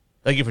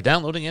Thank you for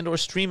downloading and or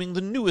streaming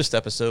the newest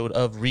episode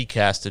of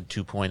Recasted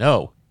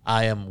 2.0.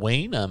 I am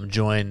Wayne. I'm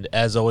joined,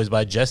 as always,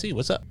 by Jesse.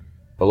 What's up?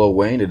 Hello,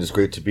 Wayne. It is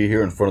great to be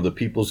here in front of the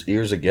people's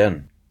ears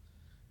again.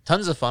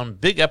 Tons of fun.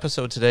 Big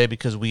episode today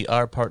because we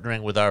are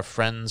partnering with our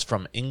friends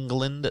from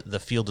England, the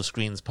Field of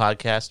Screens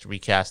podcast, to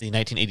recast the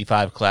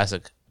 1985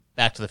 classic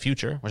Back to the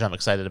Future, which I'm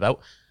excited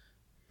about.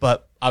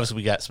 But obviously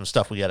we got some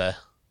stuff we got to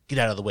get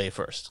out of the way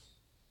first.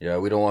 Yeah,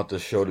 we don't want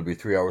this show to be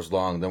 3 hours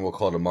long. Then we'll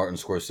call it a Martin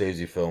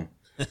Scorsese film.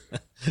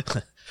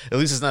 At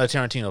least it's not a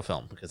Tarantino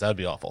film, because that would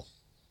be awful.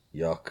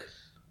 Yuck.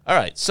 All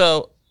right,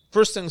 so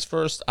first things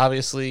first,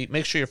 obviously,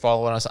 make sure you're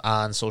following us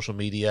on social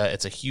media.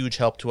 It's a huge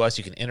help to us.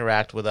 You can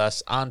interact with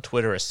us on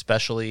Twitter,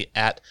 especially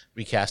at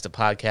Recasted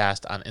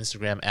Podcast, on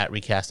Instagram at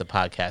Recasted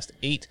Podcast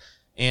 8,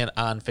 and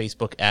on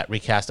Facebook at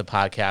Recasted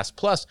Podcast.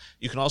 Plus,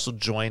 you can also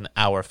join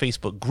our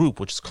Facebook group,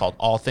 which is called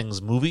All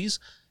Things Movies,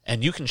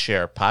 and you can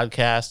share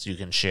podcasts, you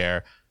can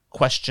share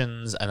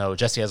questions. I know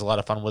Jesse has a lot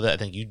of fun with it. I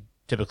think you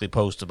typically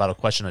post about a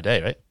question a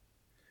day, right?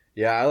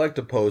 Yeah, I like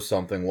to post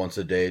something once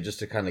a day just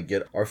to kind of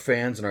get our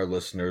fans and our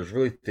listeners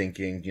really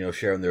thinking,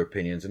 sharing their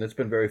opinions. And it's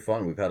been very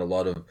fun. We've had a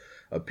lot of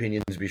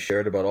opinions be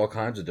shared about all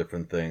kinds of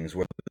different things,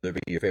 whether it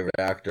be your favorite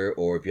actor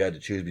or if you had to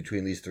choose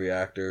between these three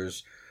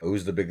actors,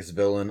 who's the biggest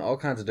villain, all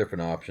kinds of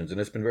different options.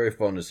 And it's been very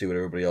fun to see what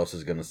everybody else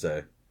is going to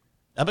say.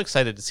 I'm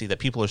excited to see that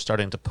people are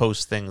starting to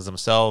post things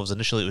themselves.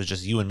 Initially, it was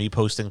just you and me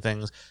posting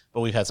things, but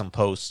we've had some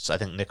posts. I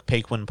think Nick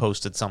Paquin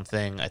posted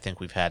something. I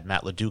think we've had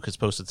Matt LeDuc has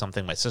posted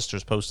something. My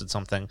sister's posted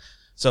something.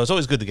 So it's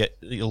always good to get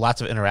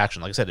lots of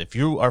interaction. Like I said, if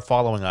you are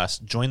following us,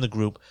 join the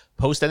group,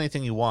 post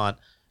anything you want.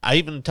 I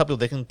even tell people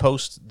they can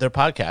post their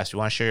podcast. If you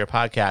want to share your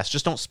podcast,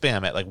 just don't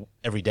spam it like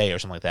every day or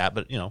something like that.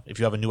 But, if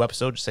you have a new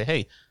episode, just say,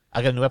 hey,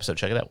 I got a new episode.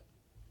 Check it out.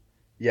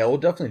 Yeah, we'll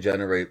definitely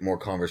generate more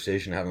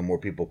conversation, having more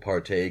people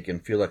partake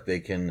and feel like they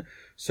can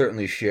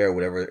certainly share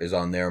whatever is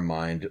on their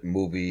mind,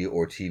 movie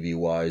or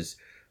TV-wise.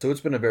 So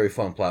it's been a very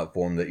fun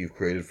platform that you've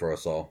created for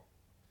us all.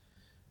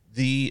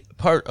 The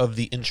part of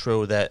the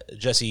intro that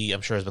Jesse,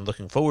 I'm sure, has been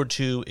looking forward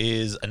to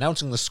is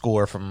announcing the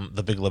score from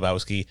The Big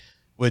Lebowski,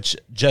 which,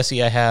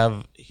 Jesse, I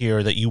have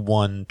here that you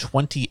won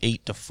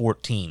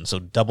 28-14, so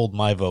doubled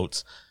my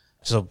votes.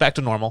 So back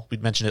to normal.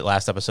 We'd mentioned it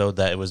last episode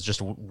that it was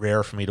just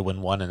rare for me to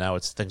win one, and now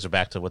things are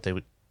back to what they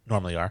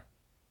normally are.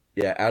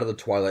 Yeah, out of the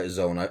Twilight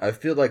Zone. I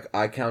feel like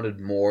I counted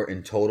more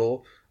in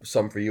total,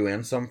 some for you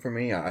and some for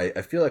me.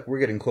 I feel like we're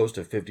getting close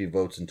to 50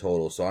 votes in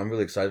total, so I'm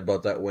really excited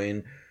about that,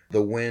 Wayne.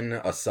 The win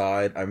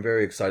aside, I'm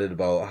very excited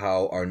about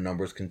how our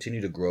numbers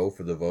continue to grow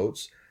for the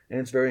votes, and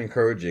it's very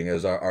encouraging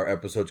as our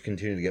episodes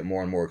continue to get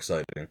more and more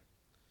exciting.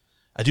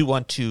 I do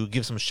want to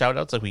give some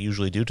shout-outs like we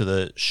usually do to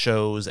the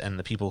shows and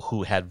the people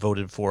who had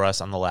voted for us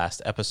on the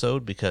last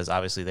episode, because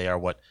obviously they are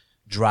what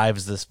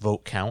drives this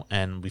vote count,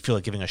 and we feel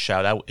like giving a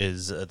shout-out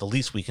is the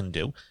least we can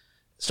do.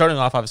 Starting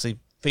off, obviously,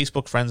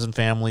 Facebook friends and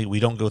family. We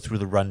don't go through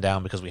the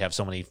rundown because we have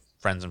so many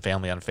friends and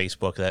family on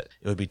Facebook that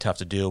it would be tough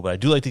to do, but I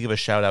do like to give a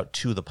shout-out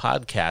to the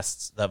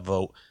podcasts that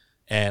vote,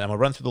 and I'm going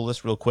to run through the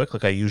list real quick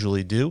like I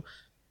usually do.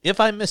 If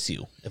I miss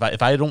you,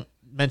 if I don't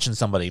mention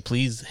somebody,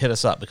 please hit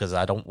us up because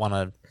I don't want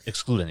to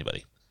exclude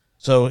anybody.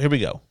 So here we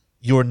go.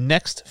 Your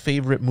next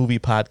favorite movie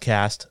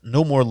podcast,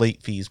 No More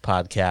Late Fees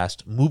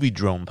podcast, Movie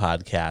Drone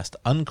podcast,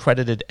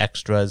 Uncredited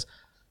Extras,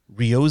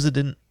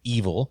 Resident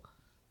Evil,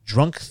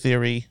 Drunk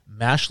Theory,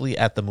 Mashley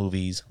at the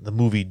Movies, The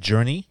Movie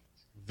Journey,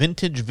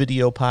 Vintage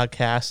Video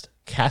Podcast,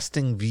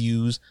 Casting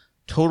Views,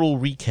 Total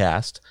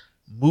Recast,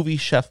 Movie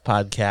Chef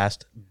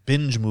Podcast,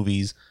 Binge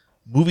Movies,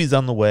 Movies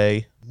on the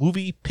Way,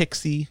 Movie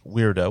Pixie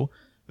Weirdo,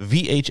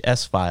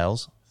 VHS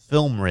Files,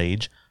 Film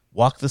Rage,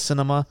 Walk the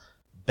Cinema,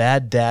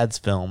 Bad Dads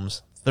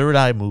Films, Third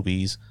Eye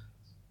Movies,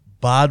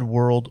 Boo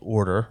World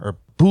Order,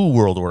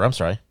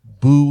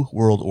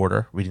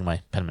 reading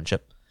my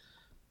penmanship,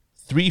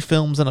 3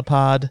 Films in a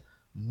Pod,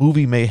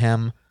 Movie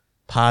Mayhem,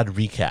 Pod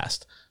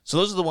Recast. So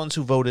those are the ones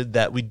who voted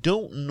that we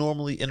don't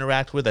normally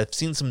interact with. I've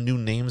seen some new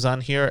names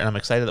on here, and I'm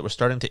excited that we're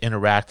starting to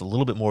interact a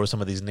little bit more with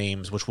some of these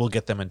names, which will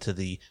get them into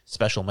the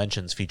special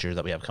mentions feature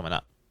that we have coming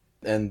up.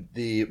 And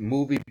the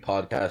movie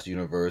podcast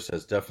universe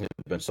has definitely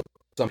been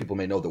some people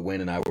may know that Wayne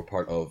and I were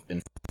part of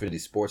Infinity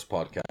Sports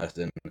Podcast.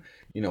 And,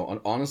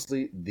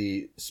 honestly,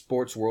 the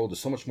sports world is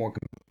so much more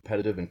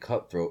competitive and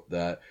cutthroat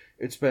that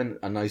it's been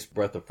a nice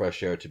breath of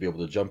fresh air to be able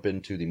to jump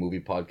into the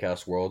movie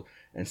podcast world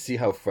and see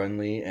how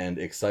friendly and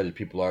excited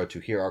people are to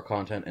hear our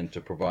content and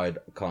to provide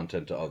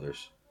content to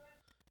others.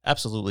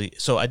 Absolutely.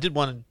 So I did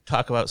want to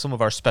talk about some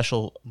of our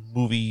special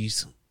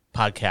movies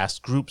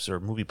podcast groups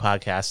or movie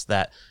podcasts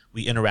that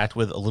we interact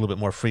with a little bit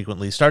more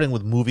frequently, starting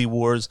with Movie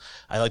Wars.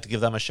 I like to give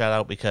them a shout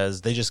out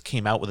because they just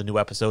came out with a new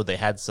episode. They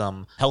had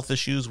some health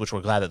issues, which we're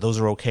glad that those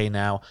are okay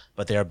now,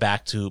 but they are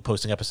back to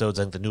posting episodes.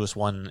 I think the newest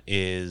one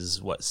is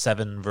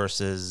 7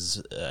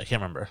 versus I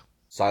can't remember.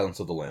 Silence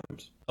of the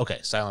Lambs. Okay,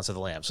 Silence of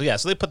the Lambs. So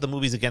they put the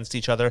movies against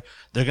each other.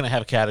 They're going to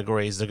have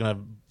categories. They're going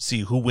to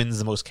see who wins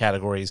the most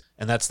categories,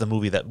 and that's the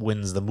movie that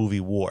wins the movie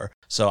war.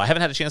 So I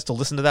haven't had a chance to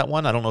listen to that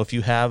one. I don't know if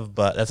you have,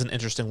 but that's an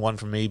interesting one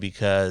for me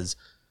because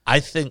I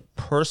think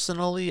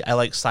personally, I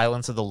like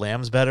Silence of the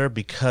Lambs better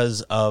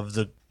because of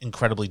the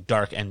incredibly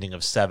dark ending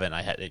of Seven.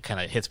 It kind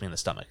of hits me in the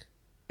stomach.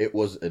 It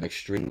was an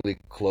extremely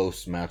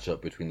close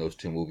matchup between those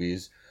two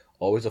movies.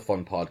 Always a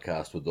fun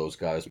podcast with those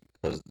guys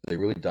because they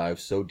really dive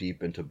so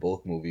deep into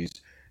both movies.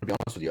 To be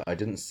honest with you, I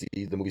didn't see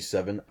the movie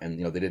Seven, and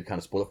they did kind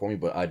of spoil it for me,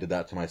 but I did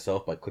that to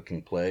myself by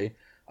clicking play.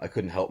 I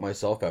couldn't help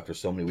myself after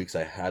so many weeks.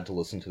 I had to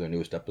listen to their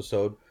newest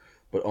episode.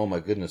 But oh my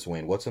goodness,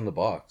 Wayne, what's in the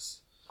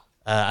box?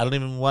 I don't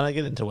even want to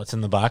get into what's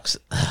in the box.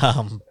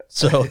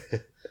 So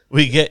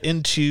we get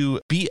into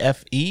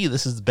BFE.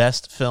 This is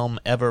Best Film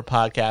Ever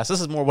podcast.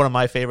 This is more one of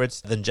my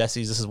favorites than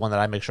Jesse's. This is one that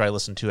I make sure I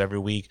listen to every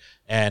week.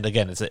 And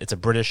again, it's a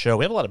British show.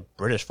 We have a lot of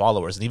British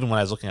followers. And even when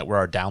I was looking at where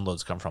our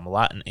downloads come from, a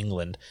lot in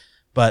England.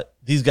 But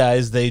these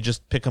guys, they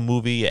just pick a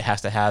movie. It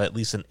has to have at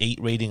least an 8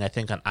 rating, I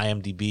think, on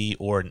IMDb,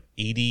 or an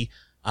 80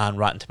 on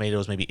Rotten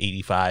Tomatoes, maybe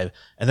 85.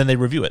 And then they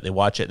review it. They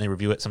watch it and they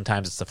review it.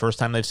 Sometimes it's the first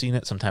time they've seen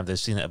it. Sometimes they've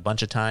seen it a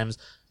bunch of times.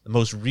 The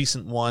most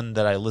recent one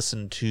that I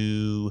listened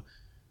to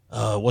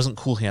wasn't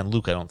Cool Hand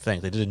Luke, I don't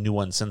think. They did a new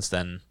one since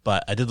then.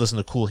 But I did listen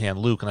to Cool Hand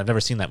Luke, and I've never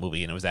seen that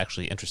movie, and it was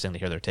actually interesting to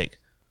hear their take.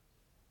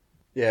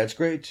 Yeah, it's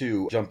great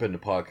to jump into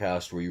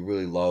podcasts where you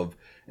really love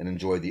and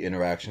enjoy the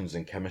interactions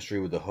and chemistry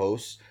with the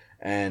hosts.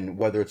 And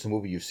whether it's a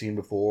movie you've seen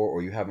before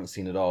or you haven't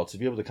seen at all, to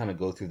be able to kind of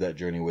go through that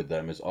journey with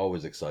them is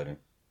always exciting.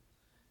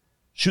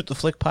 Shoot the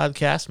Flick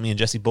podcast. Me and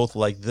Jesse both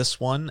like this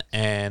one,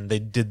 and they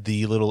did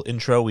the little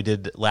intro we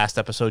did last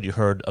episode. You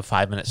heard a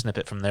 5-minute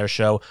snippet from their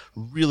show.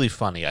 Really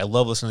funny. I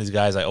love listening to these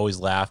guys. I always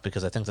laugh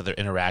because I think that their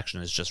interaction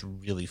is just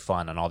really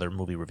fun on all their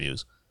movie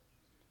reviews.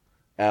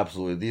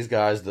 Absolutely. These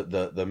guys,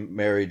 the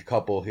married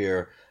couple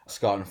here,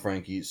 Scott and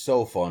Frankie,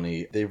 so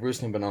funny. They've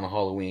recently been on a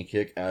Halloween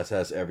kick, as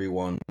has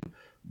everyone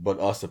but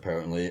us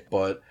apparently.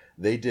 But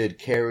they did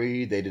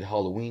Carrie, they did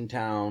Halloween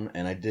Town,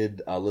 and I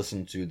did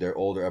listen to their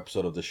older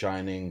episode of The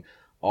Shining.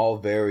 All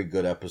very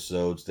good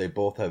episodes. They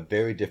both have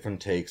very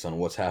different takes on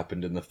what's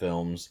happened in the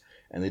films,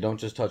 and they don't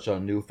just touch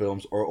on new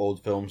films or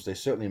old films. They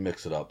certainly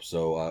mix it up.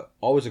 So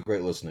always a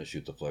great listen to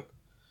Shoot the Flick.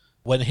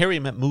 When Harry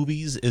Met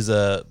Movies is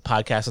a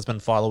podcast that's been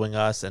following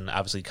us and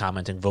obviously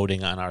commenting,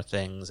 voting on our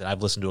things, and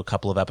I've listened to a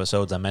couple of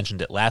episodes. I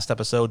mentioned it last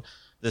episode.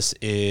 This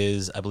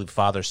is, I believe,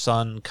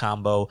 father-son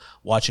combo,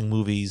 watching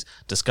movies,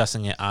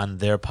 discussing it on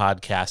their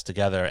podcast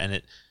together,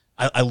 and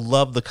I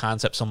love the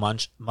concept so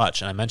much,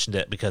 and I mentioned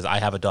it because I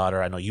have a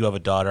daughter. I know you have a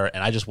daughter,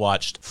 and I just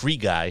watched Free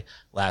Guy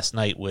last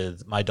night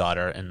with my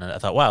daughter, and I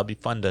thought, wow, it'd be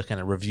fun to kind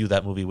of review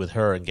that movie with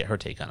her and get her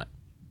take on it.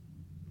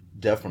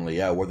 Definitely,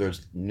 yeah. Whether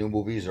it's new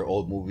movies or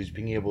old movies,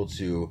 being able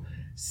to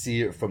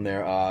see it from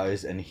their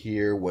eyes and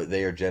hear what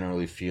they are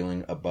generally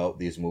feeling about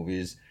these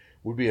movies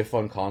would be a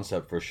fun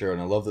concept for sure.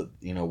 And I love that,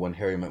 when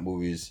Harry Met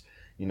Movies,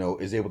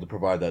 is able to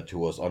provide that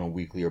to us on a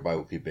weekly or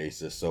bi-weekly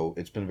basis. So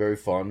it's been very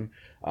fun.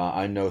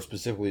 I know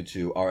specifically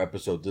to our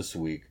episode this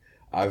week,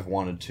 I've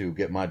wanted to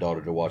get my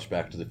daughter to watch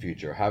Back to the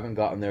Future. Haven't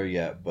gotten there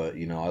yet, but,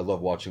 I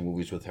love watching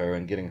movies with her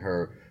and getting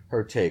her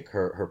take,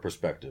 her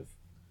perspective.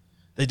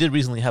 They did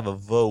recently have a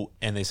vote,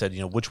 and they said,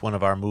 which one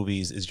of our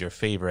movies is your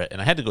favorite?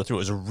 And I had to go through. It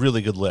was a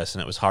really good list,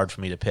 and it was hard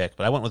for me to pick.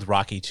 But I went with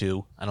Rocky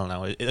 2. I don't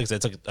know. It's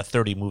like a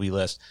 30-movie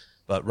list.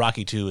 But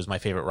Rocky 2 is my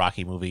favorite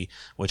Rocky movie,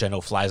 which I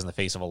know flies in the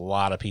face of a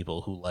lot of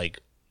people who like,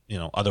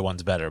 other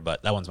ones better.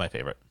 But that one's my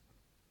favorite.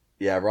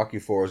 Yeah, Rocky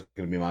 4 is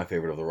going to be my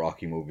favorite of the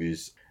Rocky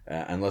movies.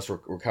 Unless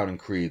we're counting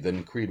Creed.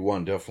 Then Creed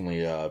 1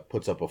 definitely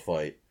puts up a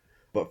fight.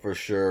 But for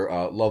sure,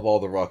 love all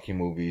the Rocky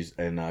movies,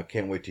 and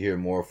can't wait to hear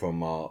more from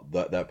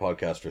that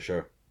podcast for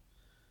sure.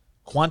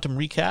 Quantum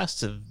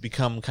Recasts have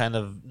become kind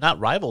of not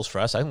rivals for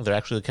us. I think they're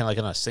actually kind of like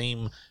in the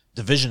same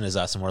division as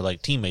us, and we're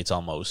like teammates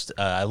almost.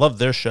 I love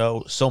their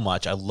show so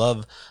much. I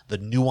love the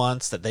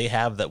nuance that they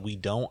have that we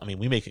don't. I mean,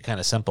 we make it kind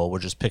of simple. We're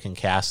just picking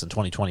casts in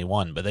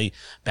 2021, but they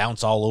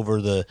bounce all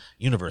over the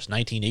universe,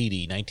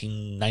 1980,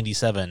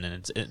 1997,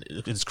 and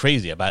it's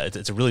crazy.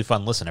 It's a really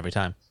fun listen every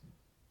time.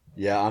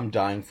 Yeah, I'm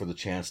dying for the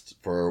chance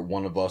for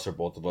one of us or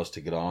both of us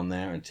to get on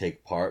there and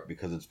take part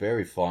because it's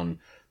very fun,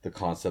 the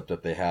concept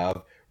that they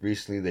have.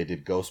 Recently, they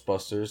did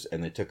Ghostbusters,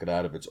 and they took it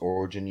out of its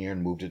origin year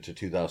and moved it to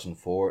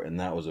 2004, and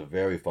that was a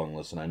very fun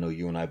listen. I know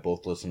you and I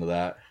both listened to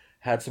that.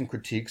 Had some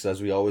critiques,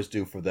 as we always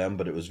do for them,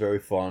 but it was very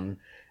fun,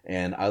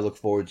 and I look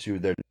forward to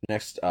their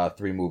next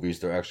 3 movies.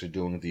 They're actually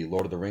doing the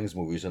Lord of the Rings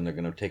movies, and they're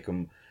going to take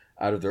them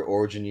out of their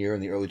origin year in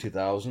the early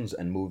 2000s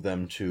and move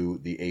them to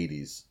the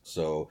 80s.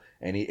 So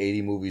any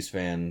 80 movies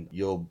fan,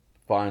 you'll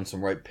find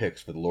some right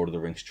picks for the Lord of the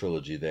Rings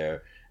trilogy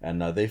there, and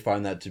they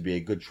find that to be a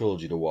good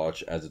trilogy to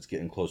watch as it's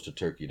getting close to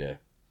Turkey Day.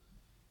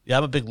 Yeah,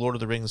 I'm a big Lord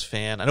of the Rings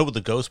fan. I know with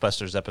the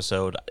Ghostbusters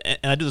episode,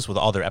 and I do this with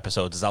all their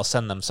episodes, is I'll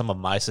send them some of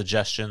my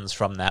suggestions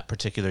from that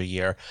particular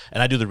year,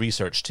 and I do the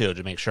research too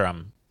to make sure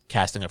I'm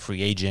casting a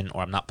free agent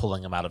or I'm not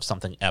pulling them out of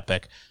something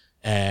epic.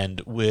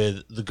 And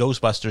with the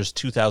Ghostbusters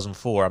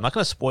 2004, I'm not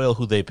going to spoil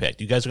who they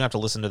picked. You guys are going to have to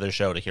listen to their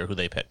show to hear who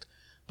they picked.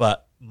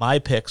 But my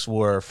picks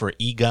were for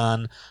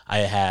Egon. I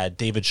had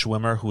David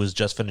Schwimmer, who was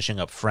just finishing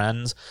up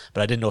Friends,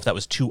 but I didn't know if that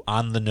was too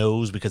on the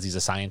nose because he's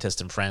a scientist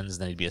in Friends,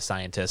 and then he'd be a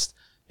scientist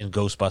in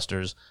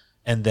Ghostbusters.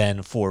 And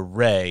then for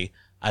Ray,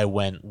 I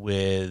went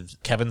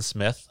with Kevin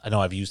Smith. I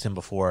know I've used him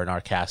before in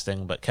our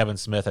casting, but Kevin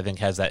Smith, I think,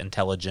 has that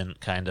intelligent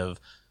kind of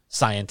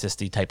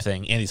scientist-y type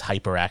thing, and he's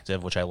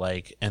hyperactive, which I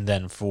like. And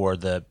then for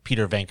the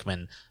Peter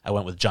Venkman, I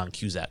went with John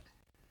Cusack.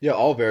 Yeah,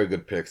 all very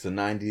good picks. The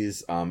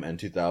 90s and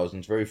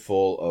 2000s, very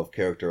full of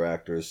character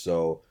actors.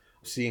 So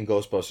seeing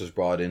Ghostbusters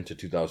brought into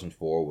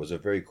 2004 was a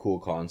very cool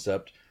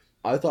concept.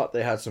 I thought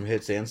they had some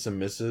hits and some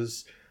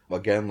misses.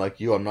 Again, like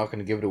you, I'm not going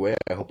to give it away.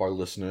 I hope our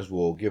listeners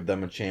will give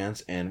them a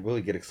chance and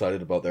really get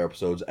excited about their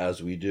episodes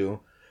as we do.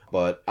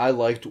 But I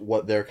liked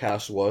what their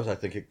cast was. I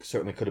think it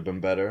certainly could have been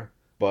better.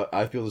 But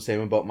I feel the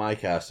same about my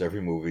cast every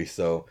movie.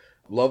 So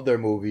love their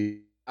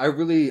movie. I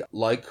really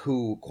like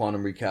who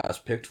Quantum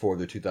Recast picked for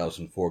the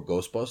 2004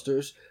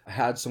 Ghostbusters. I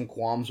had some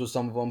qualms with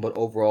some of them, but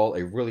overall,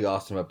 a really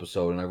awesome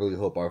episode, and I really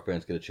hope our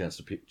fans get a chance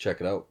to check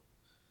it out.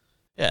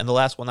 Yeah, and the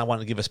last one I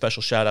want to give a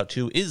special shout out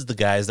to is the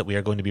guys that we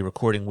are going to be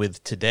recording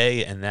with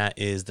today, and that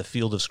is the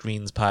Field of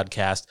Screens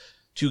podcast.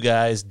 Two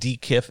guys, D.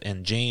 Kiff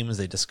and James,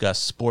 they discuss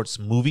sports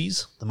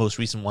movies. The most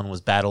recent one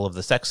was Battle of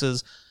the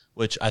Sexes,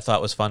 which I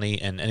thought was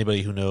funny, and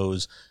anybody who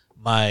knows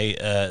my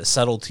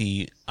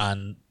subtlety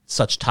on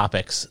such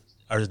topics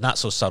are not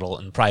so subtle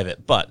in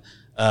private, but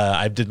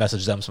I did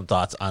message them some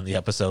thoughts on the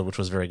episode, which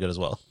was very good as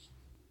well.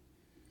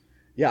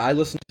 Yeah, I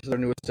listened to their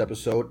newest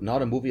episode.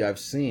 Not a movie I've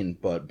seen,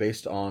 but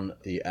based on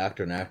the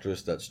actor and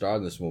actress that starred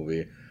in this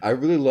movie, I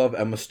really love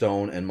Emma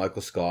Stone and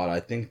Michael Scott. I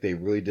think they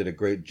really did a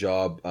great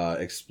job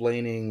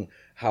explaining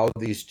how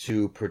these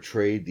two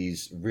portrayed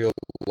these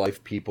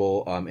real-life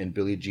people in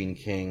Billie Jean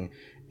King,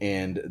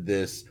 and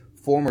this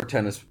former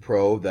tennis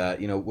pro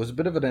that, was a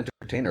bit of an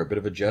entertainer, a bit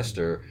of a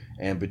jester,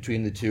 and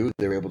between the two,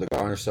 they were able to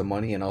garner some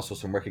money and also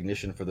some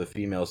recognition for the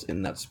females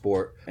in that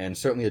sport, and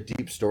certainly a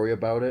deep story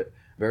about it.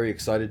 Very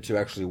excited to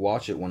actually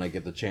watch it when I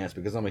get the chance,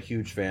 because I'm a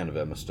huge fan of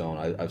Emma Stone.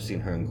 I've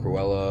seen her in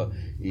Cruella,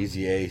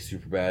 Easy A,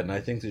 Superbad, and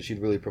I think that she'd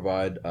really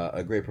provide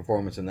a great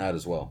performance in that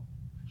as well.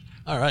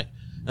 All right.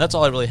 That's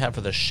all I really have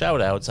for the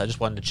shout-outs. I just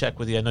wanted to check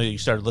with you. I know you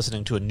started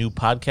listening to a new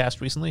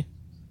podcast recently.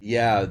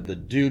 Yeah, the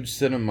Dude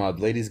Cinema,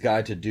 Ladies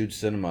Guide to Dude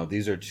Cinema.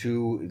 These are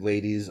two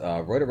ladies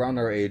right around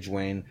our age,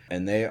 Wayne,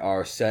 and they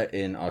are set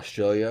in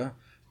Australia.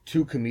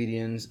 Two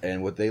comedians,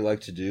 and what they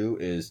like to do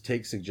is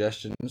take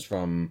suggestions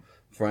from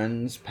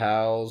friends,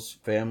 pals,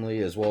 family,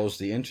 as well as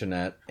the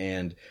internet,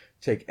 and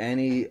take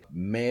any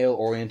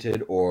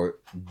male-oriented or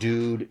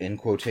dude, in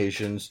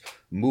quotations,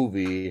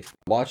 movie,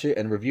 watch it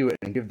and review it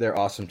and give their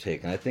awesome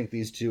take. And I think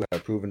these two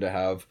have proven to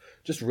have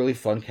just really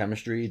fun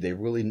chemistry. They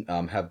really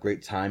have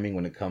great timing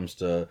when it comes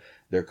to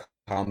their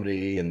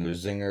comedy and their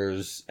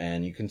zingers,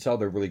 and you can tell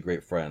they're really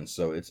great friends.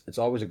 So it's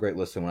always a great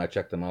listen when I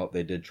check them out.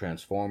 They did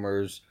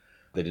Transformers.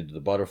 They did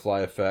The Butterfly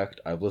Effect.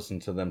 I've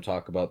listened to them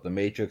talk about The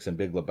Matrix and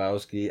Big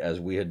Lebowski as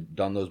we had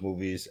done those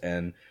movies,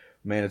 and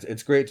man,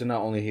 it's great to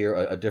not only hear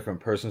a different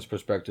person's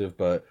perspective,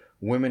 but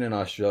women in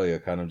Australia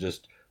kind of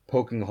just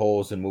poking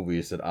holes in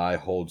movies that I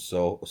hold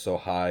so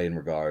high in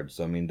regard.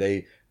 So I mean,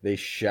 they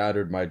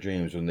shattered my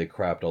dreams when they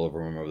crapped all over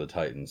Remember the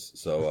Titans.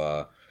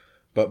 So,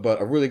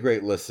 but a really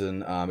great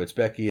listen. It's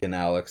Becky and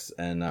Alex,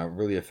 and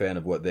really a fan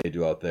of what they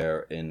do out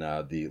there in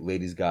the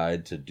Ladies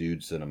Guide to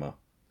Dude Cinema.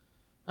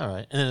 All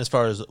right. And then as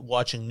far as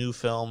watching new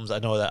films, I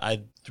know that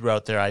I threw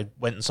out there, I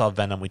went and saw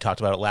Venom. We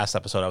talked about it last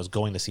episode. I was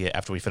going to see it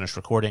after we finished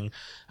recording.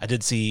 I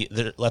did see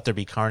Let There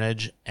Be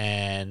Carnage,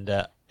 and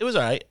it was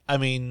all right. I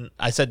mean,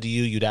 I said to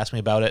you, you'd asked me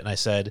about it, and I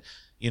said,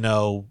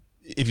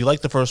 if you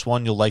like the first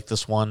one, you'll like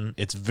this one.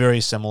 It's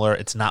very similar.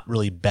 It's not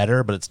really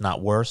better, but it's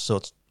not worse, so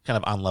it's kind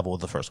of on level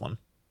with the first one.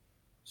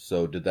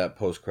 So did that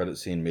post-credit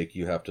scene make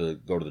you have to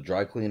go to the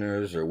dry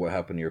cleaners, or what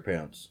happened to your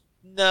pants?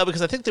 No,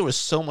 because I think there was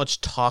so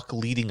much talk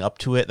leading up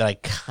to it that I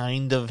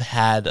kind of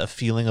had a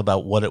feeling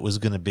about what it was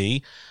going to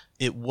be.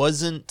 It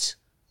wasn't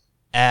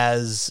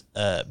as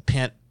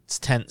Pants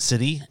Tent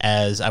City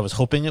as I was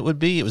hoping it would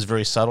be. It was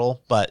very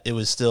subtle, but it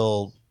was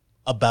still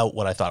about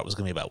what I thought it was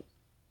going to be about.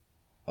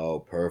 Oh,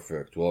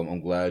 perfect. Well,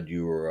 I'm glad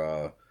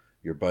you're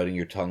biting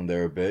your tongue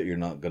there a bit. You're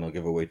not going to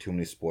give away too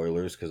many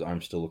spoilers, because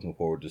I'm still looking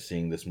forward to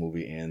seeing this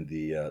movie and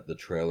the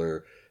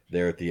trailer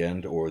there at the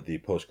end, or the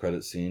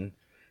post-credit scene.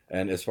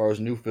 And as far as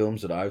new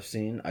films that I've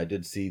seen, I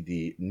did see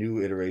the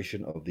new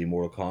iteration of the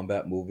Mortal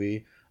Kombat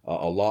movie,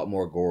 a lot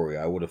more gory.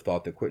 I would have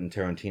thought that Quentin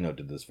Tarantino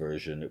did this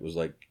version. It was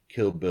like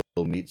Kill Bill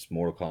meets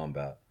Mortal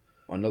Kombat.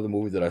 Another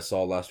movie that I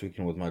saw last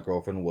weekend with my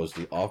girlfriend was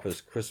The Office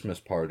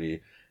Christmas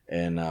Party,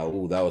 and that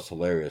was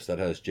hilarious. That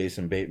has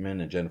Jason Bateman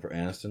and Jennifer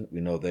Aniston.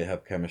 We know they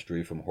have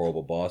chemistry from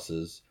Horrible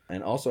Bosses,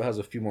 and also has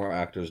a few more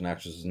actors and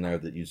actresses in there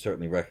that you'd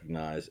certainly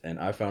recognize, and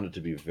I found it to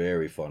be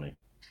very funny.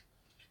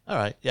 All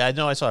right. Yeah, I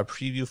know I saw a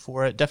preview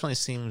for it. Definitely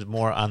seemed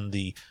more on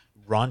the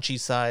raunchy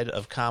side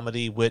of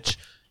comedy, which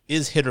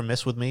is hit or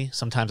miss with me.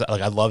 Sometimes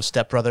I love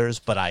Step Brothers,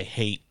 but I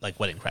hate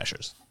Wedding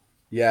Crashers.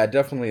 Yeah,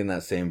 definitely in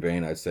that same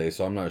vein, I'd say.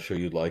 So I'm not sure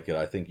you'd like it.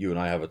 I think you and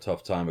I have a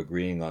tough time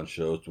agreeing on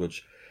shows,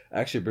 which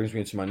actually brings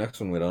me to my next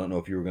one. I don't know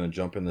if you were going to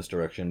jump in this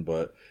direction,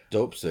 but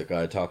Dopesick,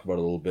 I talked about it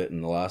a little bit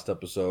in the last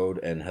episode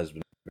and has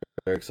been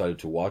very excited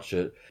to watch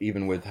it,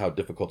 even with how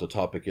difficult a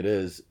topic it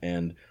is,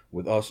 and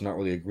with us not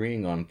really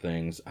agreeing on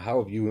things.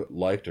 How have you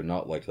liked or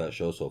not liked that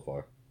show so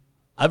far?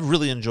 I've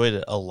really enjoyed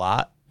it a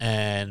lot.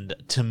 And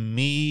to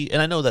me,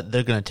 and I know that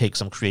they're going to take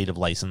some creative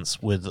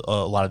license with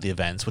a lot of the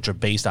events, which are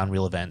based on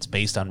real events,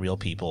 based on real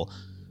people.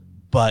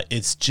 But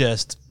it's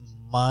just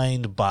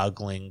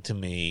mind-boggling to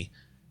me,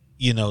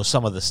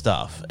 some of the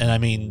stuff. And I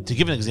mean, to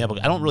give an example,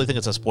 I don't really think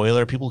it's a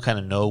spoiler. People kind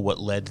of know what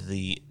led to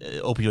the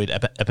opioid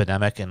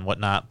epidemic and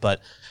whatnot,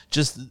 but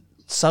just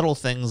subtle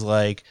things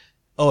like,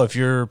 oh, if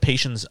your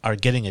patients are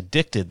getting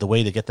addicted, the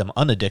way to get them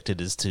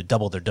unaddicted is to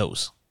double their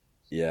dose.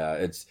 Yeah,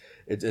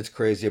 it's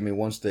crazy. I mean,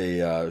 once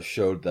they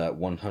showed that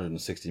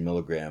 160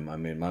 milligram, I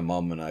mean, my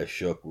mom and I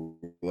shook. We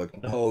were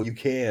like, no, you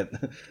can't.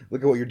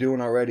 Look at what you're doing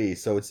already.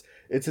 So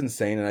it's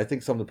insane, and I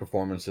think some of the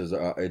performances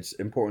it's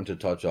important to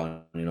touch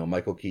on.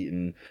 Michael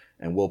Keaton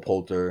and Will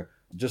Poulter,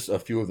 just a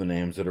few of the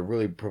names that are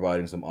really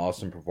providing some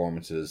awesome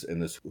performances in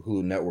this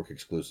Hulu Network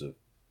exclusive.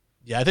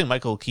 Yeah, I think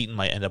Michael Keaton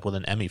might end up with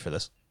an Emmy for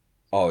this.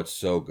 Oh, it's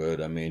so good.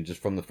 I mean,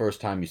 just from the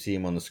first time you see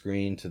him on the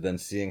screen to then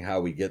seeing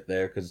how we get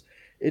there, because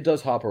it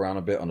does hop around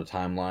a bit on the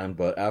timeline,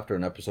 but after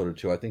an episode or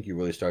two, I think you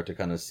really start to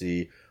kind of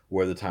see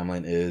where the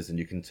timeline is, and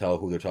you can tell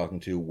who they're talking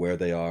to, where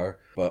they are.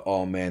 But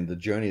oh man, the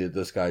journey that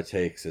this guy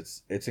takes,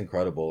 it's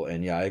incredible.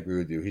 And yeah, I agree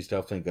with you. He's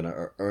definitely going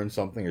to earn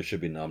something or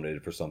should be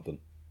nominated for something.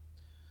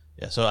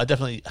 Yeah, so I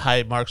definitely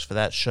high marks for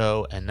that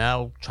show, and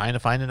now trying to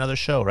find another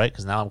show, right?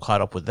 Because now I'm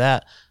caught up with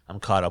that. I'm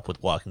caught up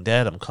with Walking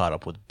Dead. I'm caught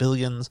up with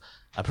Billions.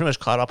 I'm pretty much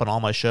caught up on all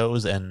my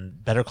shows,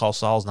 and Better Call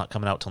Saul's not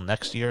coming out till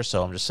next year,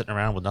 so I'm just sitting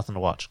around with nothing to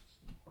watch.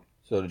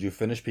 So did you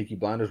finish Peaky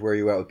Blinders? Where are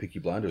you at with Peaky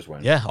Blinders,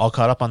 Wayne? Yeah, all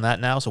caught up on that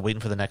now, so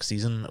waiting for the next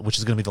season, which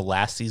is going to be the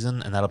last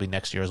season, and that'll be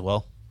next year as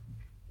well.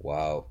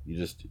 Wow,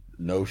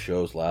 no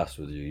shows last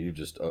with you. You're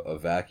just a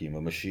vacuum,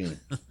 a machine.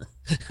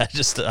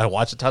 I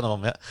watch a ton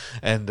of them, yeah,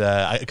 and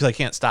because I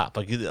can't stop.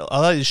 Like a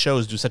lot of these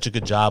shows do such a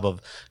good job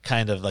of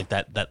kind of like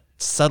that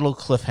subtle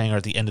cliffhanger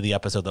at the end of the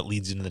episode that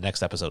leads you into the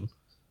next episode.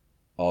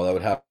 Oh, that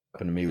would happen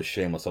to me with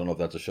Shameless. I don't know if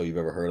that's a show you've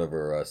ever heard of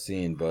or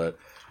seen, but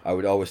I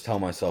would always tell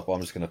myself,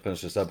 I'm just going to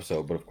finish this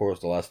episode. But of course,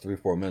 the last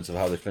 3-4 minutes of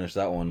how they finish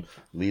that one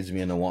leads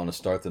me into wanting to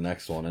start the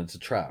next one. And it's a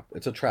trap.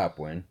 It's a trap,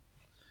 Wayne.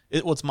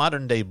 What's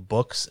modern day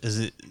books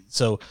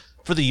so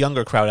for the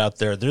younger crowd out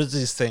there, there's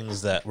these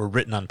things that were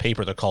written on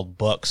paper. They're called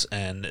books,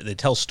 and they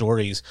tell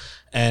stories.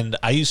 And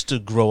I used to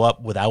grow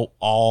up without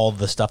all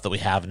the stuff that we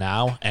have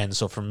now. And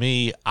so for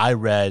me, I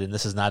read, and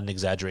this is not an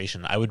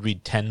exaggeration, I would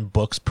read 10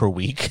 books per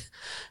week.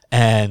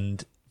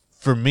 And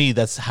for me,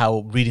 that's how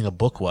reading a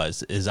book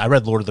is I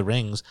read Lord of the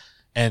Rings,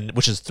 and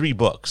which is 3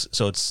 books.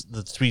 So it's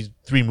the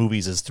three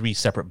movies is 3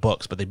 separate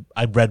books, but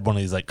I read one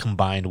of these like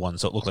combined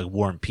ones. So it looked like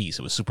War and Peace.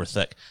 It was super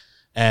thick.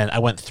 And I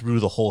went through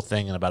the whole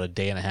thing in about a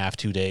day and a half,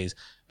 2 days,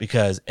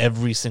 because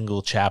every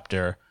single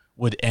chapter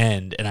would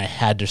end and I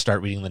had to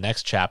start reading the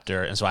next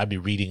chapter. And so I'd be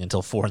reading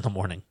until 4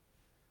 a.m.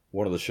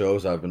 One of the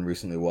shows I've been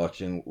recently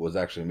watching was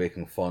actually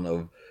making fun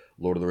of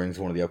Lord of the Rings.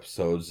 One of the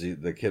episodes,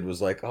 the kid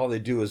was like, all they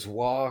do is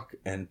walk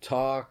and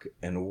talk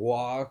and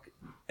walk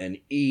and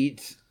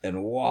eat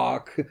and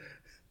walk.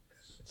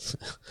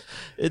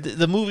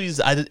 The movies,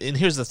 and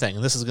here's the thing,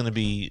 and this is going to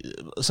be,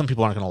 some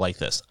people aren't going to like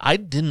this. I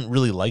didn't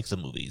really like the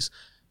movies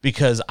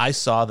because I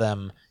saw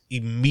them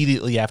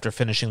immediately after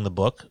finishing the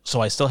book.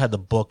 So I still had the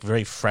book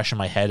very fresh in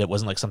my head. It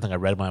wasn't like something I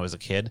read when I was a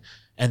kid.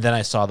 And then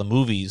I saw the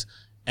movies,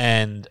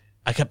 and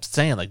I kept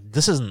saying, like,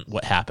 this isn't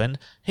what happened.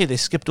 Hey, they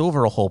skipped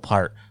over a whole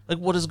part. Like,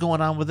 what is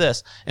going on with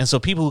this? And so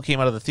people who came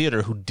out of the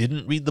theater who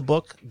didn't read the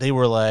book, they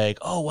were like,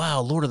 oh,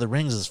 wow, Lord of the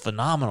Rings is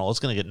phenomenal. It's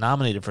going to get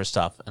nominated for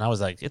stuff. And I was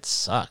like, it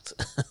sucked.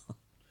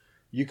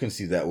 You can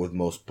see that with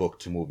most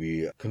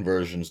book-to-movie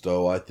conversions,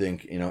 though. I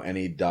think,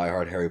 any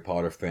diehard Harry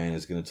Potter fan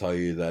is going to tell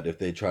you that if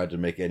they tried to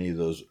make any of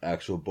those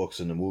actual books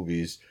into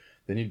movies,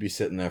 then you'd be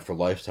sitting there for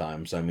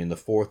lifetimes. I mean, the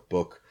 4th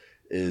book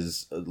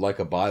is like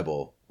a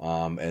Bible,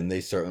 and they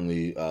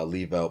certainly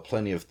leave out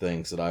plenty of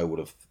things that I would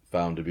have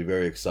found to be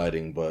very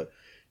exciting, but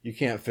you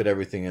can't fit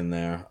everything in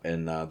there,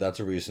 and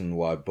that's a reason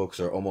why books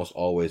are almost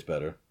always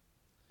better.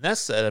 That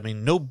said, I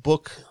mean, no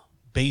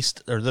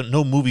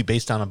movie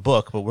based on a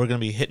book, but we're going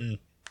to be hitting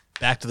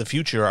Back to the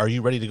Future. Are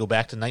you ready to go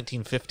back to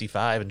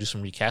 1955 and do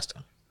some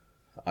recasting?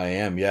 I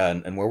am, yeah.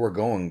 And where we're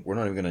going, we're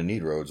not even going to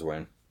need roads,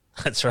 Wayne.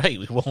 That's right.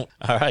 We won't.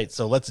 All right.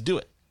 So let's do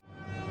it.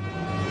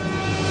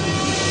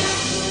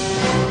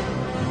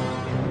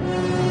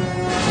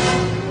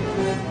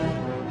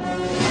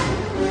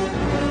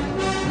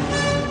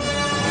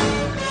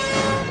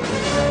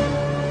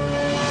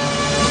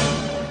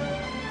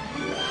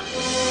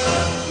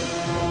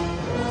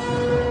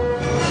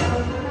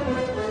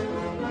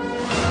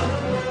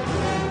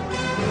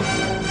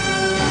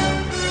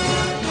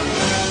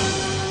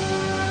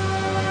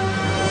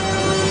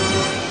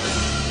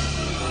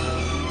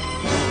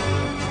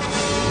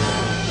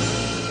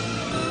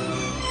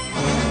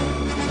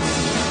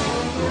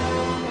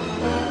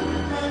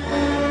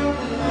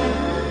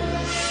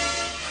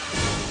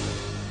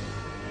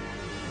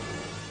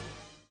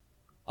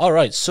 All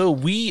right, so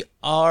we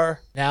are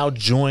now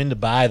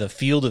joined by the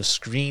Field of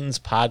Screens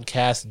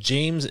podcast,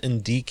 James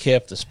and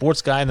DKIF, the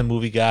sports guy and the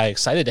movie guy.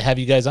 Excited to have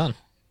you guys on.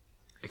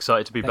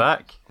 Excited to be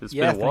back. It's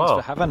been a while.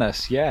 Thanks for having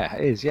us. Yeah,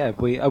 it is. Yeah,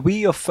 are we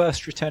your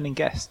first returning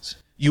guests?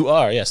 You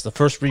are, yes, the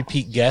first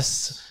repeat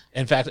guests.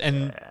 In fact,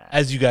 and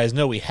as you guys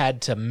know, we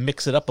had to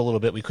mix it up a little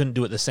bit. We couldn't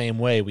do it the same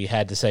way. We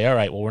had to say, all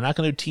right, well, we're not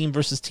going to do team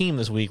versus team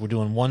this week. We're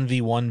doing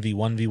 1v1 v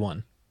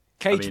 1v1.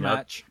 Cage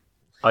match.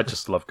 I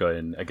just love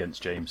going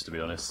against James, to be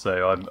honest.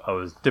 So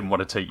didn't want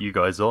to take you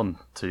guys on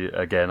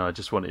again. I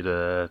just wanted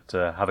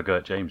to have a go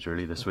at James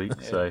really this week.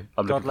 So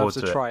I'm looking forward to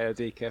it. God loves a trio,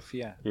 DKIF.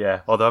 Yeah.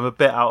 Yeah. Although I'm a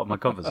bit out of my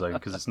comfort zone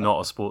because it's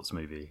not a sports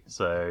movie.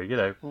 So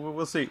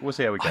we'll see. We'll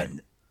see how we go.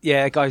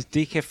 Yeah, guys.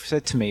 DKIF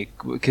said to me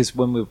because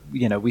when we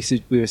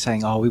were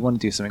saying, we want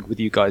to do something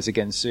with you guys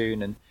again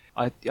soon, and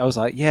I was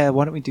like, yeah,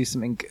 why don't we do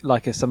something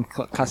like some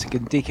classic?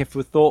 And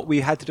DKIF thought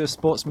we had to do a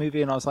sports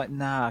movie, and I was like,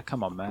 nah,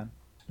 come on, man.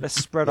 Let's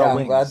spread our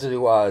wings. I'm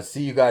glad to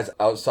see you guys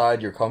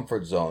outside your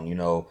comfort zone.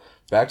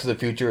 Back to the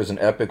Future is an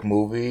epic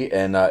movie,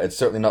 and it's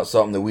certainly not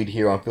something that we'd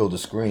hear on Field of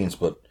Screens,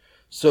 but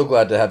so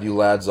glad to have you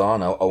lads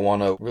on. I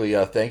want to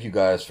really thank you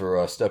guys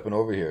for stepping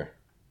over here.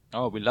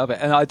 Oh, we love it.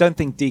 And I don't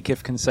think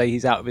DKIF can say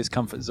he's out of his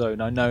comfort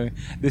zone. I know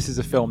this is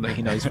a film that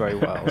he knows very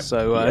well,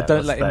 so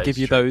don't let him give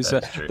you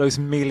those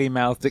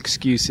mealy-mouthed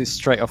excuses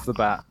straight off the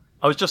bat.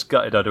 I was just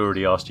gutted I'd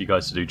already asked you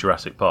guys to do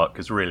Jurassic Park,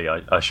 because really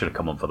I should have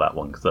come on for that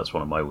one, because that's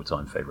one of my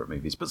all-time favourite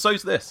movies. But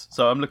so's this,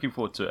 so I'm looking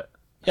forward to it.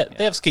 Yeah,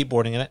 they have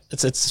skateboarding in it.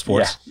 It's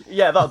sports.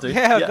 Yeah, that'll do.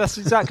 Yeah, that's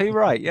exactly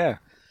right, yeah.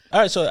 All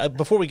right, so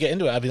before we get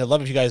into it, I'd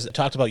love if you guys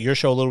talked about your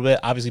show a little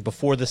bit. Obviously,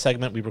 before this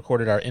segment, we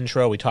recorded our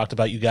intro. We talked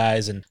about you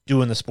guys and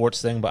doing the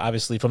sports thing, but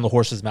obviously from the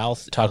horse's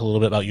mouth, talk a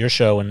little bit about your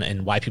show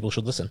and why people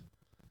should listen.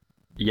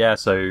 Yeah,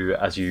 so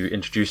as you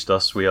introduced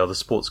us, we are the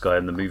sports guy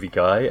and the movie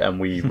guy, and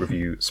we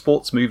review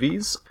sports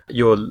movies.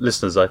 Your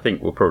listeners, I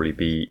think, will probably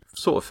be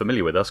sort of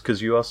familiar with us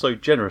because you are so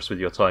generous with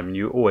your time and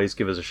you always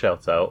give us a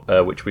shout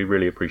out, which we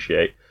really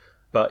appreciate.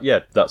 But yeah,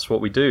 that's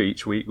what we do.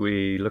 Each week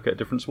we look at a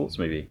different sports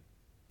movie.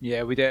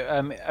 Yeah, we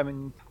do.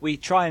 We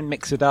try and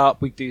mix it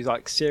up. We do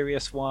like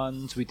serious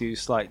ones. We do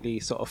slightly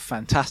sort of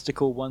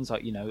fantastical ones,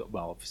 like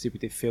obviously we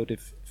did Field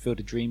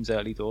of Dreams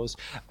early doors,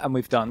 and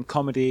we've done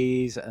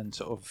comedies and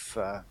sort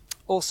of.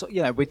 Also,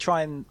 we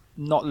try and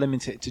not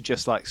limit it to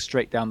just like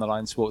straight down the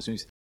line sports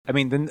movies.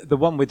 The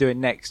one we're doing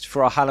next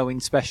for our Halloween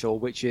special,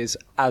 which is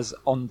as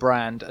on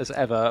brand as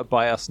ever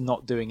by us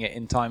not doing it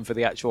in time for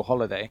the actual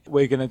holiday.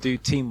 We're going to do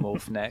Teen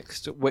Wolf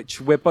next,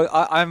 which we're both.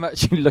 I'm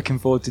actually looking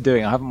forward to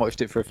doing. I haven't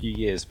watched it for a few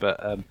years, but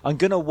I'm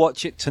going to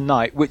watch it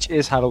tonight, which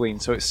is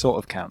Halloween, so it sort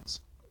of counts.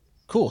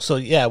 Cool. So,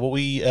 yeah, what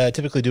we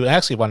typically do, and I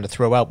actually wanted to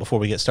throw out before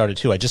we get started,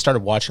 too. I just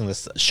started watching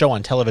this show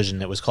on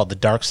television. It was called The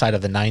Dark Side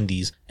of the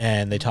 90s,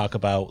 and they talk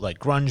about, like,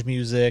 grunge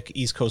music,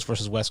 East Coast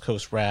versus West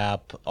Coast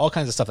rap, all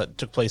kinds of stuff that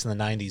took place in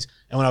the 90s.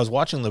 And when I was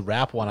watching the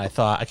rap one, I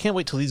thought, I can't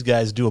wait till these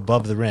guys do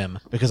Above the Rim,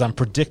 because I'm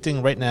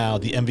predicting right now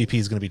the MVP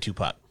is going to be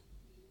Tupac.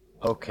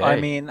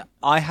 Okay.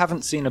 I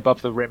haven't seen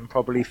Above the Rim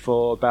probably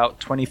for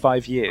about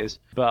 25 years,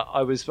 but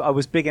I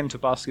was big into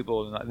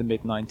basketball in like the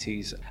mid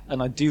 90s,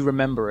 and I do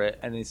remember it.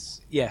 And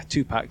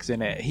Tupac's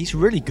in it. He's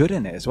really good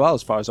in it as well,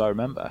 as far as I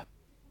remember.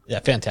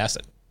 Yeah,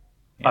 fantastic.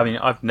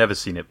 I've never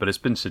seen it, but it's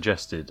been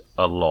suggested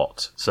a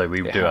lot, so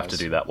we do have to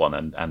do that one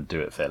and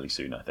do it fairly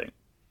soon, I think.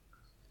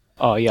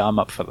 Oh yeah, I'm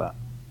up for that.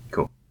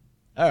 Cool.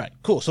 All right,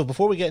 cool. So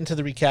before we get into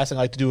the recasting,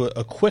 I'd like to do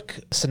a quick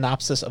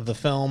synopsis of the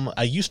film.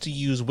 I used to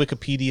use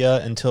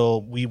Wikipedia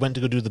until we went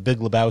to go do The Big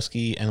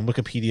Lebowski, and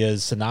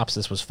Wikipedia's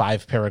synopsis was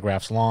 5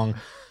 paragraphs long.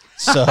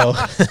 So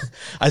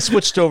I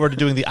switched over to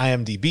doing the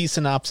IMDb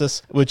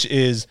synopsis, which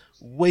is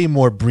way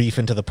more brief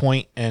and to the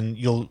point, and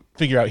you'll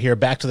figure out here,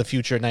 Back to the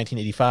Future,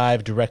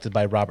 1985, directed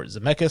by Robert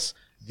Zemeckis.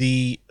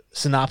 The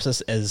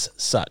synopsis is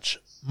such.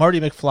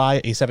 Marty McFly,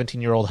 a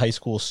 17-year-old high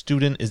school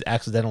student, is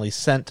accidentally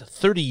sent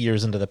 30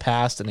 years into the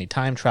past in a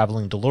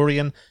time-traveling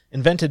DeLorean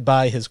invented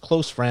by his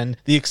close friend,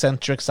 the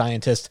eccentric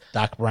scientist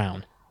Doc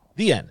Brown.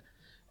 The end.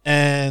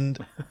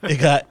 And it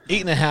got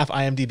 8.5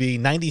 IMDb,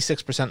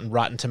 96% in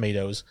Rotten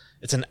Tomatoes.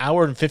 It's an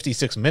hour and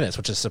 56 minutes,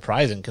 which is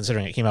surprising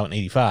considering it came out in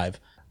 85.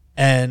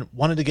 And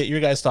wanted to get your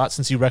guys' thoughts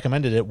since you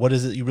recommended it. What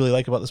is it you really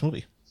like about this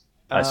movie?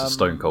 It's a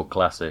stone cold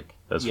classic,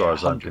 as far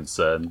as I'm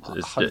concerned.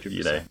 It's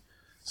 100%.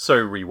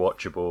 So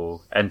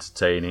rewatchable,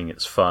 entertaining,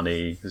 it's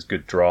funny, there's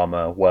good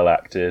drama, well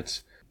acted.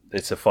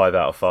 It's a 5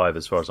 out of 5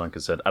 as far as I'm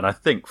concerned. And I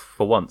think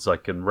for once I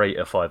can rate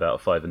a 5 out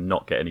of 5 and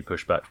not get any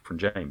pushback from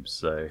James.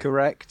 So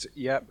correct,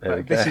 yep.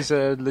 This is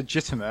a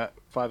legitimate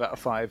 5 out of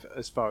 5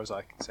 as far as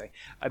I can say.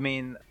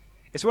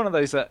 It's one of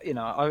those that,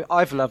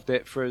 I've loved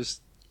it for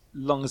as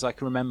long as I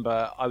can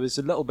remember. I was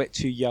a little bit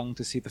too young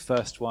to see the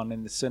first one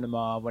in the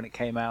cinema when it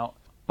came out.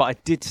 But I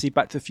did see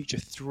Back to the Future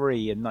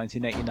 3 in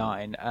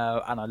 1989,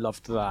 and I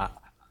loved that,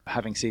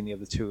 having seen the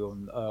other two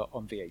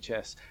on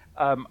VHS.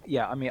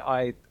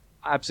 I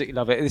absolutely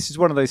love it. This is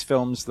one of those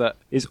films that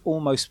is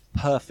almost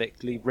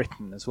perfectly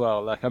written as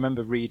well. Like, I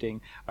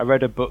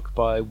read a book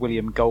by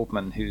William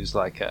Goldman, who's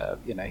like,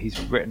 he's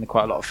written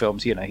quite a lot of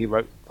films. He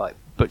wrote like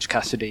Butch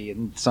Cassidy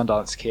and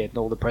Sundance Kid and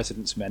all the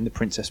President's Men, the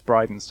Princess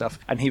Bride and stuff.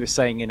 And he was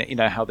saying in it,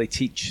 how they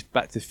teach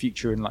Back to the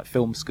Future in like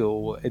film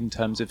school in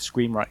terms of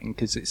screenwriting,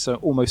 because it's so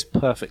almost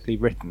perfectly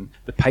written.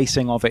 The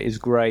pacing of it is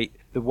great.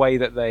 The way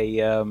that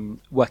they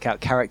work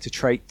out character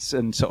traits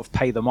and sort of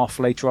pay them off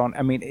later on.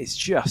 I mean, it's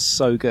just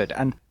so good.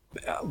 And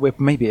we're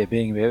maybe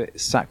being a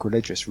bit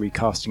sacrilegious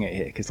recasting it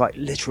here, because like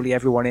literally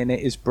everyone in it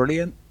is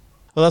brilliant.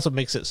 Well, that's what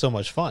makes it so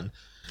much fun.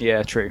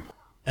 Yeah, true.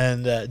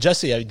 And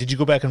Jesse, did you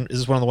go back and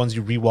is this one of the ones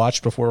you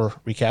rewatched before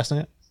recasting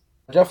it?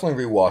 I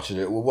definitely rewatched it.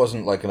 It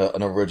wasn't like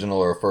an original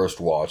or a first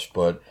watch,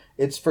 but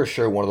it's for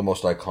sure one of the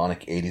most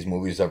iconic 80s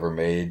movies ever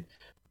made.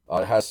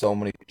 It has so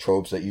many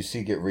tropes that you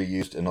see get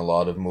reused in a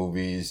lot of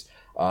movies.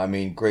 I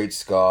mean, Great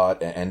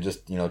Scott and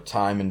just,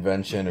 time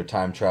invention or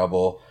time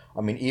travel. I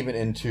mean, even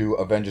into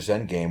Avengers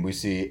Endgame, we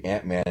see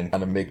Ant-Man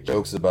kind of make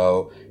jokes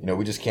about,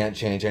 we just can't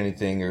change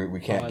anything, or we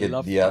can't get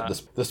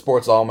the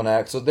sports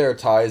almanac. So there are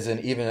ties in,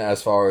 even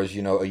as far as,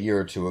 a year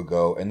or two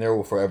ago, and there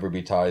will forever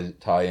be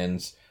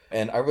tie-ins.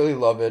 And I really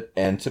love it.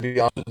 And to be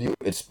honest with you,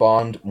 it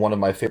spawned one of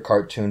my favorite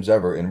cartoons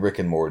ever in Rick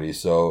and Morty.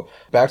 So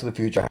Back to the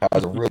Future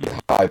has a really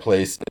high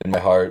place in my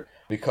heart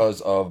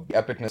because of the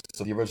epicness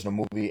of the original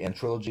movie and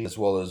trilogy, as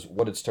well as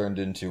what it's turned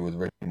into with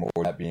Rick and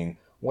Morty, that being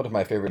one of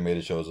my favorite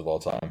animated shows of all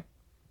time.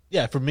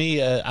 Yeah, for me,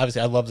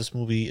 obviously, I love this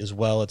movie as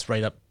well. It's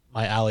right up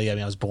my alley. I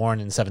mean, I was born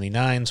in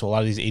 '79, so a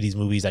lot of these '80s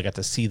movies, I got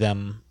to see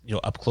them,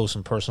 up close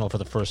and personal for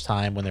the first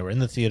time when they were in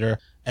the theater.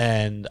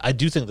 And I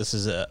do think this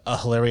is a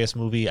hilarious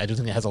movie. I do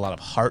think it has a lot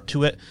of heart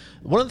to it.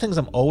 One of the things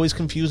I'm always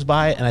confused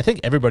by, and I think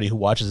everybody who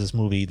watches this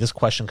movie, this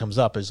question comes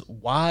up, is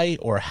why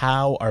or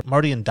how are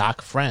Marty and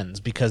Doc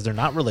friends? Because they're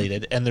not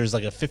related, and there's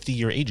like a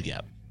 50-year age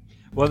gap.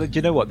 Well, do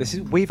you know what?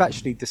 We've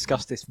actually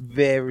discussed this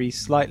very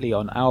slightly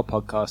on our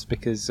podcast,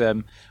 because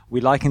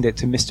we likened it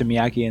to Mr.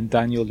 Miyagi and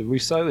Daniel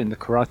LaRusso in The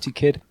Karate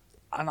Kid.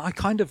 And I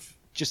kind of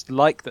just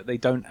like that they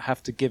don't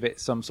have to give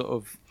it some sort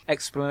of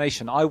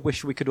explanation. I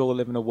wish we could all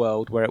live in a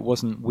world where it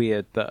wasn't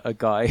weird that a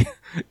guy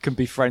can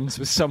be friends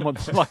with someone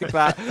like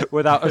that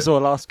without us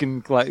all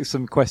asking like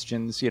some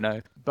questions,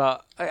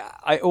 But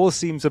it all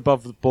seems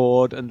above the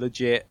board and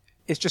legit.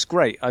 It's just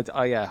great.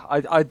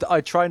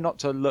 I try not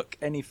to look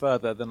any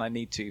further than I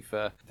need to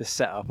for the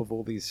setup of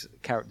all these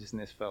characters in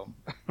this film.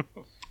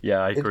 Yeah,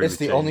 I agree. It's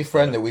the only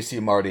friend that we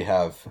see Marty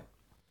have.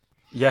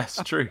 Yes,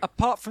 true.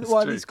 Apart from,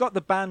 he's got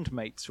the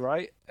bandmates,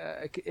 right?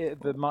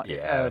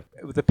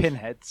 With the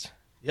pinheads.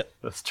 Yep,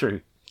 that's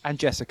true. And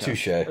Jessica.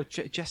 Touche.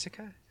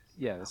 Jessica?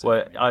 Yeah. That's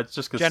I was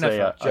just going to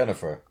say...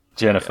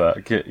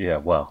 Jennifer. Yeah,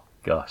 well,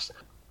 gosh.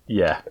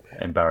 Yeah,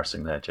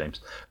 embarrassing there,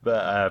 James.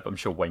 But I'm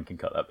sure Wayne can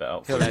cut that bit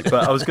out for you.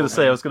 But I was going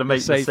to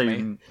make the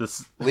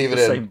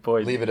same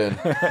point. Leave it in.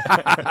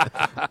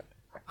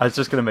 I was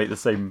just going to make the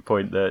same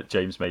point that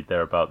James made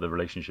there about the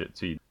relationship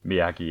between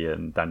Miyagi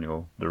and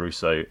Daniel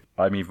LaRusso.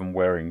 I'm even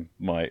wearing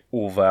my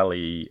All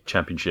Valley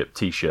Championship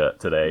t-shirt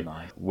today,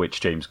 which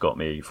James got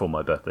me for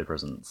my birthday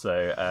present.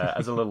 So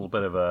as a little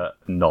bit of a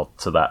nod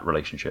to that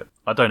relationship.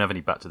 I don't have any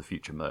Back to the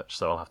Future merch,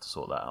 so I'll have to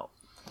sort that out.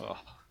 Oh.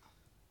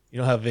 You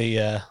don't have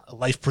a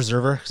life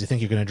preserver because you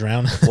think you're going to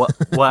drown?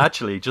 Well,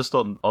 actually, just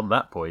on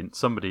that point,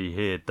 somebody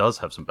here does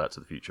have some Back to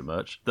the Future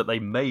merch that they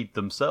made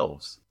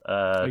themselves.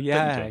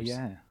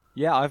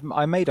 Yeah,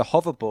 I made a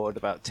hoverboard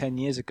about 10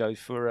 years ago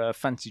for a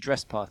fancy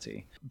dress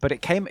party, but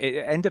it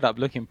ended up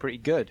looking pretty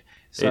good.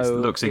 So it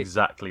looks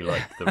exactly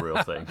like the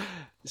real thing.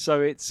 So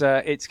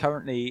it's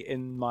currently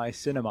in my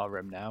cinema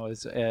room now,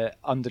 as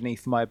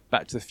underneath my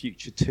Back to the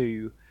Future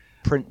 2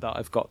 print that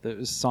I've got that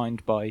was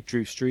signed by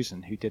Drew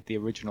Struzan, who did the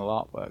original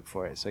artwork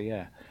for it. So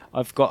yeah,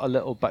 I've got a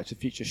little Back to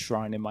the Future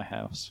shrine in my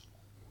house.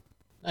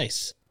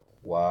 Nice.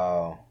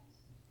 Wow.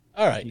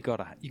 All right. You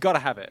gotta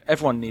have it.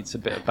 Everyone needs a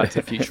bit of Back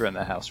to the Future in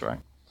their house, right?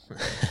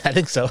 I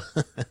think so.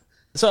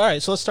 So, all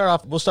right. So let's start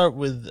off. We'll start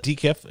with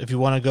DKIF. If you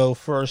want to go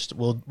first,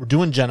 we're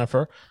doing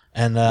Jennifer,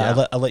 and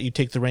I'll let you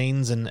take the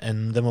reins, and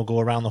then we'll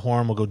go around the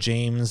horn. We'll go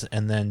James,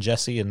 and then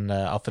Jesse, and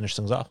I'll finish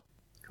things off.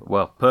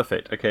 Well,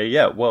 perfect. Okay,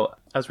 yeah. Well,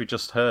 as we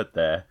just heard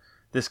there,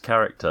 this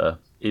character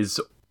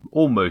is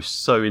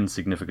almost so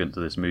insignificant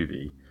to this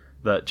movie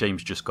that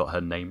James just got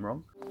her name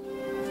wrong.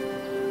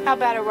 How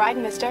about a ride,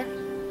 mister?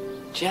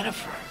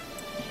 Jennifer.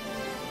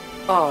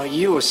 Oh,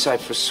 you a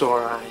sight for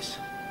sore eyes.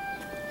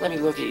 Let me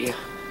look at you.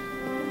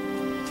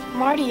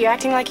 Marty, you're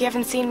acting like you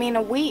haven't seen me in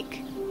a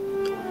week.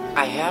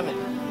 I haven't.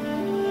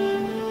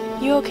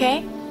 You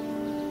okay?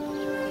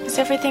 Is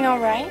everything all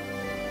right?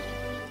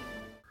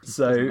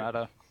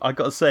 So, I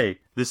gotta say,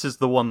 this is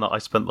the one that I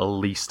spent the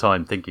least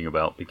time thinking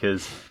about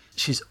because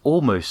she's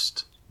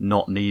almost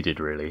not needed,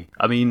 really.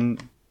 I mean,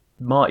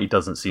 Marty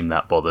doesn't seem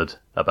that bothered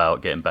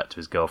about getting back to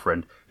his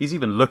girlfriend. He's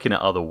even looking at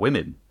other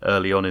women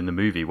early on in the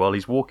movie while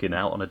he's walking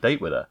out on a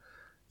date with her.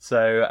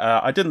 So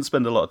I didn't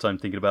spend a lot of time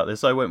thinking about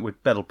this. I went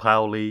with Beryl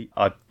Powley.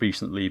 I've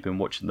recently been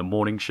watching The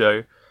Morning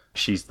Show.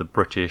 She's the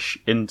British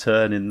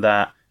intern in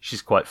that.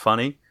 She's quite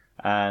funny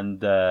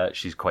and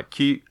she's quite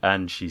cute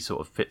and she sort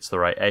of fits the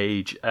right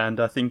age. And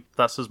I think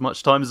that's as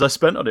much time as I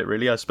spent on it,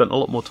 really. I spent a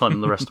lot more time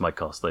on the rest of my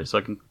cast, though, so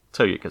I can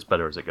tell you it gets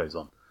better as it goes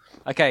on.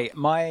 Okay,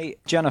 my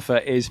Jennifer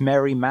is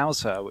Mary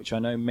Mouser, which I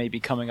know may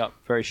be coming up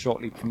very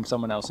shortly from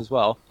someone else as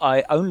well.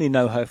 I only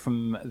know her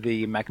from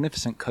the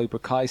magnificent Cobra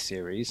Kai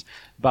series,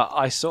 but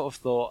I sort of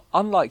thought,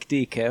 unlike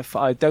Deekif,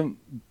 I don't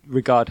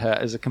regard her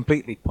as a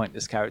completely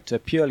pointless character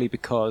purely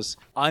because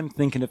I'm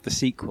thinking of the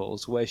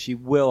sequels where she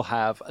will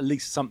have at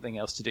least something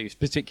else to do,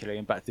 particularly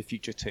in Back to the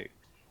Future 2.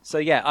 So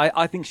yeah,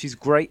 I think she's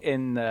great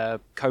in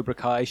Cobra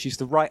Kai. She's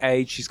the right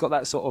age. She's got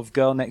that sort of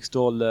girl next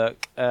door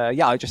look.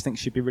 Yeah, I just think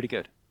she'd be really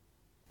good.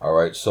 All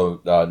right,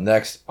 so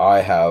next I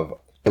have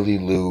Haley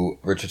Lu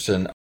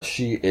Richardson.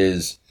 She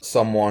is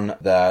someone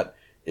that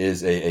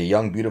is a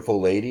young, beautiful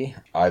lady.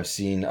 I've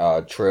seen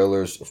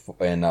trailers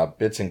and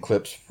bits and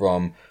clips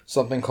from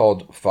something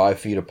called 5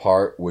 Feet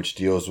Apart, which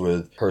deals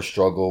with her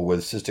struggle with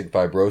cystic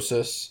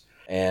fibrosis.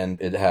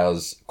 And it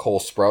has Cole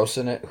Sprouse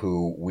in it,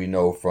 who we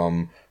know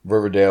from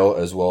Riverdale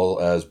as well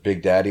as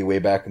Big Daddy way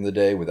back in the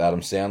day with Adam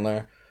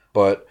Sandler.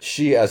 But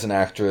she, as an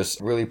actress,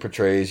 really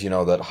portrays,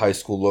 that high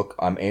school look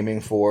I'm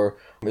aiming for,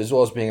 as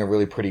well as being a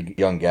really pretty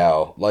young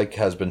gal. Like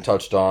has been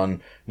touched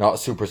on, not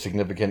super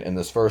significant in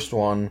this first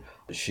one.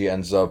 She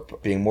ends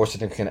up being more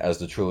significant as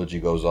the trilogy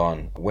goes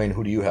on. Wayne,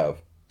 who do you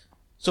have?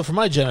 So for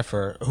my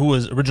Jennifer, who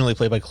was originally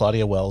played by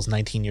Claudia Wells,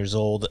 19 years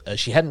old,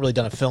 she hadn't really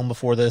done a film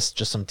before this,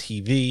 just some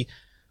TV.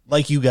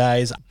 Like you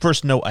guys,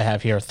 first note I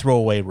have here,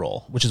 throwaway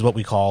role, which is what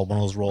we call one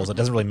of those roles. It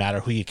doesn't really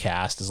matter who you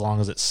cast as long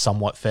as it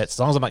somewhat fits. As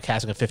long as I'm not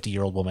casting a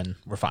 50-year-old woman,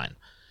 we're fine.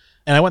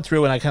 And I went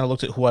through and I kind of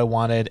looked at who I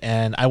wanted,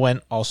 and I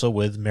went also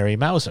with Mary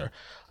Mouser.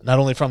 Not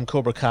only from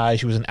Cobra Kai,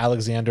 she was in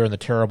Alexander and the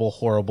Terrible,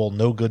 Horrible,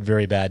 No Good,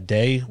 Very Bad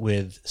Day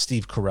with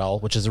Steve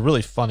Carell, which is a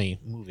really funny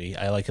movie.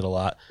 I like it a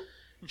lot.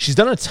 She's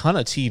done a ton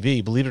of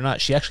TV. Believe it or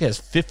not, she actually has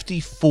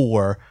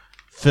 54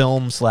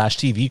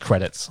 film/TV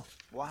credits.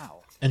 Wow.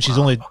 And she's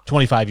only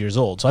 25 years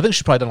old. So I think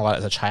she's probably done a lot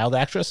as a child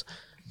actress.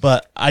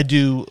 But I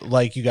do,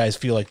 like you guys,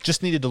 feel like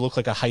just needed to look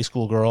like a high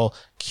school girl,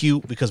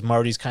 cute, because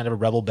Marty's kind of a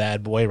rebel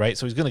bad boy, right?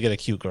 So he's going to get a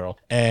cute girl.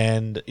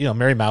 And,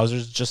 Mary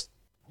Mouser's just,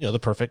 the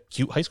perfect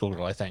cute high school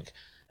girl, I think.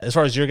 As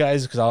far as your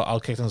guys, because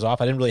I'll kick things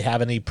off, I didn't really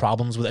have any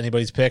problems with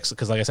anybody's picks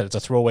because, like I said, it's a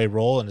throwaway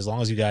role. And as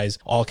long as you guys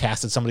all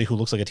casted somebody who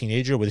looks like a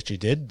teenager, which you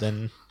did,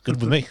 then good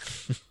with me.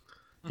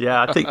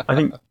 Yeah, I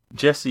think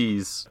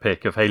Jesse's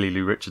pick of Haley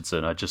Lu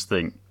Richardson, I just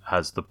think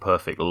has the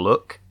perfect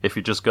look. If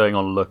you're just going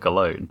on look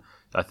alone,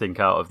 I think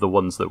out of the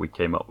ones that we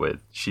came up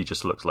with, she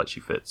just looks like she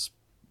fits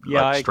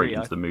straight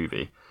into the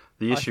movie.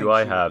 The issue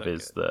I have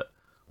is that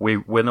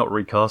we're not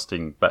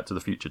recasting Back to the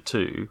Future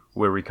 2,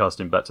 we're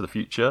recasting Back to the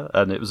Future,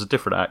 and it was a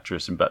different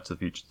actress in Back to the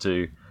Future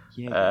 2.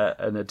 Yeah.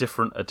 And a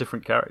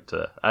different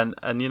character, and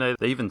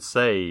they even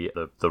say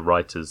the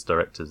writers,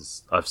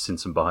 directors. I've seen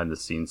some behind the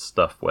scenes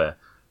stuff where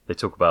they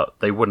talk about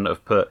they wouldn't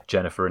have put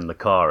Jennifer in the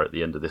car at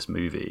the end of this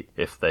movie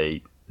if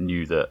they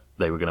knew that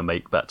they were going to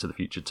make Back to the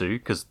Future 2,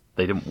 because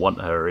they didn't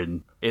want her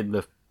in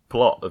the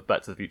plot of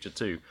Back to the Future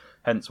 2.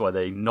 Hence why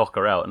they knock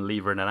her out and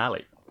leave her in an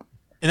alley.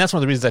 And that's one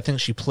of the reasons I think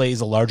she plays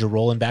a larger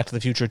role in Back to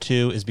the Future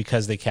 2 is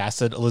because they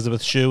casted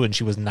Elizabeth Shue and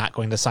she was not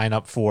going to sign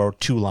up for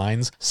 2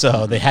 lines.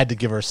 So they had to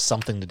give her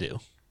something to do.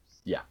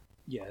 Yeah.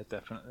 Yeah,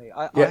 definitely.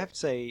 I have to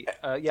say,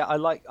 I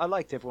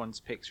liked everyone's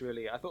picks,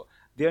 really. I thought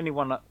the only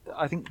one,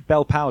 I think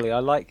Belle Powley, I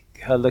like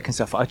her look and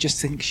stuff. I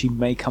just think she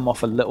may come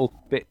off a little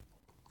bit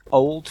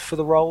old for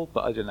the role,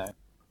 but I don't know.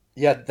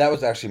 Yeah, that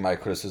was actually my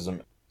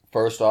criticism.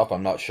 First off,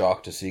 I'm not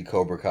shocked to see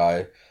Cobra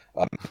Kai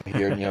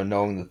here.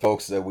 Knowing the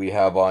folks that we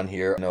have on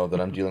here, I know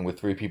that I'm dealing with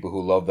 3 people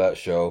who love that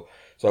show.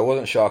 So I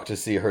wasn't shocked to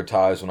see her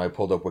ties when I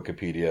pulled up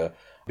Wikipedia.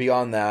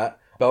 Beyond that,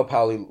 Belle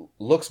Powley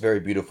looks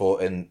very beautiful,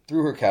 and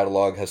through her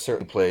catalog has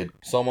certainly played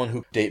someone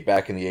who date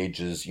back in the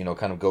ages,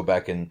 kind of go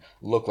back and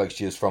look like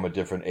she is from a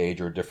different age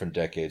or a different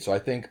decade. So I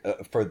think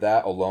for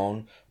that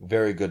alone,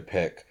 very good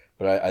pick.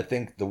 But I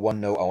think the one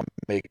note I want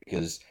to make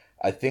is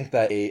I think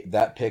that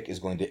that pick is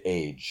going to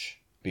age,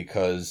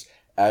 because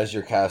as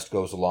your cast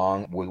goes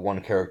along with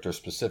one character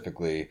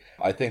specifically,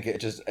 I think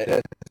it ends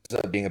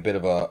up being a bit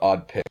of an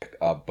odd pick.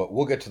 But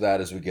we'll get to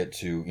that as we get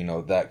to,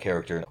 that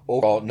character.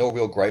 Overall, no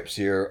real gripes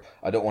here.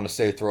 I don't want to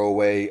say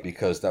throwaway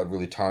because that would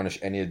really tarnish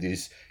any of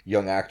these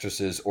young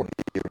actresses or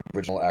the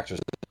original actresses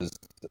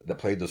that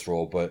played this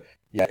role. But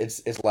yeah,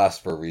 it's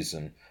last for a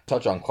reason.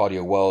 Touch on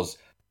Claudia Wells.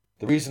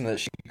 The reason that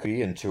she could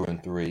be in 2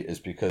 and 3 is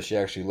because she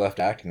actually left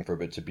acting for a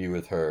bit to be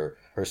with her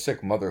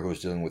sick mother who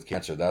was dealing with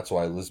cancer. That's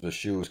why Elizabeth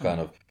Shue was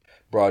kind of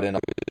brought in.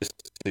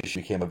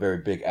 She became a very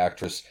big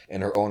actress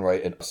in her own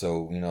right, and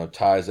so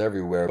ties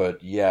everywhere.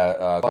 But yeah,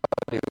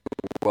 Claudia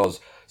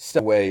Wells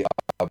stepped away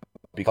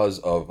because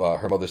of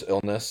her mother's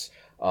illness,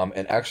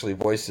 and actually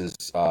voices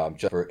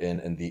Jennifer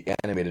in the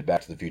animated Back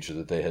to the Future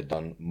that they had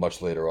done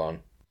much later on.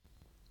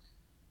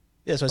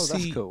 Yeah, so I see.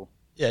 That's cool.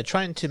 Yeah,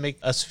 trying to make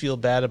us feel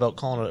bad about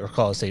calling it,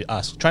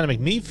 trying to make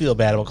me feel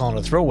bad about calling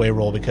it a throwaway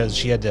role because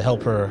she had to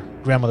help her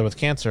grandmother with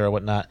cancer or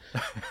whatnot.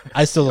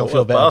 I still don't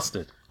feel bad.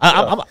 Bastard.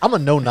 I'm a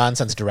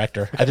no-nonsense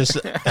director. I just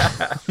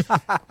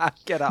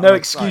Get out. No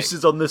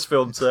excuses on this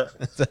film, sir.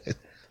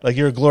 like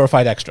you're a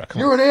glorified extra. Come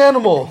You're an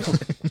animal.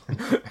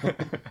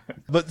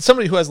 But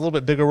somebody who has a little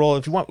bit bigger role,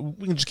 if you want,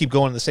 we can just keep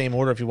going in the same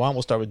order if you want.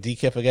 We'll start with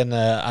DKIF again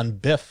on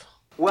Biff.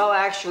 Well,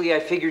 actually, I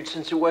figured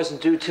since it wasn't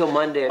due till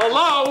Monday.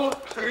 Hello?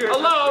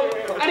 Hello?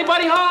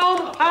 Anybody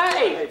home?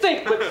 Hey,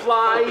 think,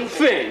 McFly,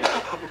 think.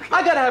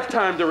 I gotta have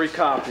time to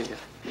recopy it.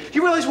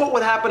 You realize what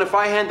would happen if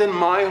I hand in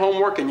my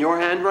homework in your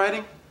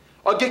handwriting?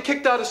 I'll get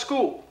kicked out of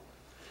school.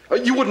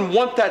 You wouldn't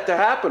want that to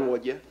happen,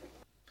 would you?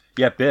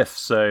 Yeah, Biff.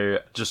 So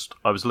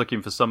I was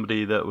looking for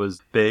somebody that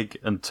was big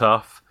and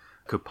tough,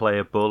 could play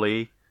a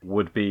bully,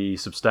 would be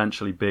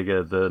substantially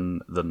bigger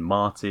than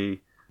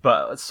Marty,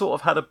 but sort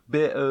of had a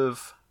bit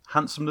of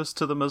handsomeness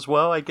to them as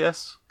well, I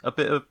guess. A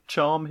bit of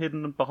charm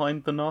hidden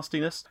behind the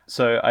nastiness.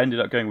 So I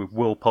ended up going with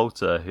Will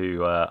Poulter,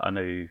 who I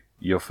know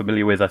you're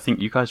familiar with. I think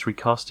you guys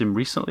recast him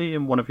recently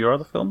in one of your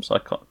other films. I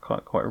can't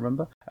quite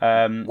remember.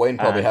 Wayne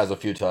probably has a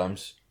few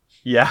times.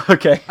 Yeah,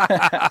 okay.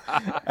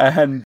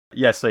 And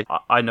yeah, so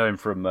I know him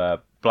from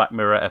Black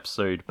Mirror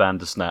episode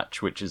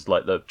Bandersnatch, which is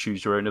like the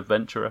Choose Your Own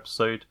Adventure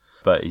episode.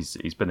 But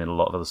he's been in a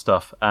lot of other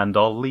stuff. And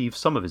I'll leave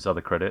some of his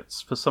other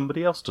credits for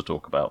somebody else to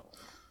talk about.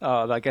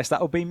 Oh, I guess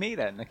that'll be me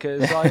then,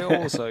 because I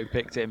also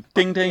picked him.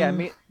 Ding ding.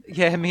 Me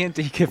and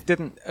DKIF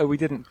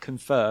didn't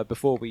confer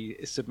before we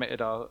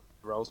submitted our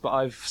roles, but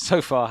I've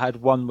so far had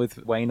one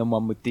with Wayne and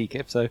one with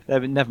DKIF, so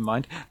never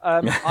mind.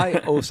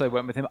 I also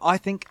went with him. I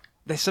think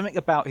there's something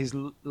about his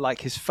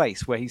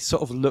face where he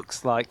sort of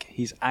looks like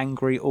he's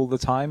angry all the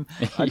time.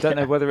 I don't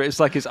know whether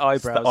it's like his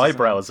eyebrows. It's the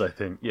eyebrows, I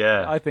think.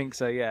 Yeah, I think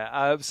so.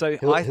 Yeah.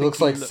 He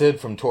looks like Sid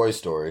from Toy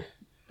Story.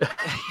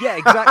 Yeah,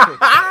 exactly.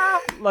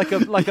 like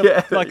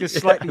a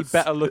slightly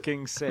better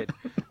looking Sid.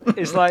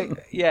 It's like,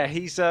 yeah,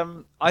 he's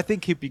I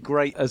think he'd be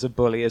great as a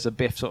bully, as a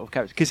Biff sort of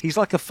character, because he's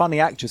like a funny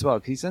actor as well.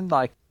 He's in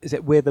is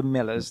it We're the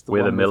Millers?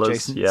 We're the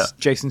Millers,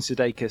 Jason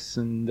Sudeikis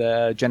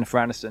and Jennifer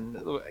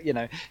Aniston. You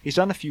know, he's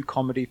done a few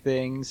comedy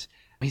things.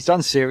 He's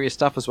done serious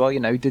stuff as well. You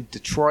know, he did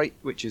Detroit,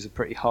 which is a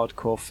pretty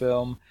hardcore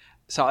film.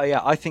 So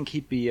yeah, I think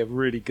he'd be a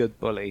really good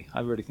bully. I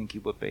really think he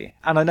would be,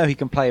 and I know he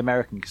can play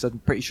American because I'm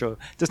pretty sure.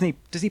 Does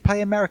he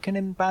play American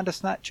in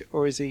Bandersnatch,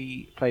 or is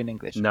he playing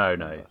English? No,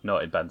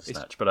 not in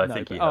Bandersnatch. But I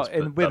think he has.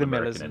 In With the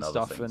Millers and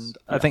stuff, and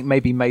I think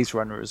maybe Maze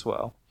Runner as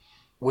well.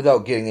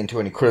 Without getting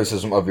into any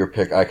criticism of your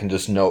pick, I can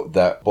just note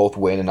that both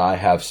Wayne and I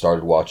have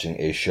started watching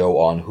a show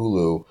on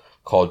Hulu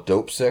called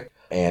Dopesick,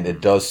 and it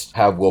does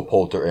have Will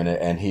Poulter in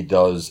it, and he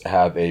does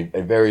have a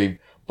very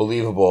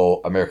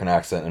believable American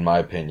accent, in my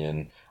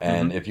opinion.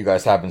 And if you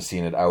guys haven't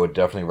seen it, I would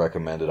definitely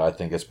recommend it. I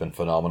think it's been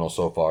phenomenal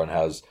so far and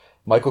has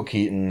Michael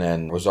Keaton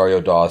and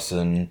Rosario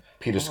Dawson,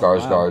 Peter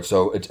Skarsgård. Wow.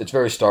 So it's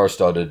very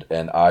star-studded,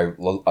 and I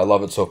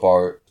love it so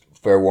far.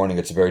 Fair warning,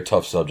 it's a very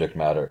tough subject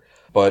matter.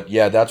 But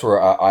yeah, that's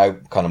where I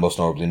kind of most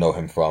notably know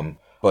him from.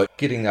 But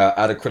getting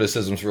out of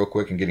criticisms real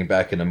quick and getting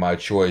back into my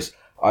choice,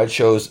 I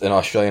chose an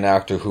Australian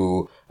actor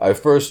who I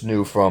first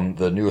knew from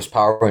the newest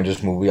Power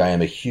Rangers movie. I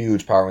am a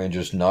huge Power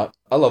Rangers nut.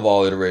 I love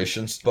all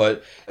iterations,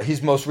 but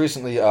he's most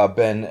recently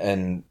been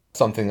in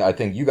something I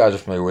think you guys are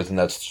familiar with, and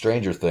that's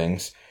Stranger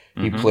Things.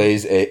 He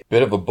plays a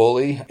bit of a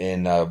bully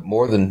in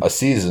more than a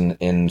season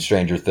in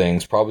Stranger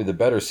Things, probably the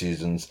better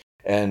seasons.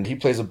 And he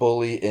plays a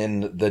bully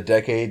in the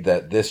decade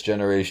that this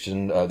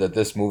generation, that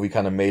this movie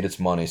kind of made its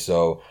money.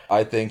 So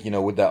I think,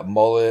 with that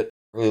mullet,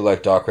 I really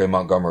like Doc Ray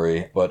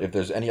Montgomery. But if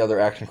there's any other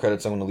action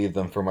credits, I'm going to leave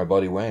them for my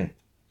buddy Wayne.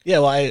 Yeah,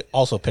 well, I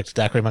also picked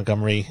Dacre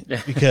Montgomery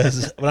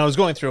because when I was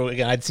going through,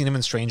 again, I'd seen him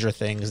in Stranger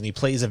Things, and he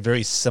plays a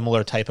very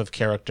similar type of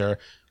character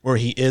where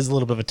he is a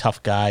little bit of a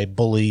tough guy,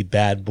 bully,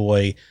 bad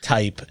boy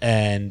type,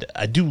 and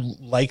I do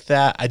like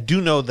that. I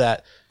do know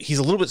that he's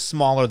a little bit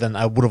smaller than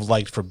I would have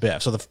liked for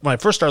Biff. So when I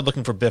first started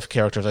looking for Biff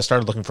characters, I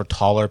started looking for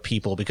taller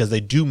people because they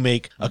do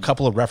make a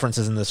couple of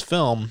references in this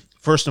film.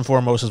 First and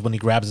foremost is when he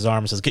grabs his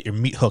arm and says, "Get your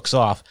meat hooks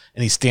off,"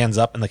 and he stands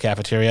up in the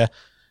cafeteria.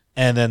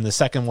 And then the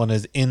second one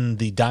is in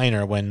the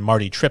diner when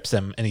Marty trips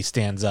him and he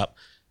stands up.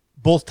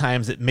 Both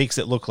times it makes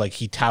it look like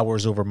he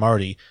towers over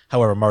Marty.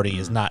 However, Marty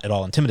is not at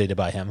all intimidated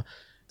by him.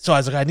 So I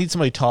was like, I need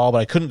somebody tall, but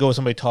I couldn't go with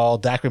somebody tall.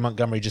 Dacre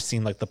Montgomery just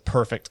seemed like the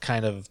perfect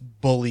kind of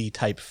bully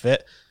type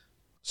fit.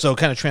 So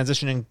kind of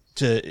transitioning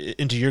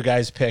into your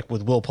guys' pick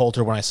with Will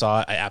Poulter, when I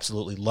saw it, I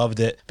absolutely loved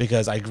it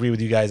because I agree with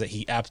you guys that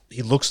he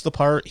looks the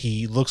part.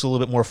 He looks a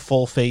little bit more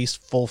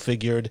full-faced,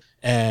 full-figured,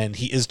 and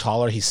he is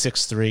taller. He's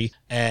 6'3".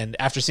 And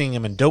after seeing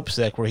him in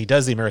Dopesick, where he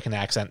does the American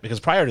accent, because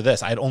prior to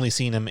this, I had only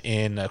seen him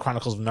in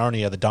Chronicles of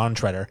Narnia, the Dawn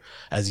Treader,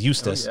 as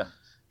Eustace. Oh, yeah.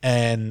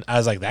 And I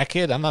was like, that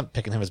kid, I'm not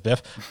picking him as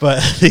Biff.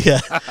 But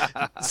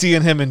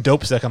seeing him in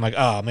Dopesick, I'm like,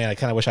 oh, man, I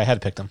kind of wish I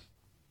had picked him.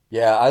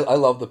 Yeah, I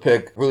love the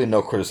pick. Really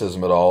no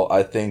criticism at all.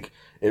 I think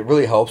it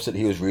really helps that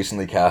he was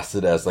recently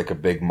casted as like a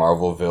big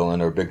Marvel villain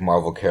or a big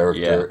Marvel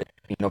character.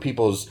 Yeah.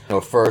 People's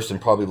first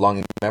and probably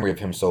longing memory of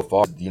him so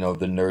far, the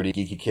nerdy,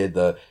 geeky kid,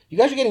 you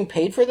guys are getting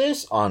paid for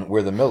this on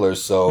We're the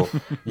Millers. So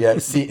yeah,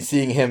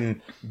 seeing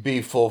him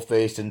be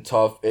full-faced and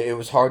tough, it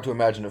was hard to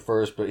imagine at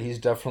first, but he's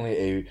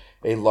definitely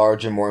a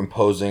large and more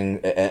imposing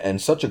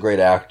and such a great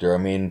actor. I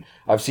mean,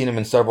 I've seen him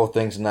in several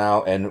things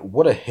now, and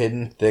what a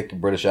hidden, thick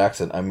British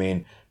accent. I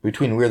mean,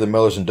 between We're the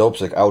Millers and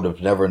Dopesick, I would have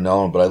never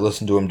known, but I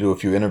listened to him do a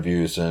few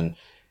interviews, and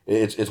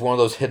It's one of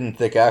those hidden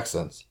thick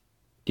accents.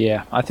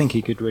 Yeah, I think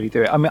he could really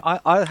do it. I mean,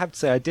 I have to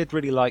say, I did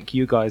really like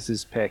you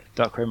guys' pick,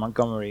 Dacre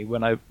Montgomery,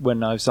 when I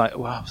was like,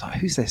 well, I was like,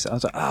 who's this? I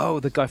was like, oh,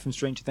 the guy from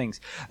Stranger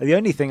Things. And the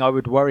only thing I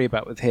would worry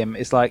about with him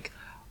is, like,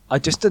 I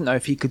just didn't know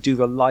if he could do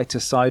the lighter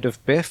side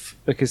of Biff,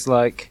 because,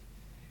 like,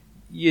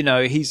 you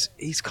know, he's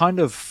kind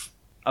of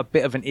a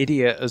bit of an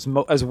idiot as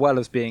well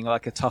as being,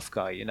 like, a tough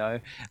guy, you know?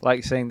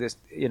 Like saying this,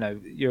 you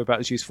know, you're about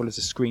as useful as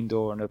a screen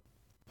door on a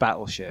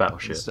battleship.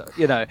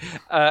 You know,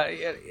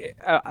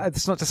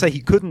 it's not to say he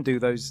couldn't do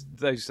those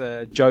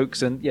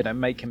jokes and, you know,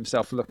 make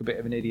himself look a bit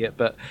of an idiot,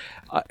 but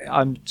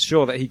I'm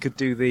sure that he could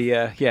do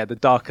the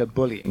darker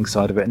bullying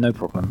side of it, no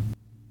problem.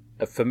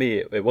 For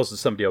me, it wasn't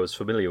somebody I was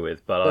familiar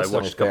with, but I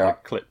watched a couple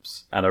of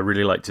clips and I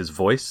really liked his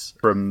voice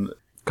from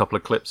a couple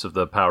of clips of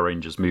the Power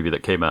Rangers movie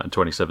that came out in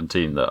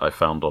 2017 that I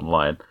found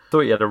online. I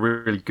thought he had a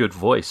really good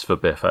voice for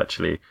Biff,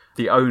 actually.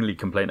 The only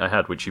complaint I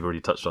had, which you've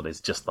already touched on,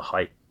 is just the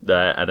height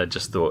there, and I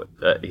just thought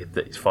that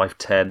he's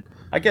 5'10".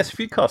 I guess if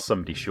you cast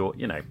somebody short,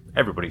 you know,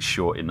 everybody's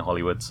short in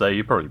Hollywood, so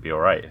you'd probably be all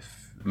right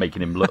if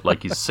making him look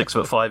like he's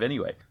 6'5"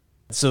 anyway.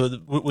 So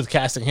with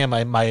casting him,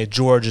 my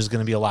George is going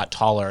to be a lot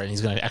taller, and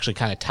he's going to actually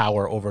kind of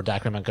tower over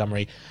Dacre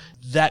Montgomery.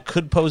 That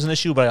could pose an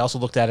issue, but I also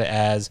looked at it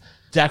as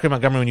Dacre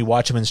Montgomery, when you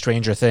watch him in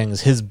Stranger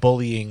Things, his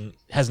bullying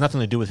has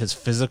nothing to do with his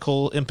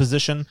physical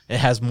imposition. It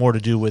has more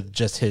to do with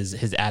just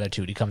his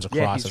attitude. He comes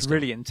across he's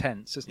really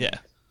intense, isn't he? Yeah.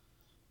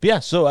 But yeah,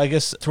 so I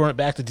guess throwing it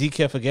back to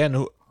DKIF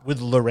again with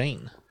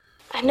Lorraine.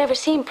 I've never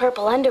seen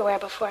purple underwear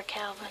before,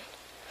 Calvin.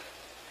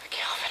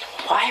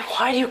 Calvin,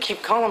 why do you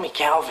keep calling me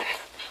Calvin?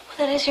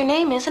 Well, that is your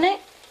name, isn't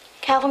it?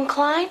 Calvin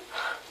Klein?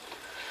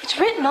 It's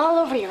written all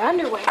over your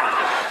underwear.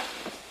 Oh,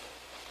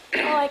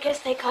 I guess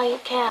they call you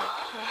Cal.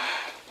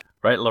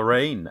 Right,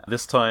 Lorraine.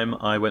 This time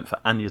I went for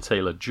Anya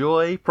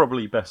Taylor-Joy,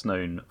 probably best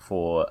known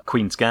for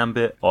Queen's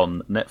Gambit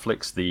on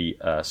Netflix, the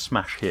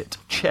smash hit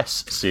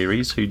chess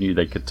series. Who knew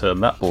they could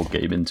turn that board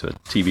game into a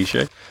TV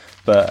show?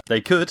 But they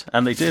could,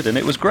 and they did, and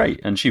it was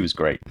great, and she was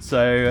great.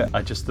 So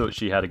I just thought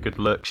she had a good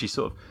look. She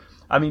sort of,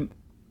 I mean,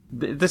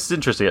 this is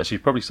interesting, actually,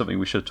 probably something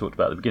we should have talked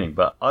about at the beginning,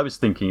 but I was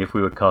thinking if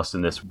we were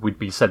casting this, we'd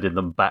be sending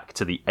them back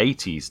to the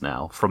 80s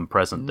now from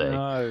present day.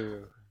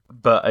 No.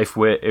 But if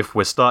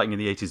we're starting in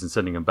the 80s and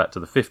sending them back to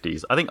the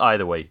 50s, I think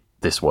either way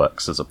this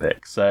works as a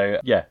pick. So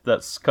yeah,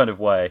 that's kind of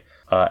why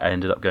I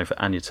ended up going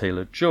for Anya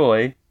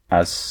Taylor-Joy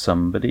as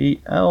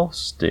somebody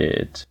else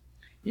did.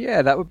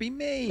 Yeah, that would be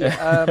me.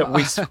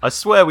 I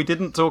swear we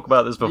didn't talk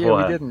about this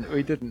beforehand. Yeah,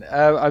 we didn't.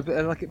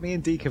 Like me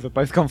and Deeka have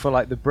both gone for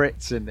like the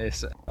Brits in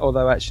this.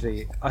 Although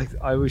actually, I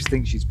always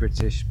think she's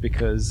British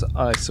because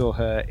I saw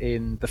her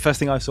in the first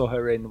thing I saw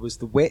her in was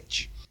The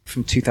Witch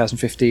from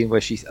 2015,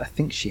 where I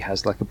think she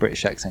has like a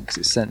British accent because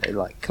it's set in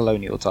like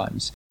colonial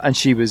times, and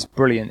she was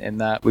brilliant in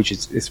that, which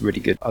is a really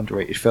good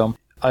underrated film.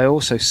 I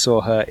also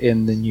saw her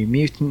in The New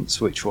Mutants,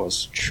 which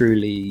was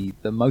truly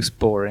the most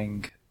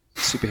boring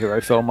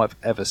superhero film I've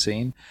ever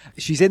seen.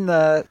 She's in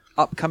the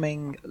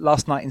upcoming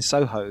Last Night in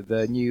Soho,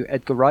 the new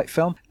Edgar Wright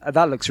film.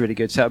 That looks really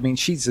good. So I mean,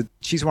 she's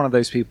one of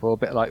those people, a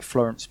bit like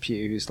Florence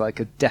Pugh, who's like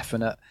a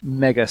definite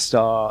mega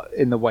star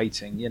in the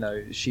waiting. You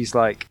know, she's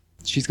going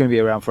to be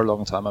around for a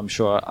long time, I'm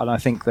sure. And I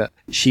think that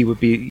she would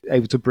be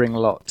able to bring a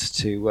lot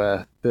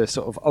to the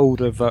sort of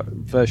older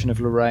version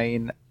of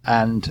Lorraine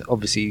and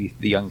obviously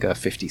the younger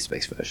 50s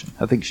space version.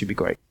 I think she'd be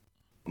great.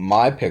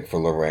 My pick for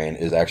Lorraine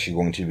is actually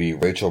going to be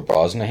Rachel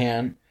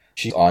Brosnahan.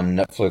 She's on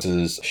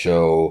Netflix's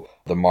show,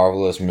 The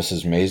Marvelous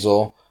Mrs.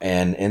 Maisel.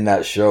 And in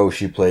that show,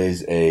 she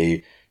plays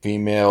a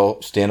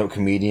female stand-up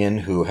comedian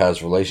who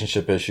has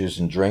relationship issues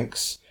and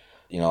drinks.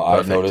 You know,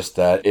 I've noticed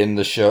that in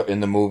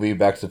the movie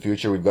Back to the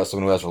Future, we've got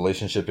someone who has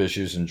relationship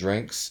issues and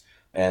drinks.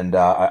 And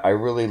I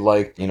really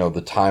like, you know,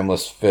 the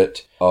timeless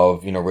fit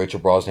of, you know, Rachel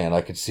Brosnahan.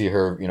 I could see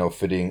her, you know,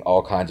 fitting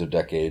all kinds of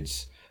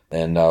decades.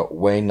 And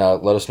Wayne,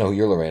 let us know who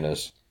your Lorraine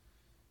is.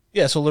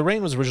 Yeah, so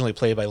Lorraine was originally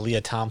played by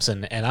Leah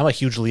Thompson, and I'm a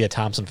huge Leah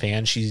Thompson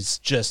fan. She's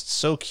just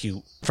so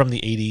cute from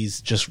the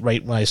 80s, just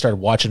right when I started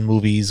watching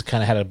movies,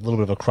 kind of had a little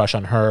bit of a crush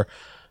on her.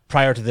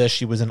 Prior to this,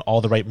 she was in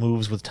All the Right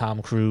Moves with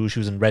Tom Cruise. She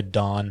was in Red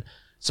Dawn.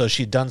 So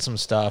she'd done some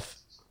stuff.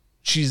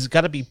 She's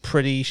got to be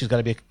pretty. She's got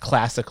to be a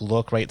classic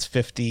look, right? It's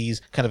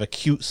 50s, kind of a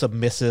cute,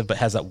 submissive, but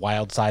has that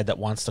wild side that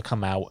wants to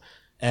come out.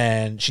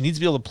 And she needs to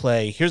be able to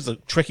play. Here's the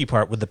tricky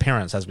part with the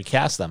parents as we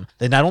cast them.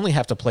 They not only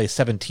have to play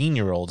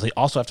 17-year-olds, they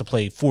also have to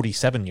play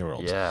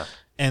 47-year-olds. Yeah.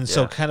 And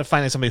so kind of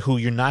finding somebody who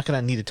you're not going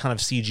to need a ton of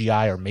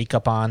CGI or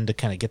makeup on to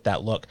kind of get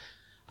that look.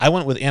 I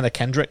went with Anna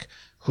Kendrick,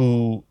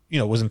 who, you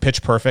know, was in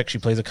Pitch Perfect. She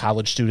plays a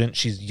college student.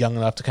 She's young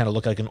enough to kind of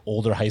look like an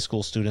older high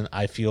school student.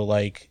 I feel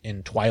like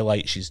in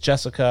Twilight, she's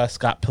Jessica.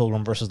 Scott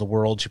Pilgrim versus the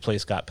World, she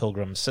plays Scott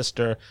Pilgrim's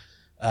sister.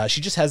 She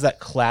just has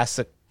that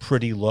classic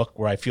pretty look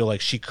where I feel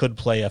like she could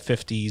play a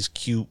 50s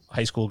cute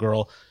high school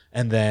girl.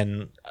 And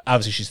then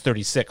obviously she's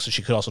 36, so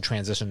she could also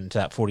transition into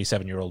that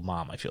 47-year-old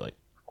mom, I feel like.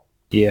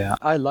 Yeah,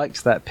 I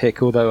liked that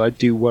pick, although I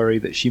do worry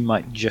that she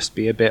might just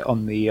be a bit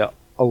on the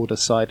older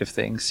side of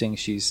things, seeing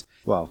she's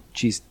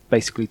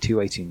basically two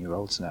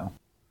 18-year-olds now.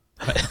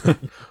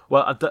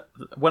 Well,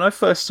 when I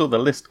first saw the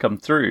list come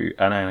through,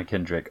 and Anna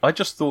Kendrick, I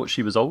just thought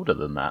she was older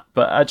than that.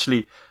 But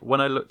actually, when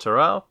I looked her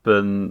up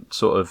and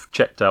sort of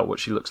checked out what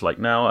she looks like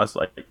now, I was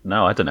like,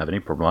 no, I don't have any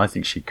problem. I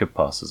think she could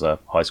pass as a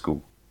high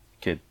school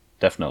kid,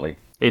 definitely.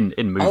 In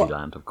movie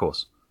land, of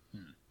course.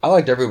 I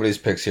liked everybody's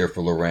picks here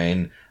for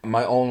Lorraine.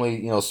 My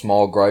only,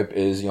 small gripe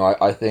is,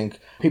 I think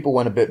people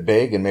went a bit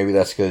big, and maybe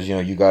that's because,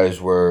 you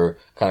guys were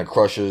kind of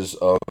crushes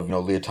of,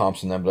 Leah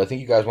Thompson then, but I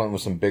think you guys went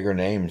with some bigger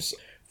names.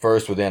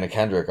 First with Anna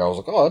Kendrick, I was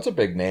like, oh, that's a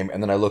big name.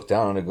 And then I looked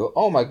down and I go,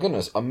 oh my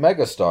goodness, a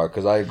megastar.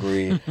 Because I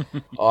agree,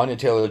 Anya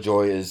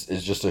Taylor-Joy is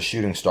just a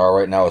shooting star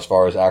right now as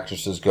far as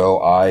actresses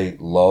go. I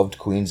loved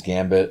Queen's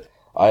Gambit.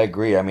 I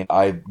agree. I mean,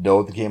 I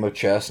know the game of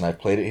chess and I've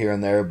played it here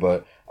and there,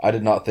 but I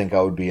did not think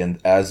I would be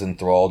as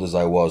enthralled as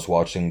I was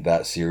watching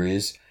that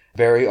series.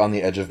 Very on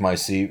the edge of my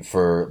seat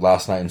for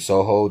Last Night in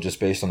Soho,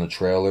 just based on the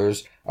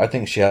trailers. I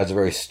think she has a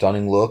very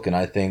stunning look, and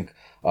I think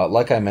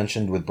like I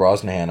mentioned with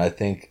Brosnahan, I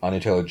think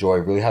Anya Taylor-Joy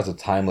really has a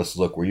timeless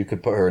look where you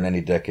could put her in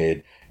any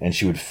decade and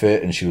she would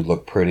fit and she would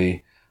look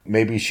pretty.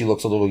 Maybe she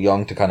looks a little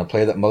young to kind of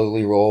play that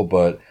motherly role,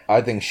 but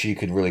I think she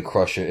could really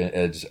crush it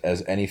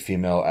as any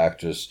female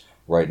actress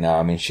right now.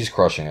 I mean, she's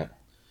crushing it.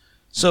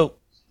 So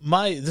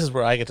this is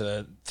where I get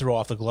to throw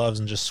off the gloves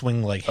and just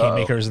swing like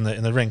haymakers in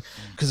the ring.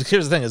 Because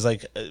here's the thing: is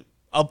like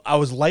I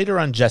was lighter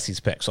on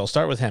Jesse's pick, so I'll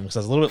start with him because I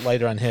was a little bit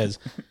lighter on his.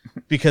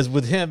 Because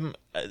with him,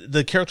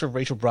 the character of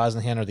Rachel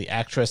Brosnahan, or the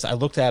actress, I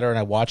looked at her and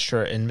I watched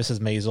her in Mrs.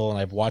 Maisel, and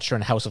I've watched her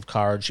in House of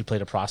Cards. She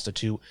played a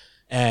prostitute,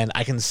 and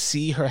I can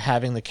see her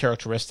having the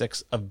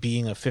characteristics of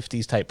being a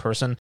 50s type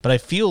person. But I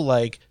feel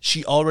like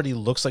she already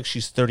looks like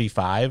she's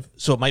 35,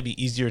 so it might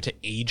be easier to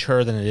age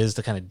her than it is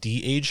to kind of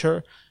de-age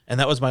her. And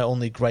that was my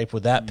only gripe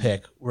with that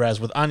pick. Whereas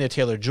with Anya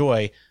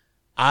Taylor-Joy,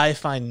 I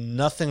find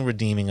nothing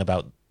redeeming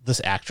about this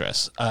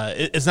actress.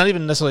 It's not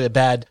even necessarily a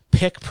bad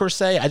pick per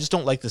se. I just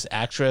don't like this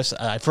actress.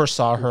 I first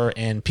saw her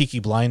in Peaky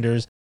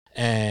Blinders,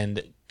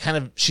 and kind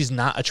of she's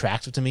not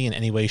attractive to me in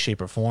any way, shape,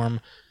 or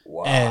form.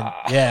 Wow.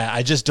 And yeah,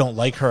 I just don't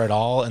like her at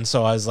all. And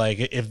so I was like,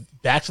 if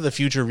Back to the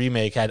Future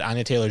remake had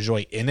Anya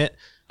Taylor-Joy in it,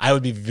 I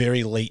would be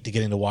very late to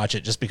getting to watch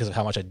it just because of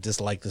how much I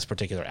dislike this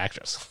particular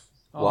actress.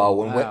 Wow,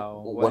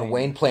 when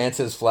Wayne plants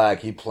his flag,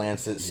 he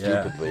plants it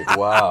stupidly. Yeah.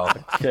 Wow.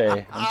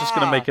 Okay, I'm just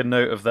going to make a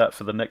note of that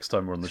for the next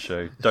time we're on the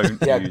show. Don't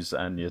use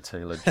Anya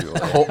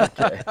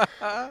Taylor-Joy.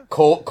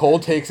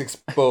 Cold takes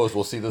exposed.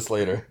 We'll see this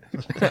later.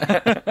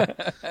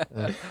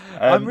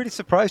 I'm really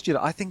surprised,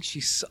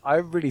 I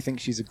really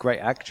think she's a great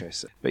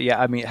actress. But yeah,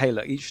 I mean, hey,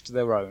 look, each to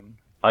their own.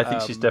 I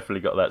think she's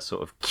definitely got that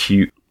sort of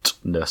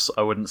cuteness.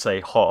 I wouldn't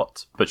say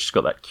hot, but she's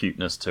got that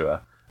cuteness to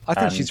her. I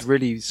think she's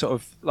really sort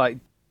of like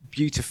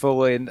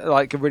beautiful in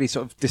like a really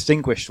sort of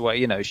distinguished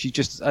way, she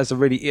just has a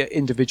really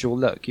individual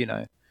look,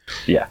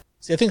 Yeah.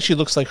 See, I think she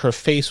looks like her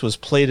face was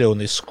Play-Doh and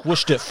they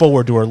squished it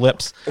forward to her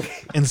lips.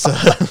 And so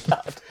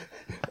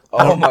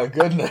oh my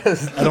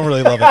goodness. I don't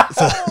really love it.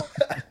 So.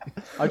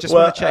 I just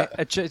want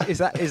to check. Is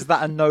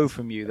that a no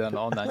from you then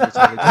on that?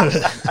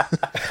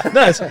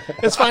 No,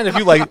 it's fine if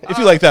you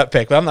like that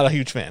pick, but I'm not a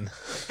huge fan.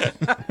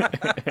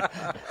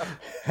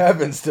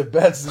 Heavens to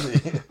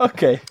Betsy.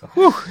 Okay.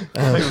 Whew.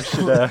 I think we should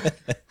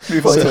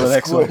move on to the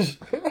next one.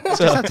 I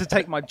just had to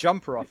take my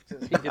jumper off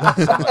because he did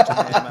so much in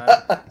here,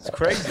 man. It's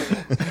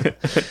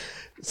crazy.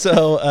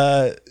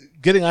 So,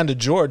 getting on to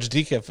George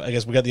Dekiff, I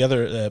guess we got the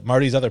other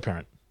Marty's other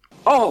parent.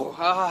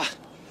 Oh,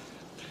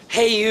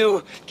 hey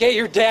you, get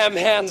your damn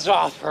hands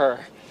off her.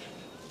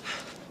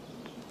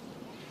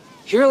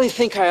 You really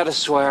think I ought to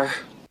swear?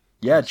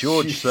 Yeah,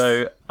 George.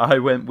 So I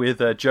went with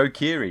Joe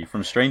Keery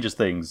from Stranger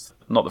Things.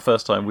 Not the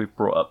first time we've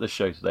brought up this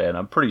show today, and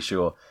I'm pretty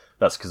sure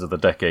that's because of the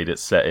decade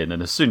it's set in.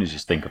 And as soon as you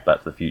think of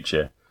Back to the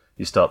Future,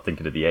 you start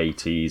thinking of the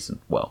 80s, and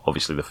well,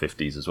 obviously the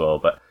 50s as well,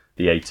 but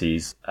the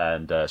 80s.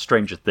 And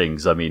Stranger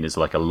Things, I mean, is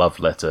like a love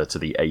letter to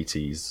the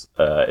 80s,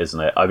 isn't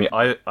it? I mean,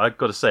 I've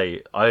got to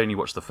say, I only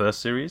watched the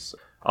first series.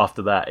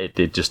 After that,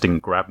 it just didn't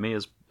grab me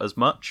as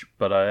much,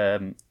 but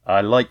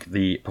I like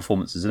the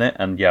performances in it.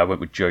 And yeah, I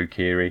went with Joe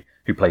Keery,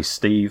 who plays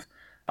Steve.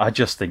 I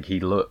just think he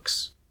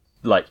looks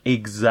like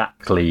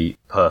exactly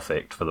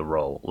perfect for the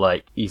role.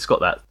 Like, he's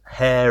got that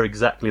hair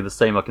exactly the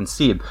same. I can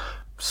see him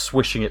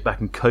swishing it back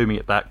and combing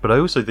it back, but I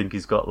also think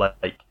he's got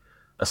like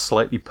a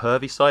slightly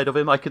pervy side of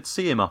him. I could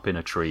see him up in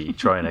a tree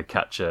trying to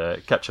catch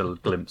a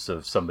glimpse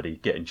of somebody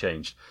getting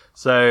changed.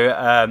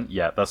 So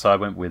yeah, that's how I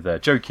went with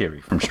Joe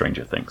Keery from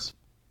Stranger Things.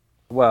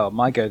 Well,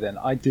 my go then.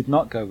 I did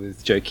not go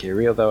with Joe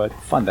Keery, although I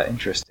find that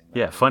interesting.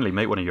 Yeah, finally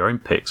make one of your own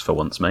picks for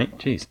once, mate.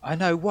 Jeez. I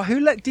know. Well, who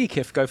let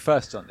Dekiff go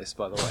first on this,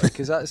 by the way?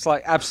 Because that's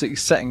like absolutely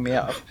setting me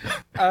up.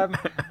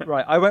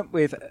 Right, I went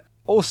with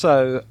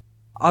also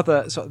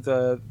other sort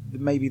of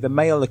maybe the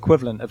male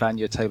equivalent of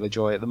Anya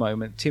Taylor-Joy at the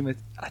moment.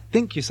 I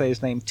think you say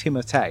his name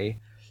Timothée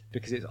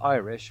because it's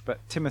Irish,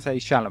 but Timothée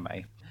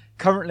Chalamet.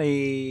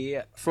 Currently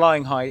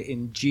flying high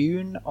in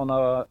June on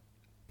a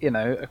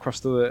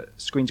across the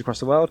screens across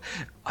the world.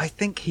 I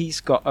think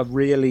he's got a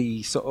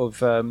really sort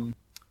of.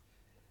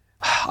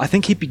 I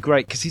think he'd be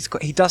great because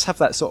he does have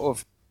that sort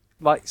of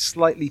like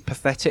slightly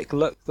pathetic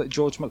look that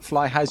George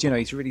McFly has.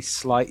 He's really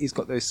slight. He's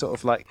got those sort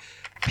of like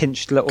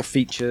pinched little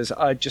features.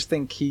 I just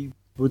think he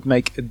would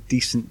make a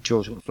decent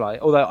George McFly.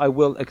 Although I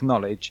will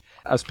acknowledge,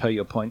 as per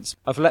your points,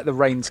 I've let the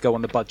reins go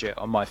on the budget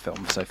on my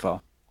film so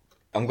far.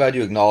 I'm glad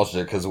you acknowledged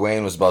it, because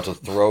Wayne was about to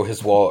throw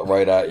his wallet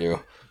right at you.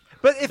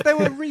 But if they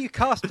were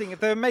recasting, if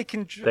they were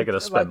making they're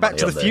gonna spend Back money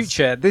to on the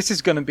Future, this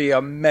is going to be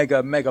a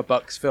mega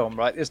bucks film,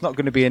 right? It's not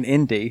going to be an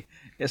indie.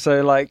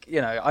 So,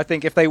 I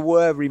think if they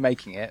were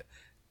remaking it,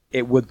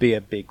 it would be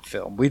a big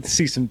film. We'd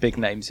see some big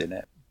names in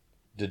it.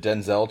 Did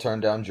Denzel turn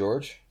down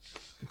George?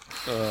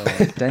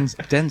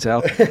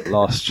 Denzel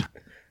lost.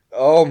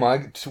 Oh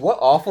my! What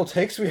awful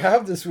takes we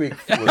have this week,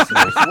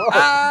 listeners.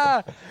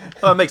 Whoa.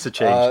 Oh, it makes a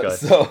change, guys.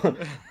 So,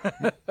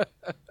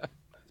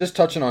 just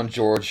touching on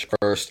George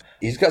first,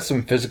 he's got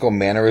some physical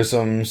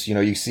mannerisms.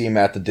 You see him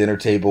at the dinner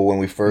table when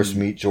we first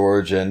meet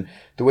George, and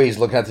the way he's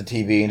looking at the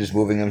TV and just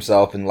moving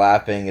himself and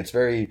laughing, it's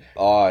very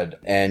odd.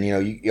 And,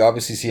 you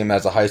obviously see him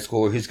as a high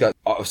schooler. He's got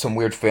some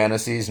weird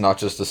fantasies, not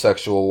just the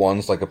sexual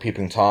ones like a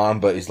peeping Tom,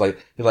 but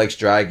he likes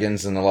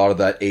dragons and a lot of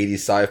that 80s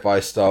sci-fi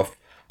stuff.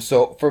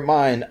 So for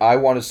mine, I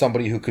wanted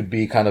somebody who could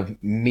be kind of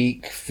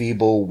meek,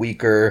 feeble,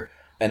 weaker,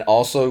 and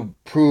also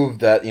prove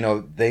that,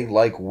 they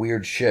like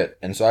weird shit.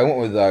 And so I went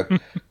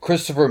with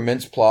Christopher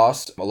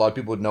Mintz-Plasse. A lot of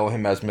people would know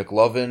him as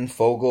McLovin,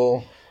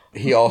 Fogel.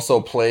 He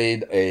also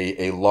played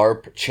a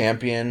LARP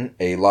champion,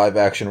 a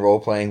live-action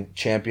role-playing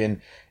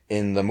champion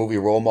in the movie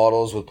Role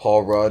Models with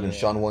Paul Rudd and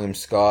Sean William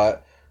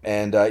Scott.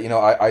 And,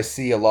 I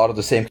see a lot of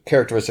the same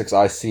characteristics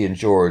I see in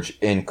George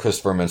in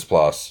Christopher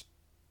Mintz-Plasse.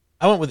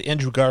 I went with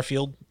Andrew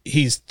Garfield.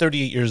 He's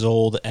 38 years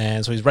old,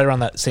 and so he's right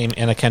around that same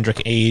Anna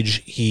Kendrick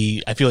age.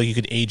 I feel like you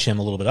could age him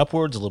a little bit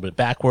upwards, a little bit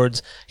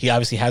backwards. He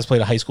obviously has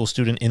played a high school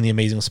student in The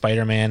Amazing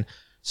Spider-Man,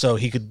 so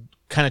he could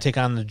kind of take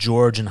on the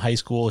George in high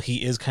school.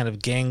 He is kind of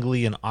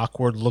gangly and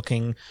awkward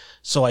looking,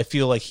 so I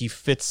feel like he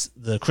fits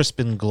the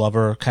Crispin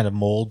Glover kind of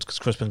mold, because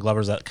Crispin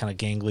Glover's that kind of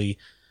gangly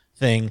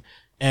thing,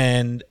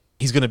 and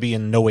he's going to be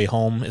in No Way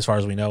Home, as far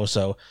as we know,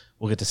 so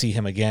we'll get to see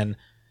him again.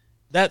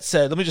 That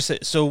said, let me just say,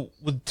 so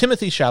with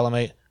Timothée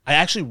Chalamet, I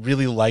actually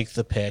really like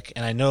the pick,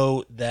 and I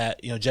know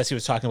that, Jesse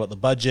was talking about the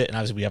budget, and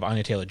obviously we have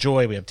Anya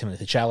Taylor-Joy, we have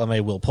Timothée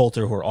Chalamet, Will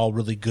Poulter, who are all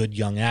really good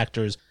young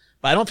actors,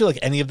 but I don't feel like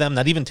any of them,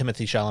 not even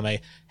Timothée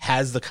Chalamet,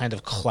 has the kind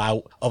of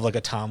clout of like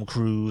a Tom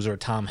Cruise or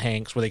Tom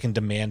Hanks where they can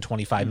demand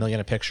 $25 million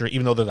a picture.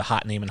 Even though they're the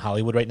hot name in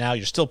Hollywood right now,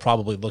 you're still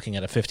probably looking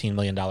at a $15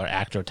 million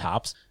actor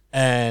tops.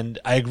 And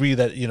I agree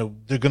that,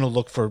 they're going to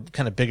look for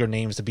kind of bigger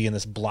names to be in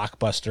this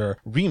blockbuster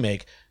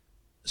remake.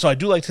 So I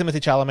do like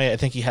Timothée Chalamet. I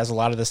think he has a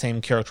lot of the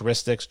same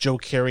characteristics. Joe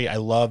Carey, I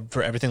love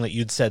for everything that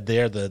you'd said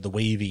there, the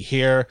wavy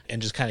hair,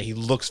 and just kind of he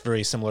looks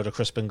very similar to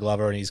Crispin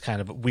Glover, and he's kind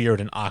of weird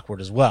and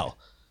awkward as well.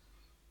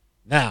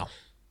 Now,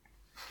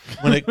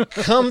 when it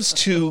comes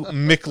to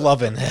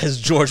McLovin as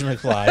George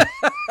McFly,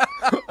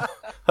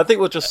 I think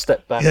we'll just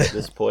step back at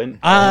this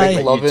point.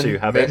 McLovin, you two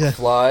have it.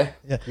 McFly.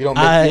 Yeah. You don't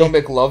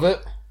McLove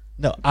it?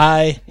 No,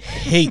 I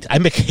hate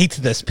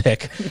this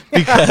pick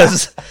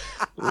because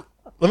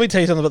let me tell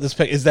you something about this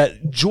pick is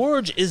that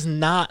George is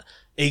not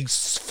a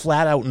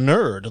flat out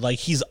nerd. Like,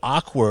 he's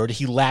awkward,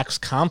 he lacks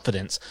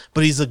confidence,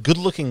 but he's a good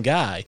looking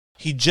guy.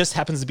 He just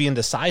happens to be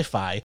into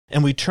sci-fi,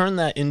 and we turn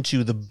that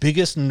into the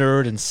biggest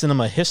nerd in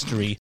cinema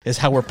history is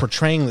how we're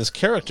portraying this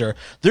character.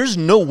 There's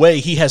no way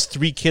he has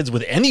 3 kids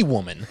with any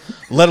woman,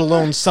 let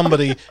alone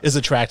somebody as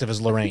attractive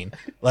as Lorraine.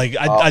 Like,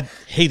 I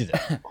hated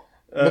it.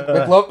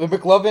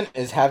 McLovin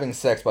is having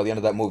sex by the end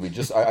of that movie.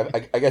 Just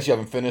I guess you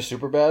haven't finished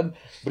Superbad,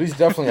 but he's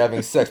definitely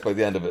having sex by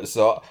the end of it.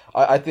 So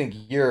I think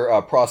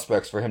your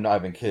prospects for him not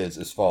having kids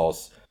is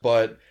false.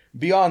 But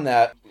beyond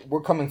that,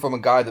 we're coming from a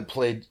guy that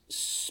played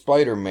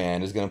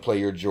Spider-Man is going to play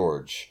your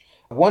George.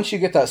 Once you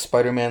get that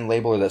Spider-Man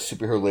label or that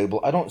superhero label,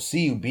 I don't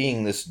see you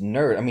being this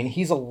nerd. I mean,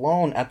 he's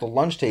alone at the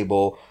lunch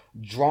table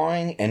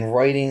drawing and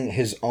writing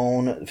his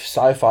own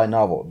sci-fi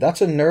novel.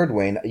 That's a nerd,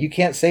 Wayne. You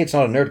can't say it's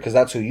not a nerd because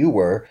that's who you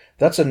were.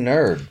 That's a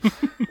nerd.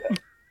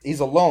 He's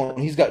alone.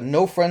 He's got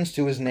no friends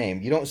to his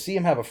name. You don't see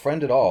him have a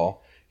friend at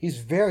all. He's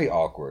very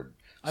awkward.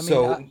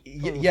 Flirty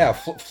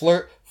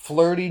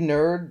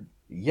nerd.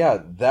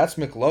 Yeah, that's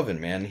McLovin,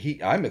 man.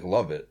 I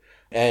McLove it.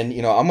 And,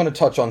 I'm going to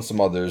touch on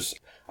some others.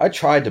 I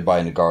tried to buy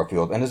into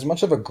Garfield, and as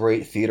much of a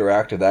great theater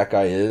actor that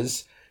guy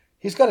is,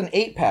 he's got an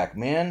 8-pack,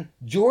 man.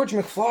 George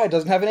McFly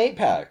doesn't have an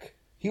 8-pack.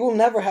 He will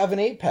never have an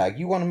 8-pack.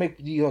 You want to make,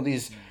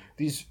 these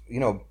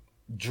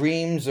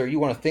dreams, or you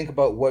want to think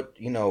about what,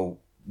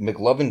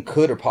 McLovin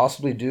could or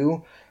possibly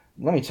do.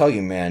 Let me tell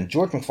you, man,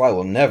 George McFly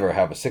will never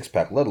have a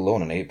 6-pack, let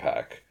alone an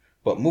 8-pack.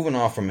 But moving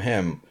on from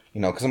him,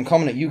 because I'm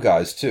coming at you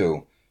guys,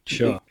 too.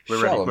 Sure.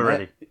 We're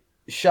ready.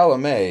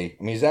 Chalamet,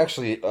 I mean, he's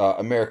actually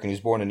American. He's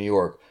born in New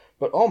York.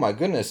 But oh my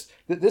goodness,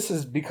 this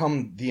has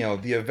become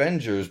the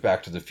Avengers: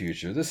 Back to the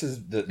Future. This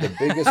is the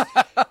biggest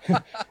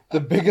the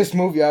biggest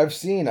movie I've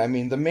seen. I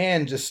mean, the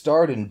man just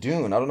starred in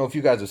Dune. I don't know if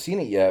you guys have seen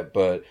it yet,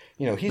 but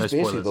he's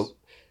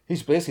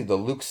basically the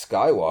Luke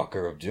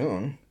Skywalker of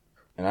Dune.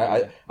 And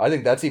I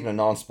think that's even a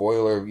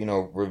non-spoiler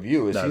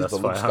review. He's the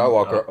Luke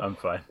Skywalker. I'm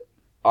fine.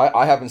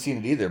 I haven't seen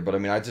it either, but I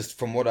mean, I just,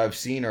 from what I've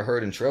seen or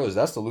heard in trailers,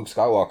 that's the Luke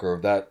Skywalker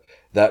of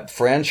that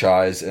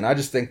franchise, and I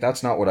just think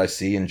that's not what I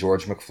see in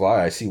George McFly.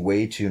 I see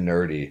way too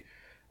nerdy.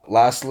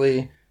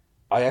 Lastly,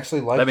 I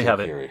actually like Joe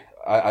Keery.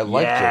 I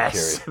like Joe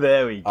Keery.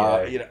 There we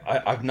go.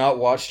 I've not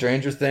watched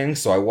Stranger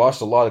Things, so I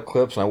watched a lot of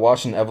clips, and I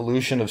watched an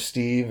evolution of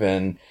Steve,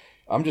 and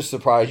I'm just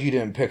surprised you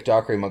didn't pick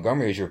Dockery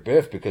Montgomery as your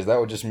Biff, because that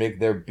would just make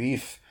their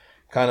beef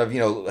kind of,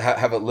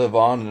 have it live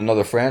on in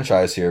another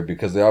franchise here,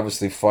 because they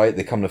obviously fight,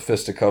 they come to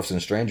fisticuffs in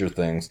Stranger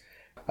Things.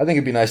 I think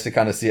it'd be nice to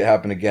kind of see it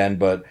happen again,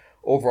 but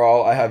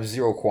overall, I have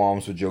zero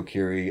qualms with Joe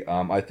Keery.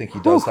 I think he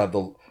does have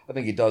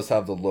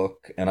the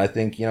look, and I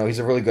think, he's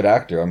a really good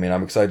actor. I mean,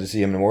 I'm excited to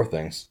see him in more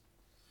things.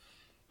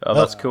 Oh,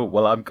 that's cool.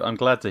 Well, I'm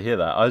glad to hear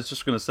that. I was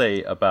just going to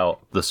say about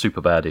the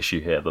Superbad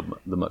issue here, the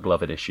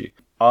McLovin issue.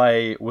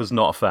 I was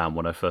not a fan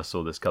when I first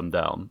saw this come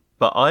down,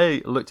 but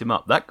I looked him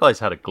up. That guy's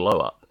had a glow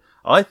up.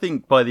 I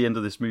think by the end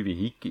of this movie,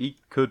 he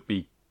could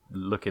be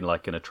looking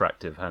like an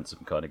attractive,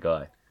 handsome kind of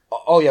guy.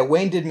 Oh, yeah,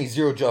 Wayne did me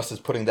zero justice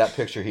putting that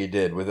picture he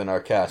did within our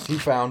cast. He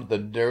found the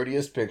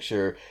dirtiest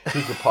picture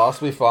he could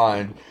possibly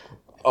find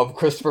of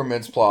Christopher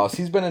Mintz-Plasse.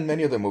 He's been in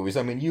many other movies.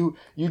 I mean,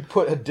 you'd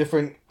put a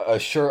different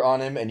shirt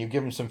on him and you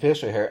give him some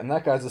facial hair, and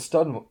that guy's a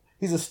stud.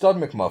 He's a stud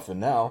McMuffin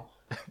now.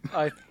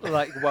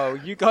 Well,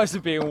 you guys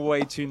are being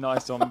way too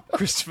nice on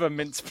Christopher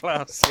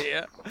Mintz-Plasse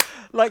here.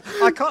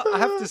 I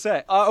have to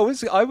say, I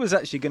was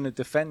actually going to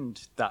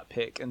defend that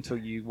pick until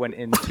you went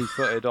in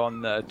two-footed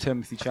on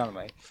Timothy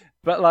Chalamet.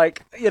 But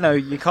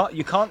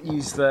you can't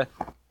use the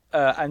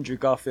Andrew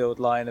Garfield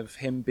line of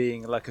him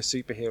being like a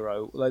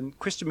superhero. Like,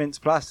 Christian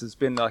Mintz-Plasse has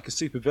been like a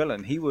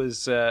supervillain. He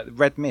was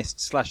Red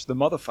Mist / the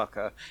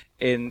motherfucker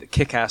in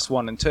Kick-Ass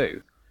 1 and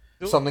 2.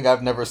 Something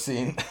I've never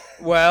seen.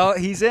 Well,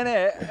 he's in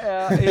it,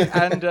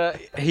 and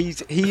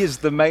he is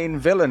the main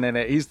villain in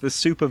it. He's the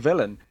super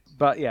villain.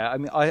 But yeah, I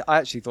mean, I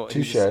actually thought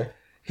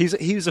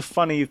he was a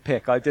funny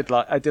pick. I did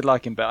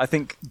like him, but I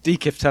think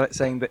DKIF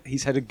saying that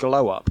he's had a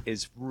glow up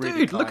is really.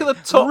 Dude, look at the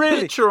top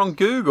picture on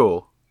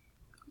Google.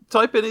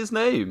 Type in his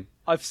name.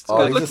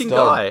 Good looking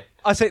guy.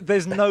 I say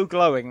there's no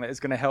glowing that is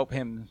going to help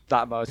him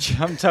that much.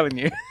 I'm telling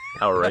you.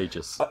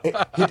 Outrageous. He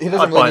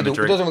doesn't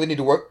really need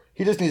to work.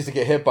 He just needs to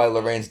get hit by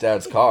Lorraine's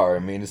dad's car. I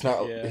mean, it's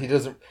not. Yeah. He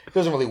doesn't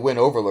really win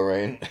over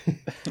Lorraine.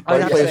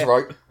 Right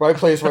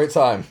place, right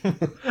time.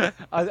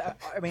 I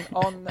mean,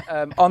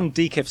 on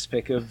DKIF's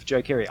pick of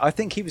Joe Keery, I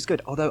think he was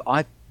good. Although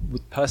I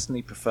would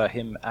personally prefer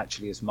him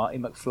actually as Marty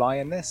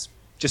McFly in this.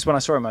 Just when I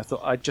saw him,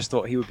 I just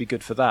thought he would be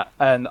good for that.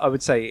 And I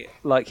would say,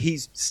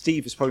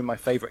 Steve is probably my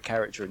favorite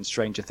character in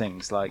Stranger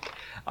Things. Like,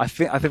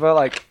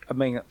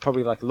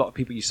 probably like a lot of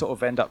people, you sort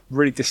of end up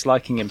really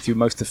disliking him through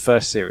most of the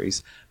first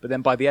series. But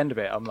then by the end of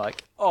it, I'm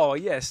like, oh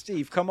yeah,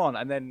 Steve, come on.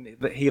 And then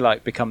he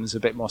becomes a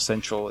bit more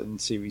central in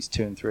series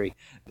 2 and 3.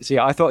 So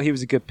yeah, I thought he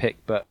was a good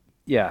pick, but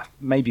yeah,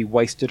 maybe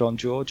wasted on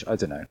George. I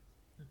don't know.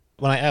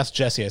 When I asked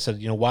Jesse, I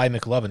said, why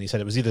McLovin? He said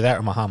it was either that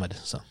or Muhammad.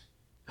 So.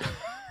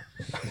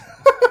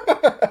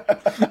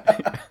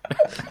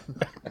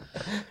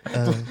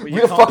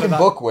 Read a fucking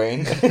book, Wayne.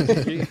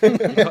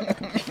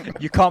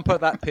 You can't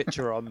put that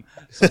picture on.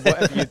 So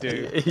whatever you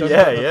do,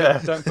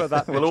 don't put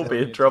that picture. We'll all be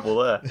in trouble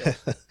there. Yeah.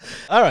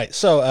 All right,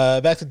 so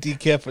back to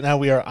DKIF. Now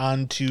we are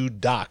on to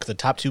Doc, the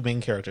top two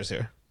main characters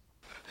here.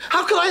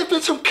 How could I have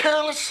been so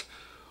careless?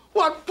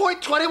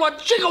 1.21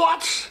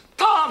 gigawatts!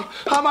 Tom,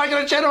 how am I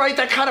going to generate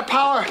that kind of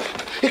power?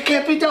 It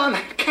can't be done,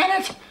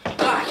 can it?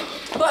 Doc,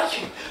 look,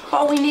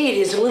 all we need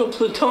is a little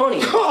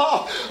plutonium.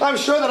 Oh, I'm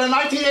sure that in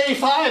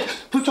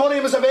 1985,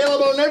 plutonium was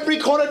available in every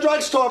corner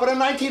drugstore, but in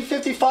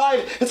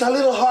 1955, it's a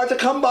little hard to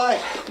come by.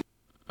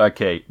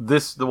 Okay,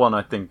 this is the one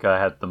I think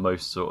I had the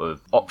most sort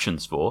of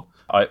options for.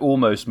 I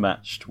almost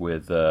matched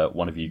with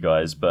one of you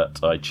guys,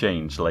 but I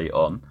changed late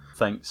on,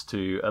 thanks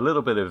to a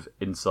little bit of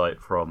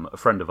insight from a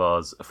friend of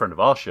ours, a friend of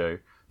our show,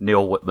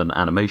 Neil Whitman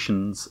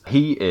Animations.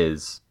 He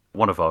is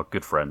one of our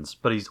good friends,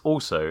 but he's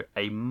also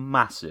a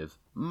massive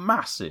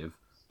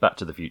Back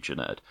to the Future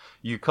nerd.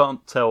 You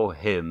can't tell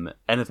him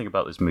anything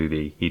about this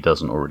movie he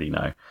doesn't already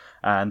know.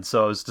 And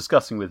so I was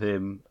discussing with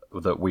him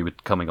that we were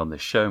coming on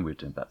this show and we were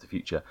doing Back to the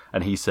Future,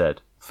 and he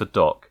said, for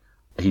Doc,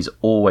 he's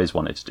always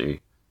wanted to do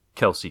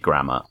Kelsey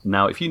Grammer.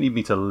 Now, if you need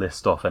me to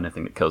list off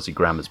anything that Kelsey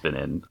Grammer's been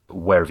in,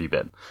 where have you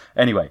been?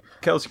 Anyway,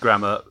 Kelsey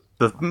Grammer,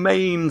 the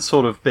main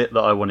sort of bit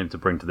that I want him to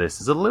bring to this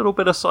is a little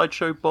bit of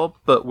Sideshow Bob,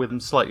 but with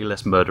slightly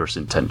less murderous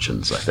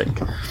intentions, I think.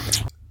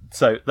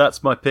 So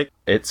that's my pick.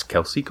 It's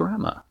Kelsey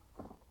Grammer.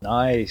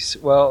 Nice.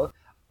 Well,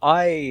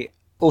 I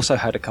also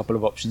had a couple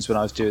of options when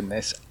I was doing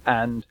this,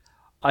 and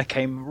I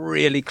came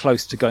really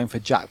close to going for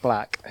Jack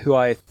Black, who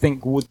I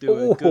think would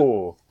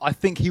do I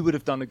think he would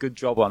have done a good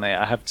job on it,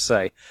 I have to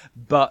say.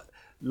 But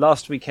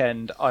last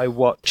weekend I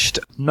watched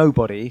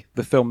Nobody,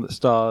 the film that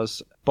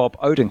stars Bob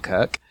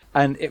Odenkirk,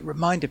 and it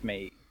reminded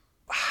me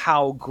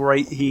how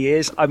great he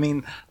is. I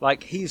mean,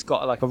 he's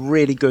got a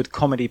really good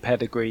comedy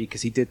pedigree,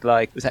 because he did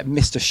was that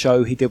Mr.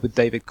 Show he did with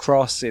David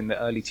Cross in the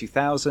early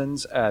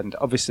 2000s, and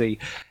obviously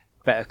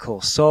Better Call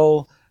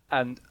Saul.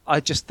 And I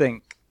just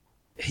think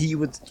he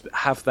would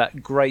have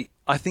that great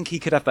I think he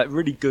could have that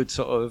really good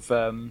sort of,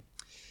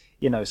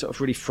 sort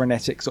of really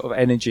frenetic sort of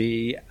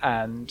energy.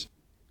 And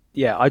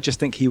yeah, I just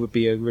think he would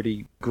be a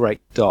really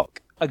great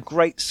Doc, a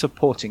great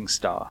supporting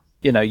star.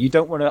 You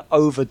don't want to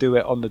overdo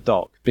it on the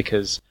Doc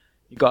because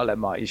you got to let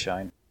Marty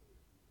shine.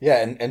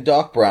 Yeah, and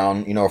Doc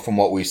Brown, from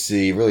what we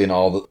see really in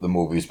all the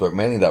movies, but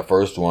mainly that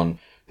first one,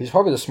 he's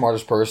probably the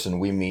smartest person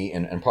we meet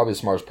and probably the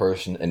smartest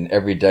person in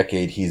every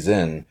decade he's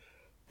in.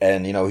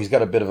 And, he's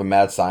got a bit of a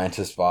mad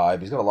scientist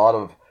vibe. He's got a lot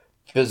of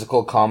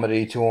physical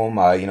comedy to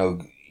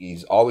him.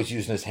 He's always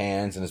using his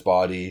hands and his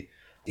body.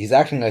 He's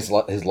acting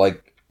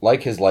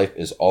like his life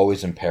is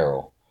always in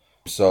peril.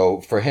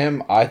 So for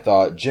him, I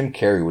thought Jim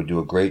Carrey would do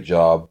a great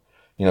job.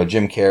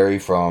 Jim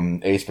Carrey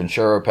from Ace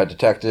Ventura, Pet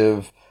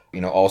Detective,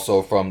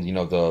 also from,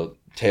 the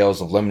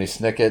Tales of Lemony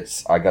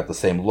Snicket's. I got the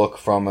same look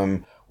from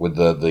him with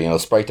the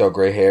spiked out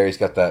gray hair. He's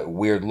got that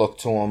weird look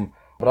to him.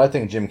 But I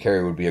think Jim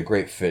Carrey would be a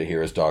great fit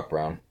here as Doc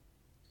Brown.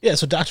 Yeah,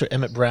 so Dr.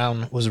 Emmett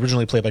Brown was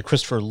originally played by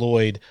Christopher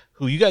Lloyd,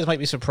 who you guys might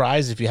be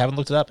surprised if you haven't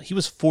looked it up. He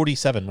was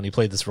 47 when he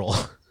played this role.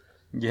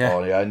 Yeah.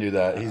 Oh, yeah, I knew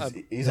that.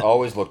 He's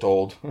always looked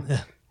old.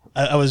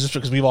 I was just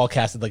because we've all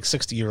casted like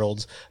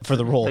 60-year-olds for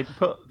the role.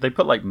 They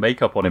put like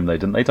makeup on him, though,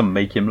 didn't they, to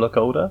make him look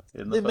older?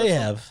 They may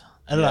have.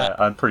 I don't know.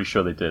 I'm pretty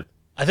sure they did.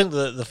 I think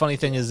the funny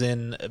thing is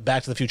in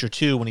Back to the Future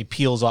 2 when he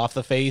peels off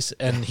the face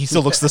and he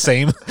still looks the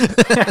same.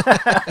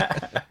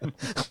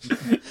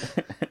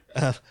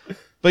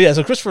 But yeah,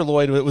 so Christopher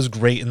Lloyd was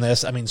great in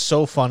this. I mean,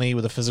 so funny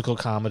with a physical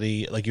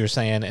comedy, like you were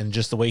saying, and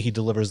just the way he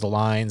delivers the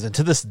lines. And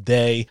to this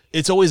day,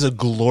 it's always a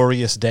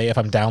glorious day if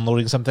I'm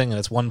downloading something and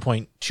it's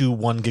 1.21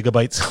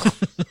 gigabytes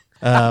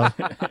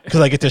because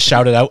I get to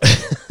shout it out.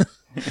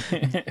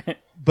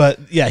 But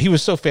yeah, he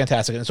was so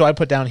fantastic. And so I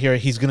put down here,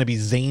 he's going to be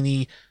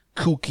zany,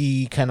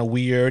 kooky, kind of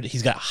weird.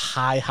 He's got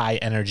high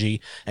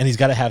energy, and he's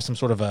got to have some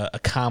sort of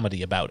a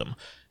comedy about him.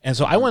 And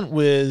so I went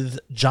with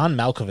John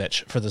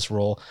Malkovich for this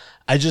role.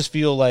 I just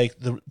feel like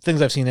the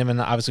things I've seen him in,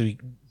 obviously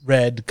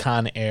Red,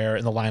 Con Air,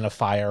 In the Line of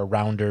Fire,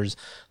 Rounders,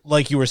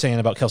 like you were saying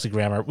about Kelsey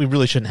Grammer, we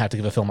really shouldn't have to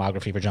give a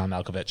filmography for John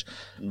Malkovich.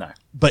 No.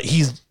 But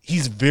he's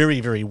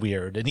very, very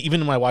weird. And even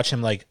when I watch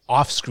him like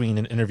off screen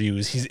in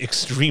interviews, he's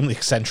extremely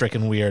eccentric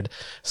and weird.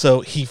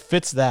 So he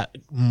fits that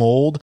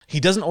mold. He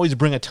doesn't always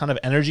bring a ton of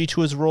energy to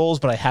his roles,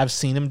 but I have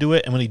seen him do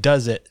it. And when he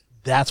does it,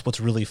 that's what's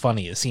really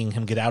funny, is seeing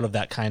him get out of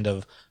that kind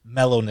of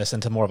mellowness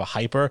into more of a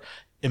hyper.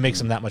 It makes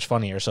him that much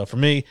funnier. So for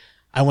me,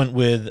 I went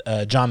with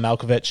John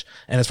Malkovich.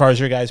 And as far as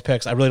your guys'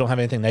 picks, I really don't have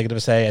anything negative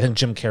to say. I think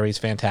Jim Carrey's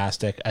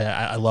fantastic.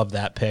 I love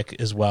that pick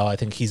as well. I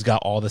think he's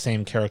got all the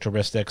same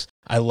characteristics.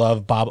 I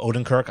love Bob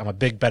Odenkirk. I'm a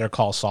big Better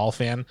Call Saul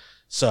fan.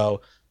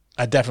 So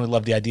I definitely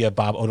love the idea of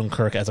Bob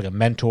Odenkirk as like a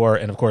mentor.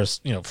 And of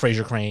course,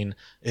 Fraser Crane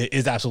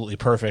is absolutely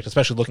perfect,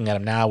 especially looking at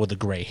him now with the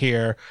gray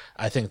hair.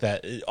 I think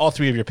that all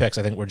three of your picks,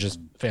 I think, were just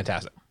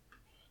fantastic.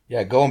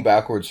 Yeah, going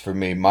backwards for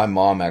me, my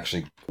mom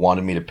actually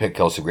wanted me to pick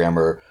Kelsey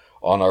Grammer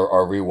on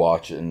our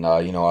rewatch. And,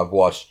 I've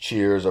watched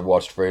Cheers, I've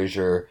watched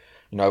Frasier,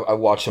 I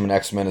watched him in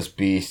X-Men as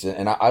Beast,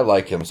 and I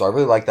like him. So I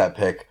really like that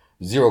pick.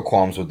 Zero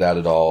qualms with that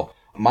at all.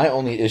 My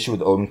only issue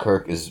with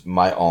Odenkirk is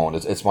my own.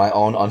 It's my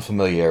own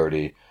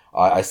unfamiliarity.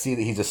 I see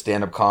that he's a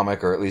stand-up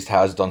comic, or at least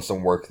has done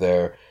some work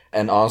there.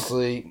 And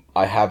honestly,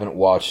 I haven't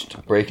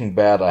watched Breaking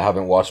Bad. I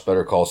haven't watched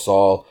Better Call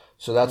Saul.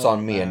 So that's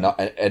on me and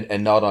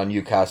not on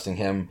you casting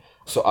him.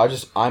 So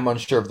I'm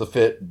unsure of the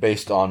fit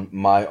based on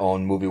my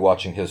own movie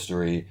watching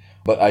history.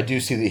 But I do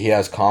see that he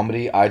has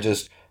comedy.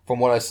 From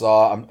what I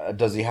saw,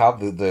 does he have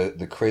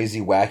the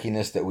crazy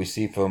wackiness that we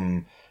see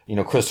from,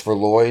 Christopher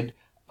Lloyd?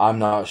 I'm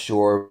not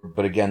sure.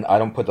 But again, I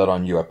don't put that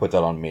on you. I put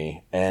that on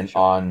me. And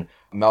on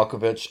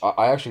Malkovich,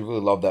 I actually really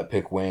love that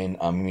pick, Wayne.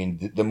 I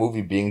mean, the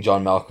movie being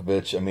John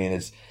Malkovich, I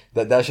mean,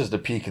 that's just a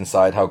peek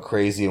inside how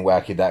crazy and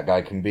wacky that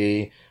guy can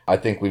be. I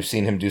think we've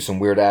seen him do some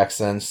weird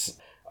accents.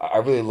 I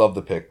really love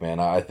the pick, man.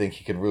 I think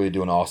he could really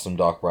do an awesome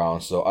Doc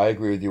Brown. So I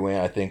agree with you, Wayne.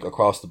 I think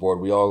across the board,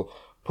 we all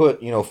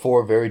put,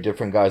 4 very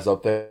different guys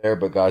up there,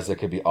 but guys that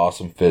could be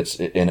awesome fits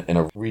in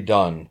a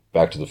redone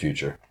Back to the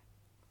Future.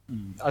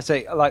 I'd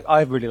say,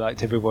 I really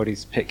liked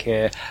everybody's pick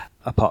here,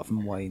 apart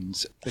from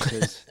Wayne's,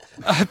 because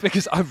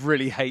because I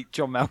really hate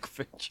John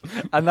Malkovich,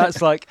 and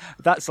that's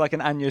like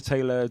an Anya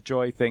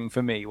Taylor-Joy thing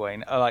for me,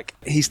 Wayne.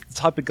 He's the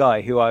type of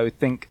guy who I would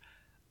think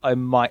I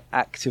might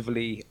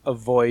actively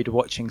avoid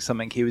watching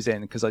something he was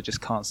in because I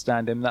just can't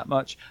stand him that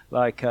much.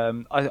 I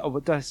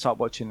would start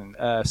watching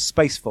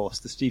Space Force,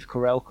 the Steve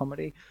Carell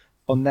comedy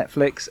on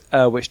Netflix,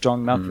 which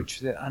John Malkovich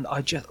did, and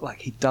I just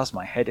he does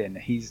my head in.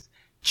 He's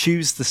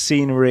chews the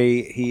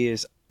scenery. He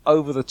is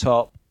over the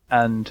top,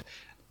 and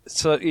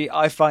so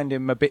I find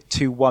him a bit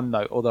too one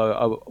note. Although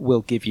I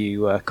will give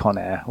you Con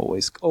Air.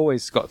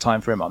 Always got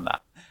time for him on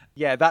that.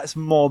 Yeah, that's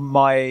more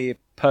my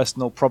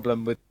personal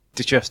problem with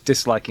just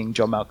disliking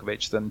John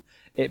Malkovich than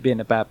it being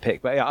a bad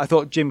pick. But yeah, I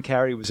thought Jim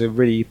Carrey was a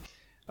really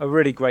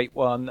great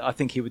one. I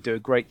think he would do a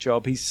great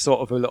job. He's sort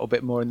of a little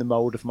bit more in the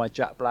mold of my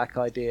Jack Black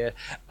idea.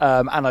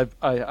 And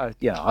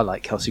I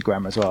like Kelsey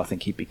Grammer as well. I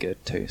think he'd be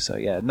good too. So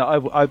yeah,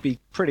 no, I'd be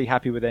pretty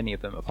happy with any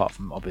of them apart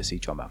from obviously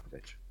John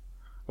Malkovich.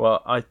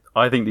 Well,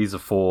 I think these are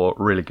 4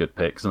 really good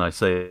picks, and I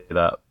say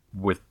that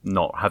with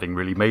not having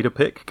really made a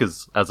pick,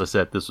 because, as I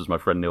said, this was my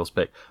friend Neil's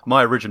pick.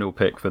 My original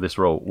pick for this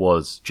role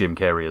was Jim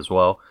Carrey as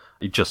well.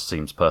 It just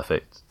seems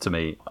perfect to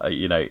me.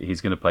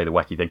 He's going to play the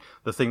wacky thing.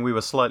 The thing we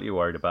were slightly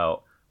worried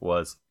about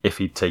was if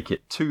he'd take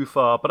it too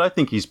far, but I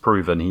think he's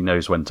proven he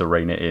knows when to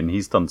rein it in.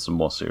 He's done some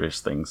more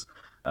serious things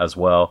as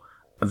well.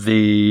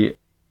 The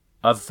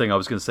other thing I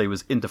was going to say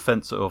was in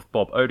defense of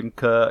Bob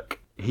Odenkirk.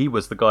 He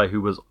was the guy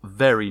who was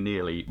very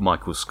nearly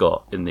Michael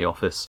Scott in The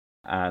Office,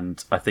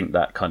 and I think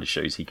that kind of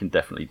shows he can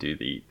definitely do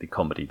the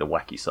comedy, the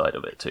wacky side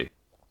of it too.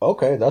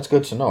 Okay, that's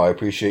good to know. I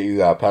appreciate you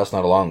passing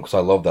that along because I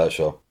love that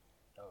show.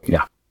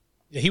 Yeah.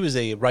 He was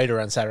a writer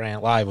on Saturday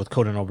Night Live with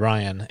Conan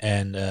O'Brien,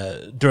 and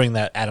during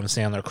that Adam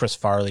Sandler, Chris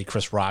Farley,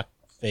 Chris Rock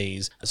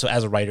phase. So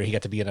as a writer, he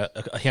got to be in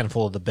a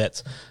handful of the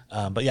bits.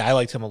 But yeah, I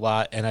liked him a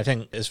lot. And I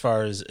think as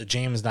far as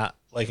James not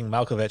liking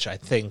Malkovich, I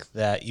think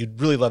that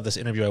you'd really love this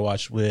interview I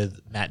watched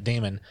with Matt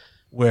Damon,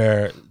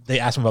 where they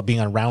asked him about being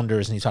on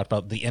Rounders, and he talked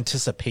about the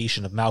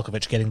anticipation of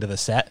Malkovich getting to the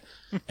set,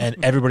 and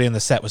everybody on the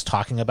set was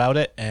talking about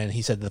it. And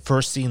he said the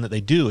first scene that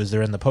they do is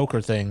they're in the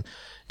poker thing,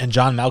 and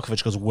John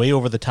Malkovich goes way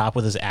over the top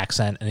with his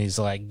accent, and he's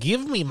like,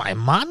 "Give me my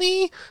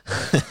money."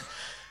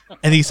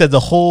 And he said the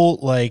whole,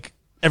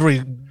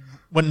 everybody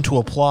went into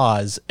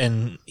applause,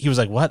 and he was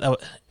like,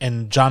 "What?"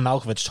 And John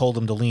Malkovich told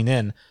him to lean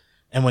in,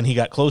 and when he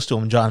got close to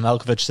him, John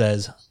Malkovich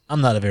says,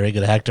 "I'm not a very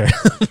good actor."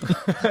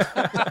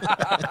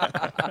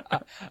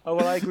 Oh,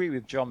 well, I agree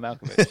with John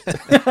Malkovich.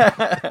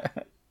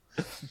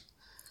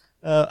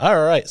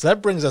 All right, so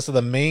that brings us to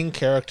the main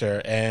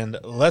character, and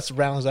let's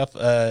round up.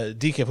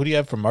 DK, who do you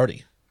have for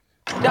Marty?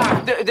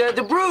 Doc,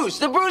 the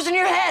bruise in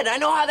your head. I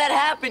know how that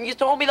happened. You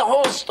told me the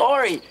whole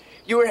story.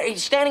 You were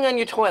standing on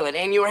your toilet,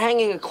 and you were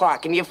hanging a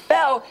clock, and you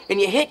fell, and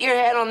you hit your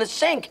head on the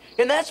sink.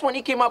 And that's when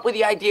you came up with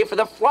the idea for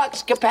the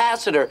flux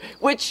capacitor,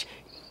 which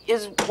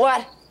is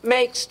what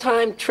makes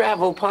time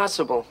travel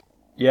possible.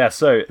 Yeah,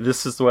 so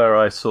this is where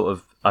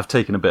I've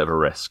taken a bit of a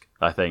risk,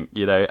 I think,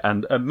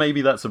 and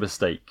maybe that's a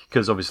mistake,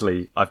 because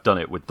obviously I've done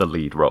it with the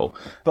lead role.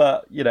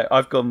 But,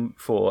 I've gone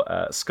for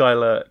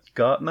Skylar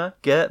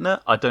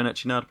Gertner. I don't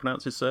actually know how to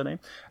pronounce his surname.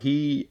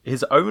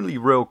 His only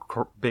real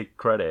big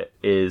credit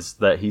is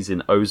that he's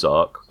in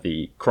Ozark,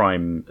 the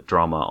crime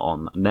drama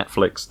on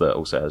Netflix that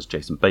also has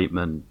Jason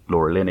Bateman,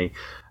 Laura Linney.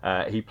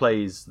 He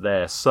plays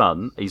their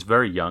son. He's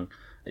very young.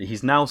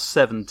 He's now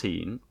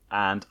 17,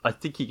 and I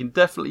think he can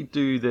definitely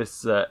do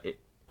this.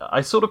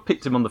 I sort of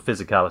picked him on the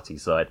physicality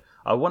side.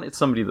 I wanted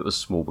somebody that was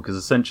small because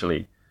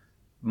essentially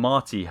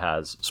Marty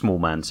has small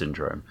man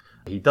syndrome.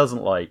 He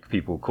doesn't like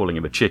people calling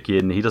him a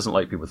chicken. He doesn't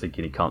like people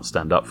thinking he can't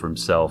stand up for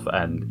himself,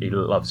 and he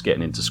loves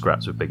getting into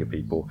scraps with bigger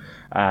people.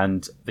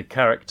 And the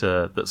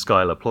character that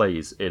Skylar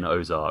plays in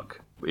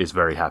Ozark is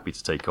very happy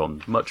to take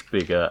on much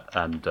bigger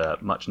and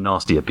much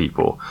nastier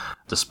people,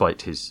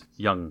 despite his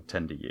young,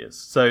 tender years.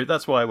 So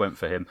that's why I went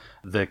for him.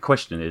 The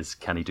question is,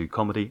 can he do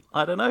comedy?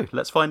 I don't know.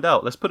 Let's find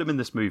out. Let's put him in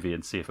this movie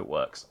and see if it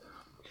works.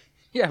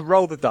 Yeah,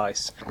 roll the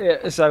dice.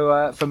 Yeah,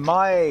 so for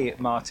my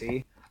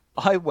Marty,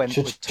 I went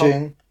with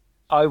Tom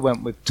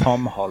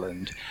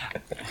Holland.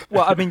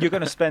 Well, I mean, you're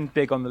going to spend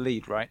big on the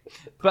lead, right?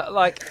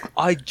 But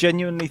I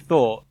genuinely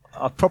thought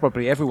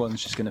probably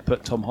everyone's just going to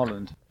put Tom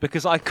Holland,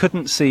 because I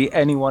couldn't see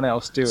anyone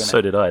else doing it. So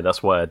did I.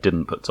 That's why I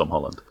didn't put Tom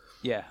Holland.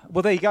 Yeah,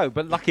 well, there you go.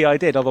 But lucky I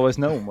did, otherwise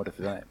no one would have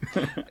done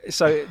it.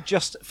 So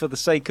just for the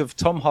sake of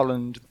Tom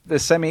Holland, the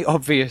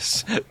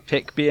semi-obvious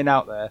pick being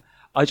out there,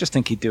 I just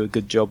think he'd do a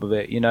good job of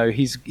it.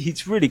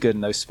 He's really good in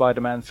those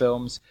Spider-Man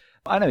films.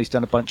 I know he's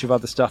done a bunch of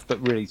other stuff,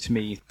 but really, to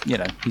me,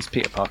 he's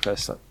Peter Parker.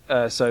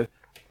 So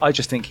I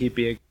just think he'd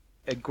be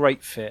a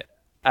great fit,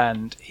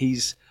 and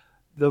he's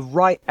the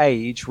right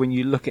age when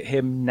you look at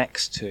him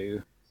next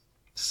to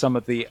some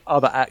of the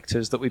other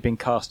actors that we've been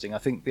casting. I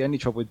think the only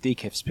trouble with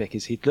DK's pick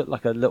is he'd look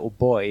like a little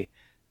boy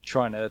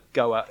trying to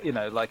go out,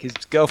 his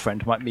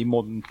girlfriend might be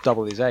more than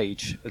double his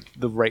age at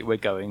the rate we're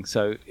going.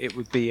 So it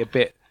would be a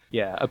bit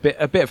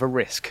of a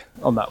risk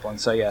on that one.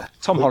 So yeah,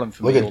 Tom Holland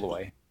for me all the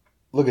way.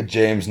 Look at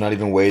James not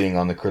even waiting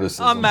on the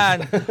criticism. Oh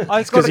man,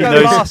 I've got to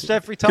go last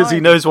every time. Because he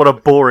knows what a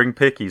boring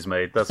pick he's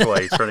made. That's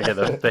why he's trying to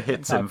get the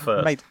hits in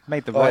first.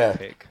 Made the right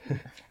pick.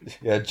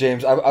 Yeah,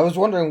 James, I was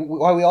wondering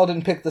why we all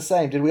didn't pick the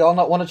same. Did we all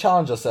not want to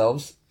challenge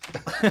ourselves?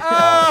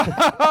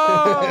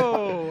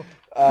 Oh!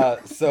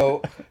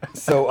 So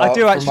I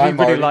do actually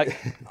really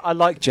I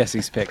like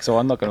Jesse's pick, so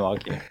I'm not going to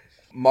argue.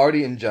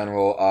 Marty in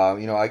general,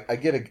 I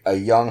get a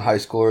young high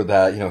schooler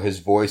that, his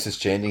voice is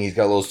changing. He's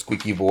got a little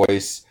squeaky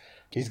voice.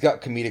 He's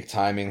got comedic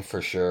timing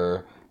for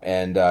sure.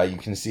 And you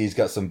can see he's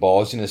got some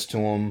ballsiness to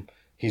him.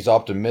 He's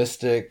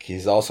optimistic.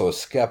 He's also a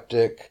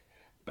skeptic.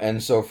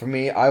 And so for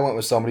me, I went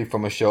with somebody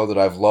from a show that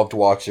I've loved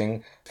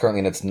watching, currently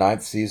in its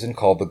 9th season,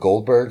 called The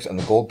Goldbergs. And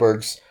The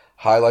Goldbergs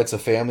highlights a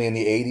family in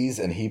the 80s,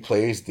 and he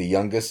plays the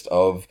youngest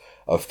of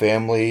a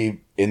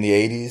family in the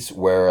 80s,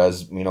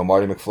 whereas,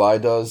 Marty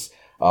McFly does.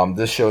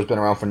 This show has been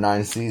around for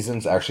 9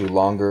 seasons, actually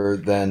longer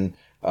than,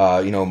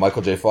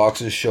 Michael J.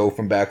 Fox's show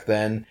from back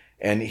then.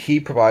 and he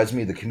provides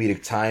me the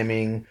comedic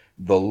timing,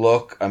 the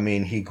look. I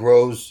mean, he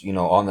grows,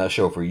 on that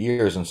show for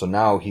years, and so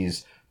now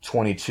he's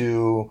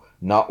 22,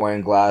 not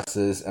wearing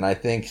glasses, and I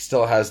think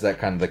still has that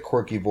kind of the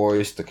quirky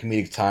voice, the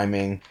comedic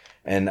timing.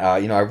 And, I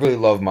really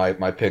love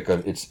my pick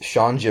of, it's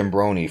Sean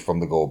Giambroni from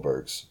the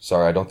Goldbergs.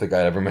 Sorry, I don't think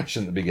I ever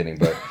mentioned in the beginning,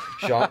 but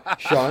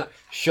Sean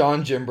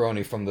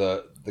Giambroni from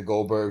the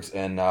Goldbergs,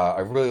 and I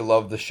really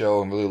love the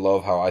show and really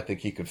love how I think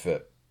he could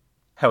fit.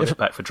 Held it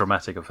back for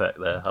dramatic effect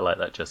there. I like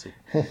that, Jesse.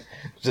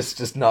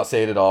 just not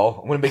say it at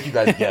all. I'm going to make you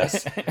guys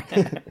guess.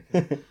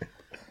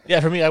 Yeah,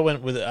 for me, I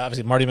went with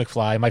obviously Marty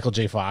McFly, Michael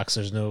J. Fox.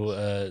 There's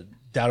no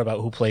doubt about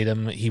who played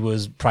him. He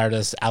was, prior to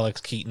this,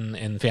 Alex Keaton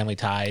in Family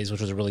Ties,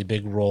 which was a really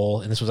big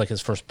role, and this was like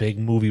his first big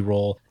movie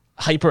role.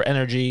 Hyper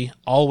energy,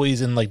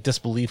 always in like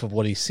disbelief of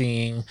what he's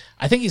seeing.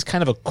 I think he's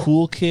kind of a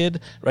cool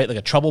kid, right? Like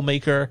a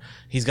troublemaker.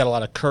 He's got a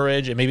lot of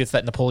courage, and maybe it's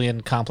that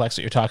Napoleon complex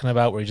that you're talking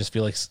about, where he just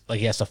feels like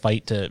he has to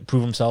fight to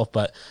prove himself.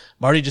 But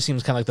Marty just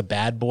seems kind of like the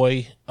bad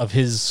boy of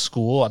his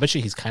school. I bet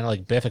you he's kind of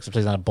like Biff, except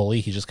he's not a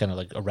bully. He's just kind of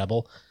like a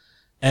rebel.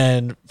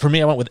 And for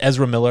me, I went with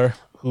Ezra Miller,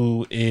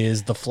 who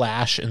is the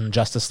Flash in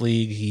Justice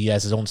League. He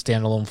has his own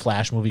standalone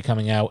Flash movie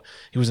coming out.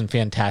 He was in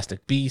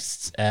Fantastic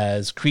Beasts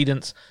as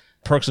Credence,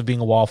 Perks of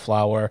Being a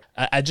Wallflower.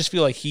 I just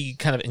feel like he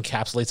kind of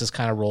encapsulates this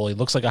kind of role. He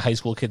looks like a high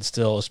school kid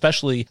still,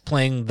 especially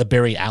playing the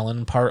Barry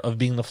Allen part of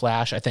being the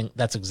Flash. I think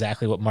that's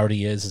exactly what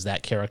Marty is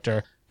that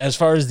character. As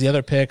far as the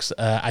other picks,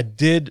 I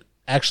did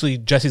actually,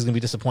 Jesse's going to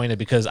be disappointed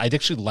because I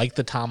actually like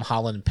the Tom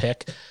Holland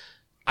pick.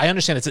 I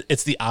understand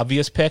it's the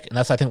obvious pick, and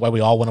that's, I think, why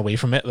we all went away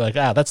from it. We're like,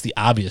 that's the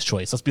obvious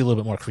choice. Let's be a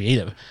little bit more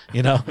creative,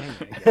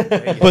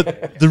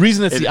 But the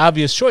reason it's the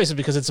obvious choice is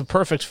because it's a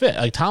perfect fit.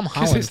 Like, Tom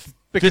Holland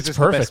fits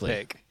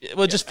perfectly.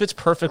 Well, it just fits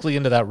perfectly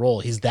into that role.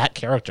 He's that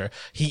character.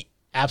 He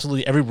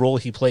absolutely, every role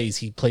he plays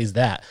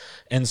that.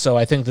 And so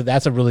I think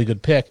that's a really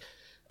good pick.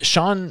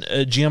 Sean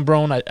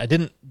Giambrone, I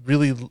didn't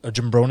really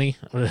Giambroni.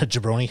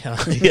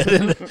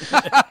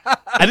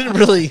 I didn't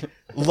really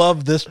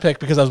love this pick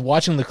because I was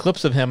watching the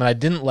clips of him and I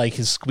didn't like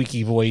his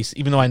squeaky voice,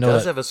 even though I know he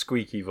does have a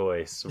squeaky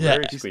voice,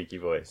 very squeaky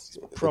voice.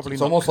 Probably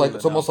it's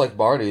almost like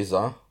Barty's,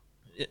 huh?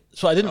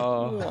 So I didn't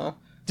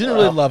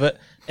really love it,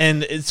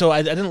 and so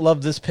I didn't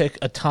love this pick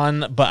a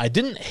ton, but I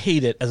didn't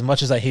hate it as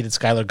much as I hated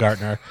Skylar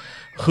Gartner,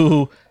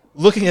 who.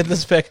 Looking at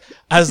this pick,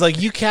 I was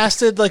like, you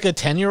casted like a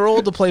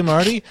 10-year-old to play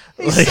Marty?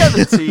 He's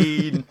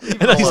 17.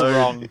 He's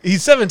wrong.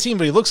 He's 17,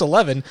 but he looks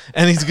 11,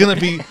 and he's going to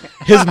be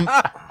his...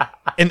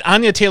 And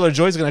Anya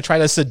Taylor-Joy is going to try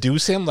to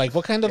seduce him? Like,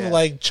 what kind of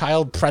like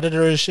child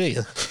predator is she?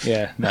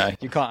 Yeah, no,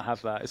 you can't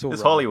have that.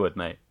 It's Hollywood,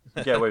 mate.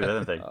 Get away with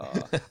anything.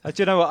 Do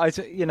you know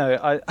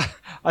what?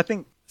 I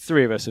think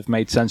three of us have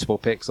made sensible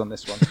picks on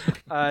this one.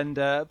 And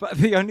but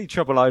the only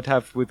trouble I'd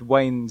have with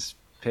Wayne's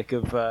pick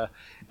of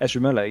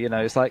Ezra Miller,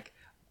 it's like,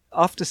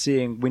 after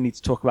seeing We Need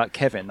to Talk About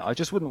Kevin, I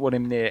just wouldn't want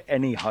him near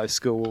any high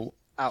school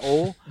at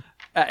all,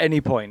 at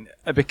any point,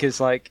 because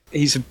like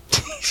he's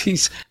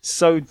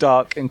so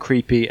dark and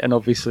creepy, and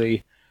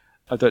obviously,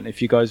 I don't know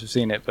if you guys have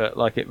seen it, but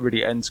like it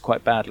really ends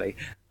quite badly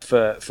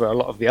for a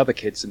lot of the other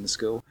kids in the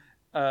school.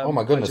 Oh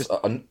my goodness!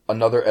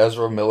 Another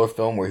Ezra Miller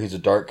film where he's a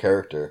dark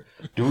character.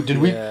 Do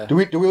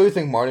we really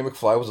think Marty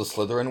McFly was a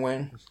Slytherin,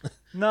 Wayne?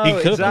 No,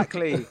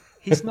 exactly.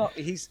 He's not.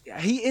 He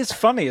is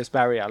funny as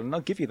Barry Allen. I'll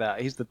give you that.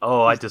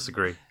 I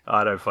disagree.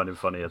 I don't find him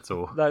funny at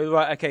all. No,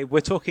 right. Okay, we're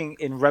talking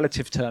in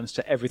relative terms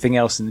to everything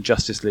else in the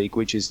Justice League,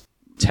 which is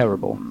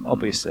terrible.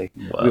 Obviously,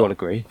 we all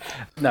agree.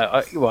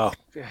 No,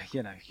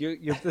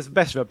 you're the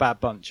best of a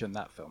bad bunch in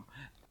that film.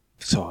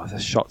 So the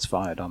shots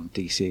fired on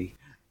DC.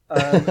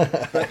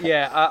 But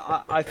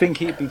yeah, I think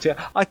he'd be.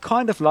 I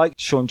kind of like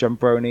Sean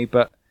Giambroni,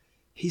 but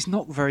he's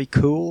not very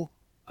cool.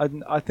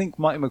 I think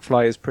Marty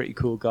McFly is a pretty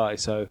cool guy.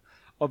 So.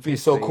 Obviously,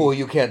 he's so cool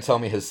you can't tell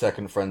me his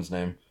second friend's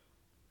name.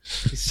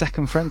 His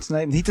second friend's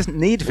name? He doesn't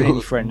need any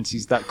friends.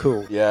 He's that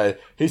cool. Yeah,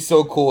 he's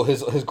so cool.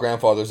 His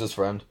grandfather's his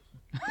friend.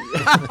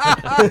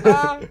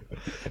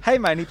 Hey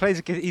man, he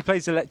plays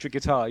electric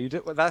guitar.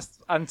 That's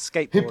and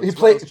skateboards.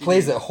 He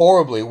plays it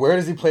horribly. Where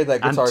does he play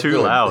that guitar? And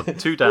too loud,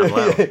 too damn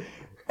loud.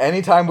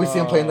 Anytime we see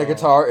him playing the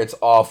guitar, it's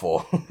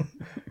awful.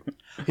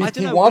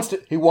 He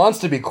wants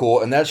to be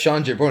cool, and that's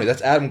Sean Giambroni.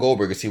 That's Adam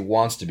Goldberg, because he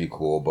wants to be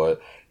cool,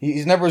 but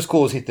he's never as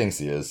cool as he thinks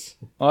he is.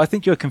 Well, I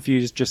think you're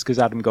confused just because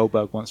Adam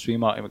Goldberg wants to be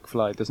Marty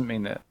McFly. It doesn't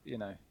mean that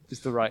it's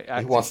the right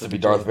actor. He wants to be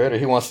Darth Vader.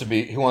 He wants to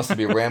be Rambo.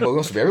 He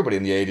wants to be everybody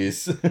in the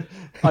 80s.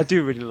 I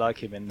do really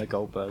like him in the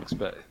Goldbergs,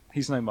 but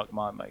he's no Marty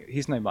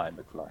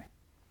McFly.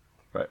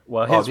 Right.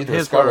 Well,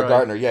 here's Scarlett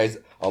Gardner. Yeah, he's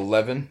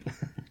 11.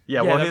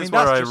 Yeah. Well, here's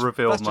where I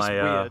revealed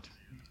my.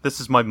 This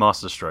is my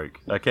masterstroke,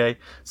 okay?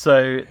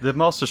 So the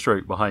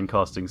masterstroke behind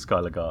casting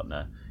Skylar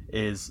Gardner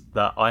is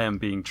that I am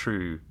being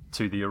true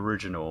to the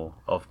original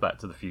of Back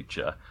to the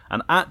Future.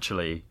 And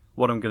actually,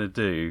 what I'm going to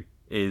do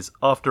is,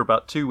 after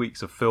about 2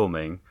 weeks of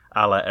filming,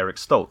 a la Eric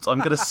Stoltz, I'm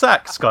going to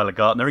sack Skylar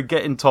Gardner and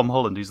get in Tom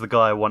Holland, who's the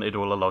guy I wanted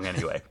all along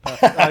anyway.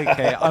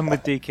 Okay, I'm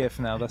with DK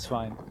for now, that's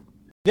fine.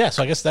 Yeah,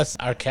 so I guess that's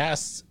our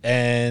cast,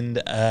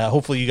 and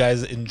hopefully you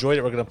guys enjoyed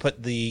it. We're going to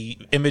put the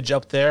image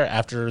up there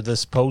after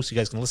this post. You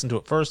guys can listen to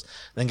it first,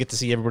 then get to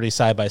see everybody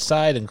side by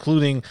side,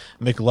 including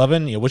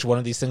McLovin, which one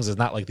of these things is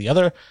not like the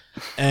other,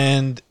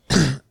 and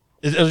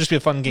it'll just be a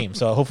fun game.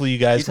 So hopefully you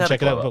guys can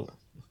check it out.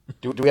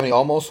 Do we have any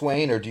almost,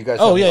 Wayne, or do you guys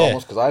have any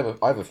almost? Because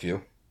I have a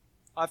few.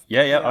 I've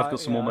got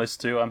some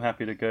almost too. I'm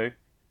happy to go.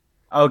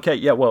 Okay,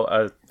 yeah,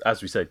 well,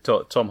 as we said,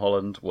 Tom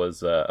Holland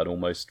was an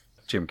almost.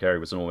 Jim Carrey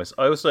was an almost.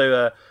 I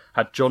also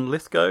had John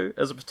Lithgow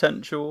as a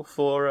potential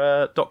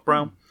for Doc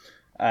Brown,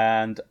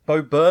 and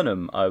Bo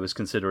Burnham I was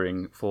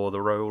considering for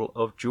the role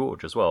of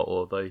George as well.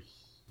 Although,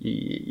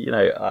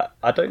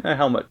 I don't know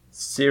how much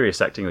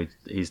serious acting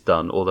he's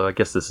done. Although I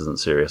guess this isn't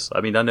serious.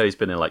 I mean, I know he's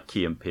been in like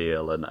Key and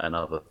Peele and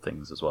other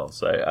things as well.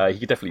 So he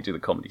could definitely do the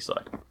comedy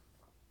side.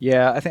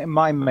 Yeah, I think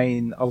my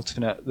main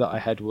alternate that I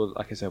had was,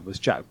 like I said, was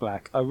Jack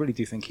Black. I really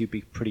do think he'd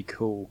be pretty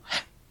cool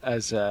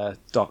as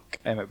Doc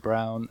Emmett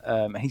Brown.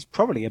 He's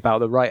probably about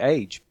the right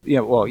age.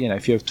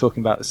 If you're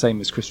talking about the same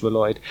as Christopher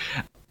Lloyd.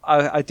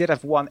 I did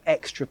have one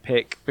extra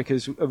pick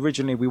because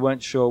originally we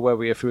weren't sure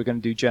if we were going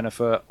to do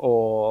Jennifer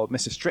or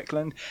Mrs.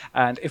 Strickland.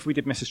 And if we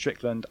did Mrs.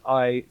 Strickland,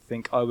 I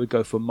think I would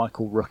go for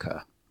Michael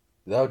Rooker.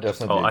 That would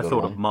definitely be a good I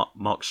thought one. of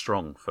Mark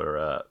Strong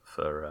for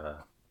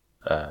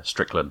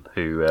Strickland,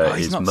 who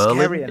is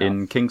Merlin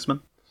in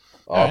Kingsman.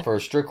 For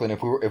Strickland,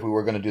 if we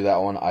were going to do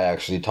that one, I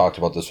actually talked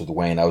about this with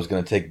Wayne. I was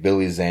going to take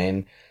Billy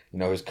Zane,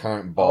 his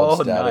current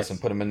bald status, and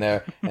put him in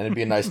there, and it'd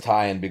be a nice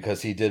tie-in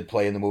because he did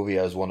play in the movie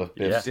as one of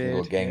Biff's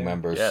little gang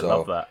members. Yeah,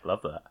 so.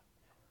 love that.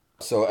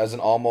 So as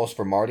an almost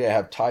for Marty, I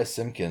have Ty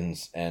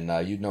Simpkins, and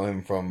you'd know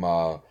him from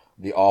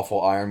the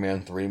awful Iron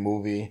Man 3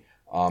 movie,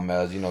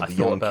 as the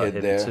young kid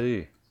him there.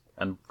 Too.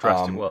 And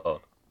Jurassic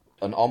World.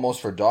 An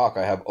almost for Doc,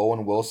 I have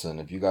Owen Wilson.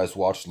 If you guys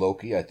watched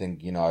Loki, I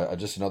think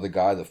just another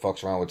guy that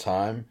fucks around with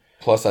time.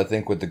 Plus, I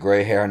think with the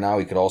gray hair now,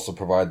 he could also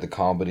provide the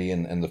comedy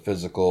and the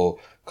physical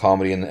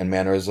comedy and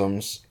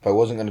mannerisms. If I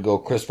wasn't going to go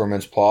Christopher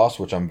Mintz-Plasse,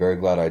 which I'm very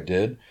glad I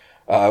did,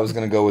 I was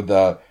going to go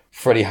with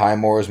Freddie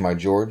Highmore as my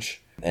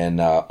George, and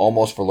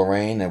almost for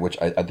Lorraine, which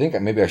I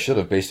think maybe I should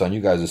have based on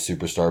you guys'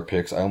 superstar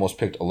picks. I almost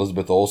picked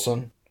Elizabeth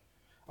Olsen.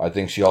 I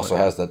think she also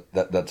has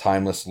that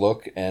timeless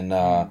look.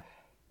 And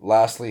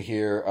lastly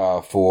here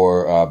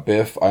for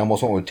Biff, I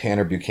almost went with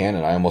Tanner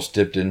Buchanan. I almost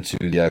dipped into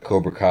the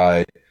Cobra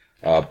Kai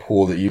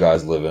pool that you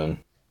guys live in.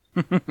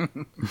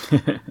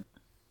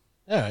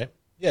 All right.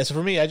 Yeah, so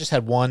for me, I just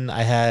had one.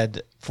 I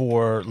had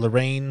for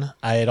Lorraine,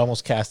 I had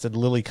almost casted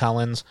Lily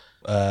Collins.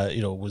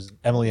 Was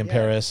Emily in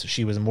Paris.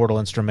 She was in Mortal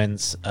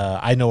Instruments.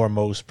 I know her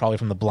most probably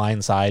from The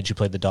Blind Side. She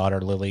played the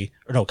daughter, Lily.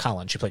 Or no,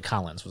 Collins. She played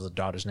Collins was the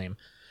daughter's name.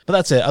 But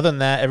that's it. Other than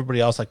that, everybody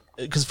else,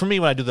 because for me,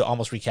 when I do the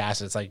almost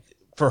recast, it's like,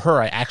 for her,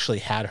 I actually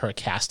had her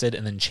casted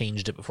and then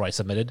changed it before I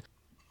submitted.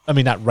 I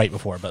mean, not right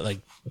before, but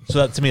so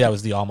that, to me, that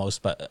was the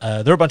almost. But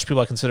there were a bunch of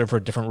people I considered for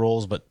different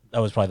roles, but that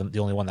was probably the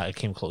only one that I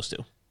came close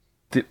to.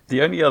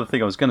 The only other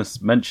thing I was going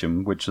to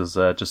mention, which was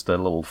just a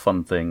little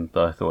fun thing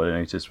that I thought I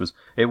noticed, was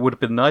it would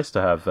have been nice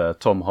to have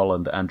Tom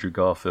Holland, Andrew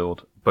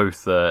Garfield,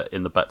 both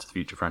in the Back to the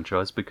Future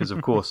franchise, because,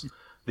 of course,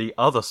 the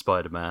other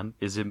Spider-Man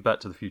is in Back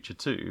to the Future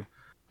 2.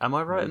 Am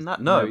I right in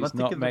that? No, he's I'm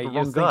thinking not, of the mate. You're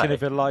wrong thinking guy.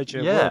 of Elijah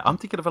Wood. Yeah, I'm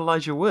thinking of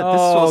Elijah Wood. Oh,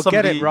 this is what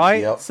somebody get it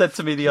right. said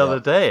to me the other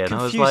day, and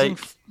I was like...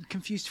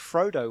 Confused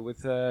Frodo with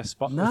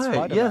Spider-Man.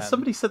 No, yeah,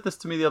 somebody said this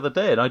to me the other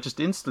day, and I just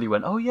instantly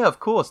went, oh yeah,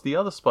 of course, the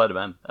other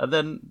Spider-Man. And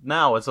then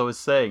now, as I was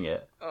saying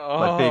it,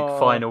 my big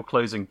final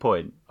closing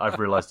point, I've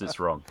realised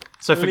it's wrong.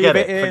 So forget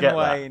it. Forget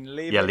Wayne. that.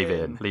 Leave it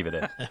in. Leave it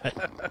in.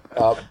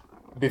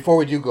 Before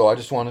we do go, I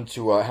just wanted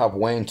to have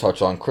Wayne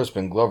touch on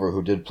Crispin Glover,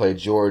 who did play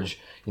George.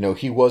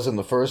 He was in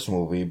the first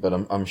movie, but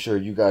I'm sure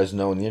you guys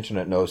know and the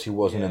internet knows he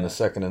wasn't in the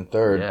second and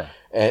third. Yeah.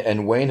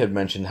 And Wayne had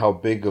mentioned how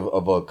big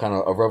of a kind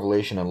of a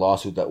revelation and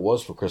lawsuit that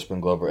was for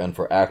Crispin Glover and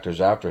for actors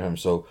after him.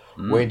 So,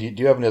 Wayne, do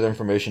you have any other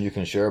information you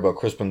can share about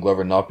Crispin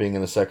Glover not being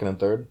in the second and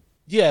third?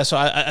 Yeah, so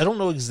I don't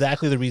know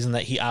exactly the reason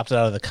that he opted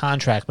out of the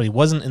contract, but he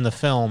wasn't in the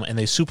film, and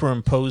they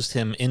superimposed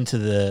him into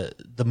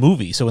the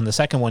movie. So in the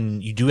second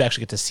one, you do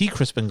actually get to see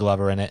Crispin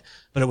Glover in it,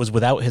 but it was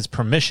without his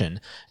permission.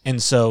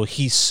 And so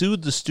he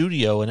sued the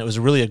studio, and it was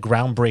really a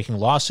groundbreaking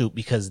lawsuit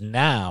because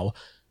now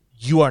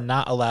you are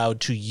not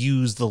allowed to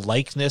use the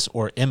likeness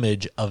or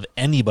image of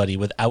anybody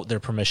without their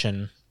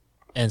permission.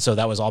 And so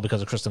that was all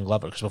because of Crispin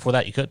Glover, because before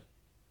that you could.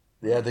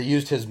 Yeah, they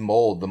used his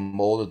mold, the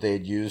mold that they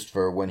had used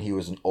for when he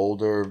was an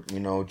older,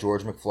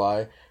 George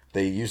McFly.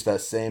 They used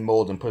that same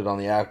mold and put it on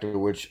the actor,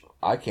 which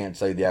I can't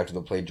say the actor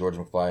that played George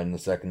McFly in the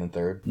second and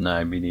third.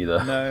 No, me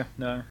neither.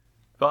 No.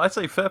 But I'd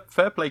say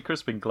fair play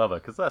Crispin Glover,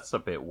 because that's a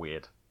bit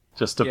weird.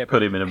 Just to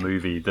put him in a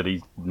movie that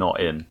he's not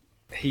in.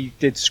 He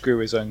did screw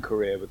his own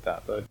career with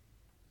that, though.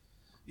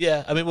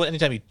 Yeah, I mean,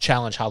 anytime you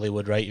challenge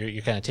Hollywood, right,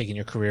 you're kind of taking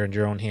your career into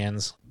your own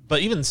hands.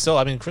 But even still,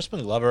 I mean,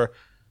 Crispin Glover...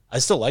 I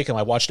still like him.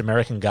 I watched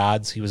American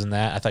Gods. He was in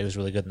that. I thought he was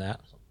really good in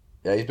that.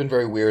 Yeah, he's been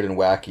very weird and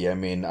wacky. I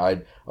mean,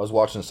 I was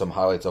watching some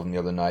highlights of him the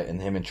other night,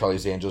 and him in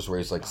Charlie's Angels, where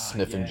he's like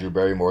sniffing Drew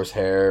Barrymore's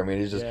hair. I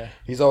mean,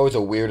 he's always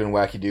a weird and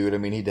wacky dude. I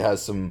mean, he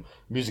has some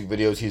music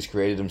videos he's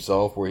created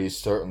himself where he's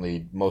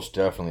certainly, most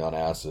definitely on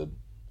acid.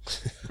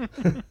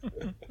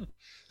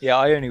 Yeah,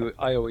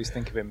 I always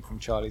think of him from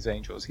Charlie's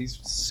Angels. He's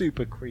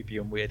super creepy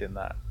and weird in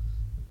that.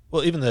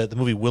 Well, even the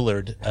movie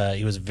Willard,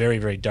 he was very,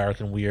 very dark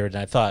and weird,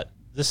 and I thought,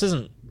 this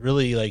isn't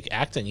really like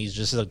acting. He's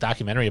just a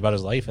documentary about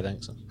his life, I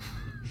think. So.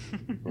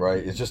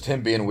 Right, it's just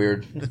him being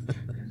weird.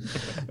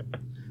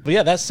 But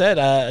yeah, that said,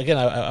 again,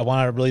 I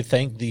want to really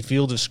thank the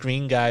Field of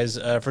Screen guys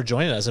for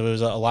joining us. It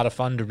was a lot of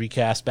fun to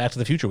recast Back to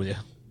the Future with you.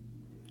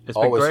 It's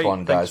been always great.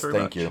 fun, guys. Thank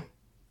Thank you.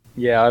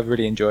 Yeah, I've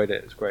really enjoyed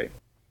it. It's great.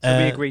 So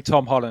we agree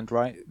Tom Holland,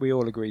 right? We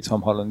all agree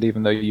Tom Holland,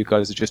 even though you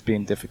guys are just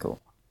being difficult.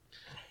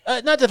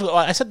 Not difficult.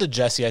 I said to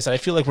Jesse, I fid, I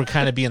feel like we're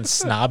kind of being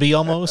snobby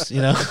almost,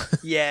 you know?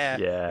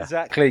 Yeah.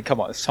 Exactly.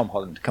 Come on, it's Tom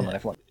Holland. Come on,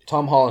 everyone.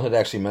 Tom Holland had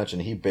actually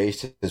mentioned he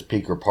based his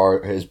Peter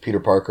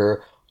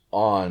Parker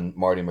on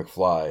Marty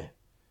McFly.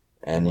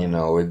 And, you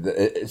know,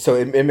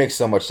 it makes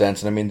so much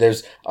sense. And, I mean,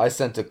 I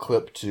sent a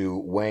clip to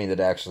Wayne that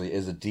actually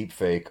is a deep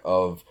fake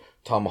of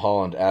Tom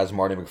Holland as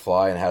Marty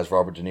McFly and has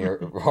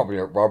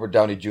Robert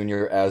Downey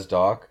Jr. as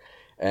Doc.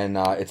 And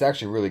it's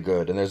actually really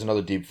good. And there's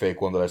another deep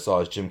fake one that I saw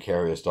as Jim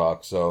Carrey as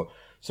Doc. So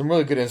some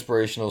really good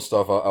inspirational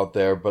stuff out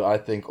there. But I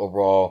think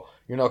overall,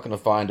 you're not going to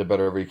find a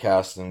better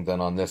recasting than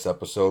on this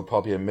episode.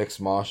 Probably a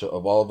mixed mosh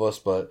of all of us,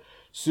 but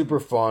super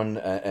fun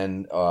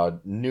and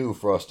new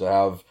for us to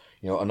have,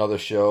 you know, another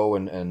show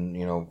and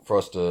you know, for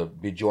us to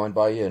be joined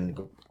by you and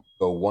go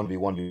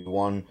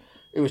 1v1v1.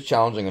 It was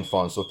challenging and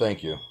fun, so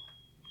thank you.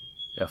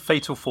 Yeah,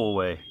 Fatal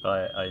 4-Way.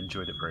 I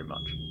enjoyed it very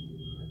much.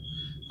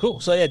 Cool.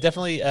 So yeah,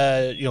 definitely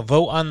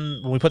vote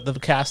on when we put the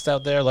cast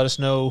out there. Let us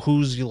know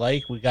who's you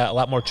like. We got a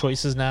lot more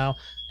choices now.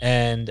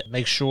 And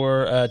make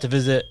sure to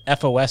visit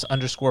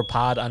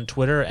FOS_pod on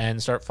Twitter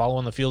and start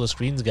following the Field of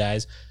Screens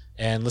guys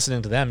and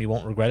listening to them. You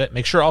won't regret it.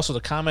 Make sure also to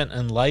comment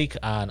and like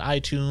on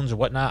iTunes or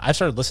whatnot. I've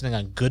started listening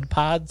on Good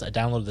Pods. I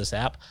downloaded this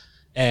app.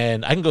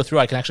 And I can go through,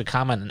 I can actually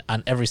comment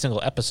on every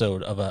single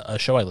episode of a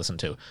show I listen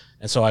to.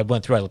 And so I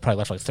went through, I probably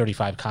left like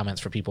 35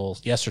 comments for people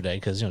yesterday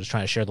because, you know, just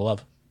trying to share the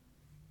love.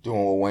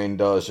 Doing what Wayne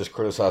does, just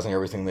criticizing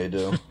everything they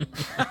do.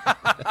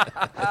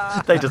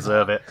 They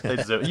deserve it.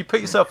 You put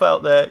yourself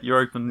out there,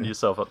 you're opening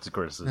yourself up to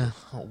criticism.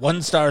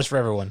 1 star for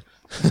everyone.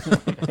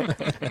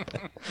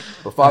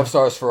 But 5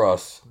 stars for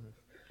us.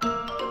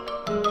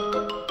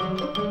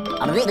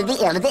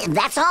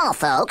 That's all,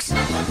 folks.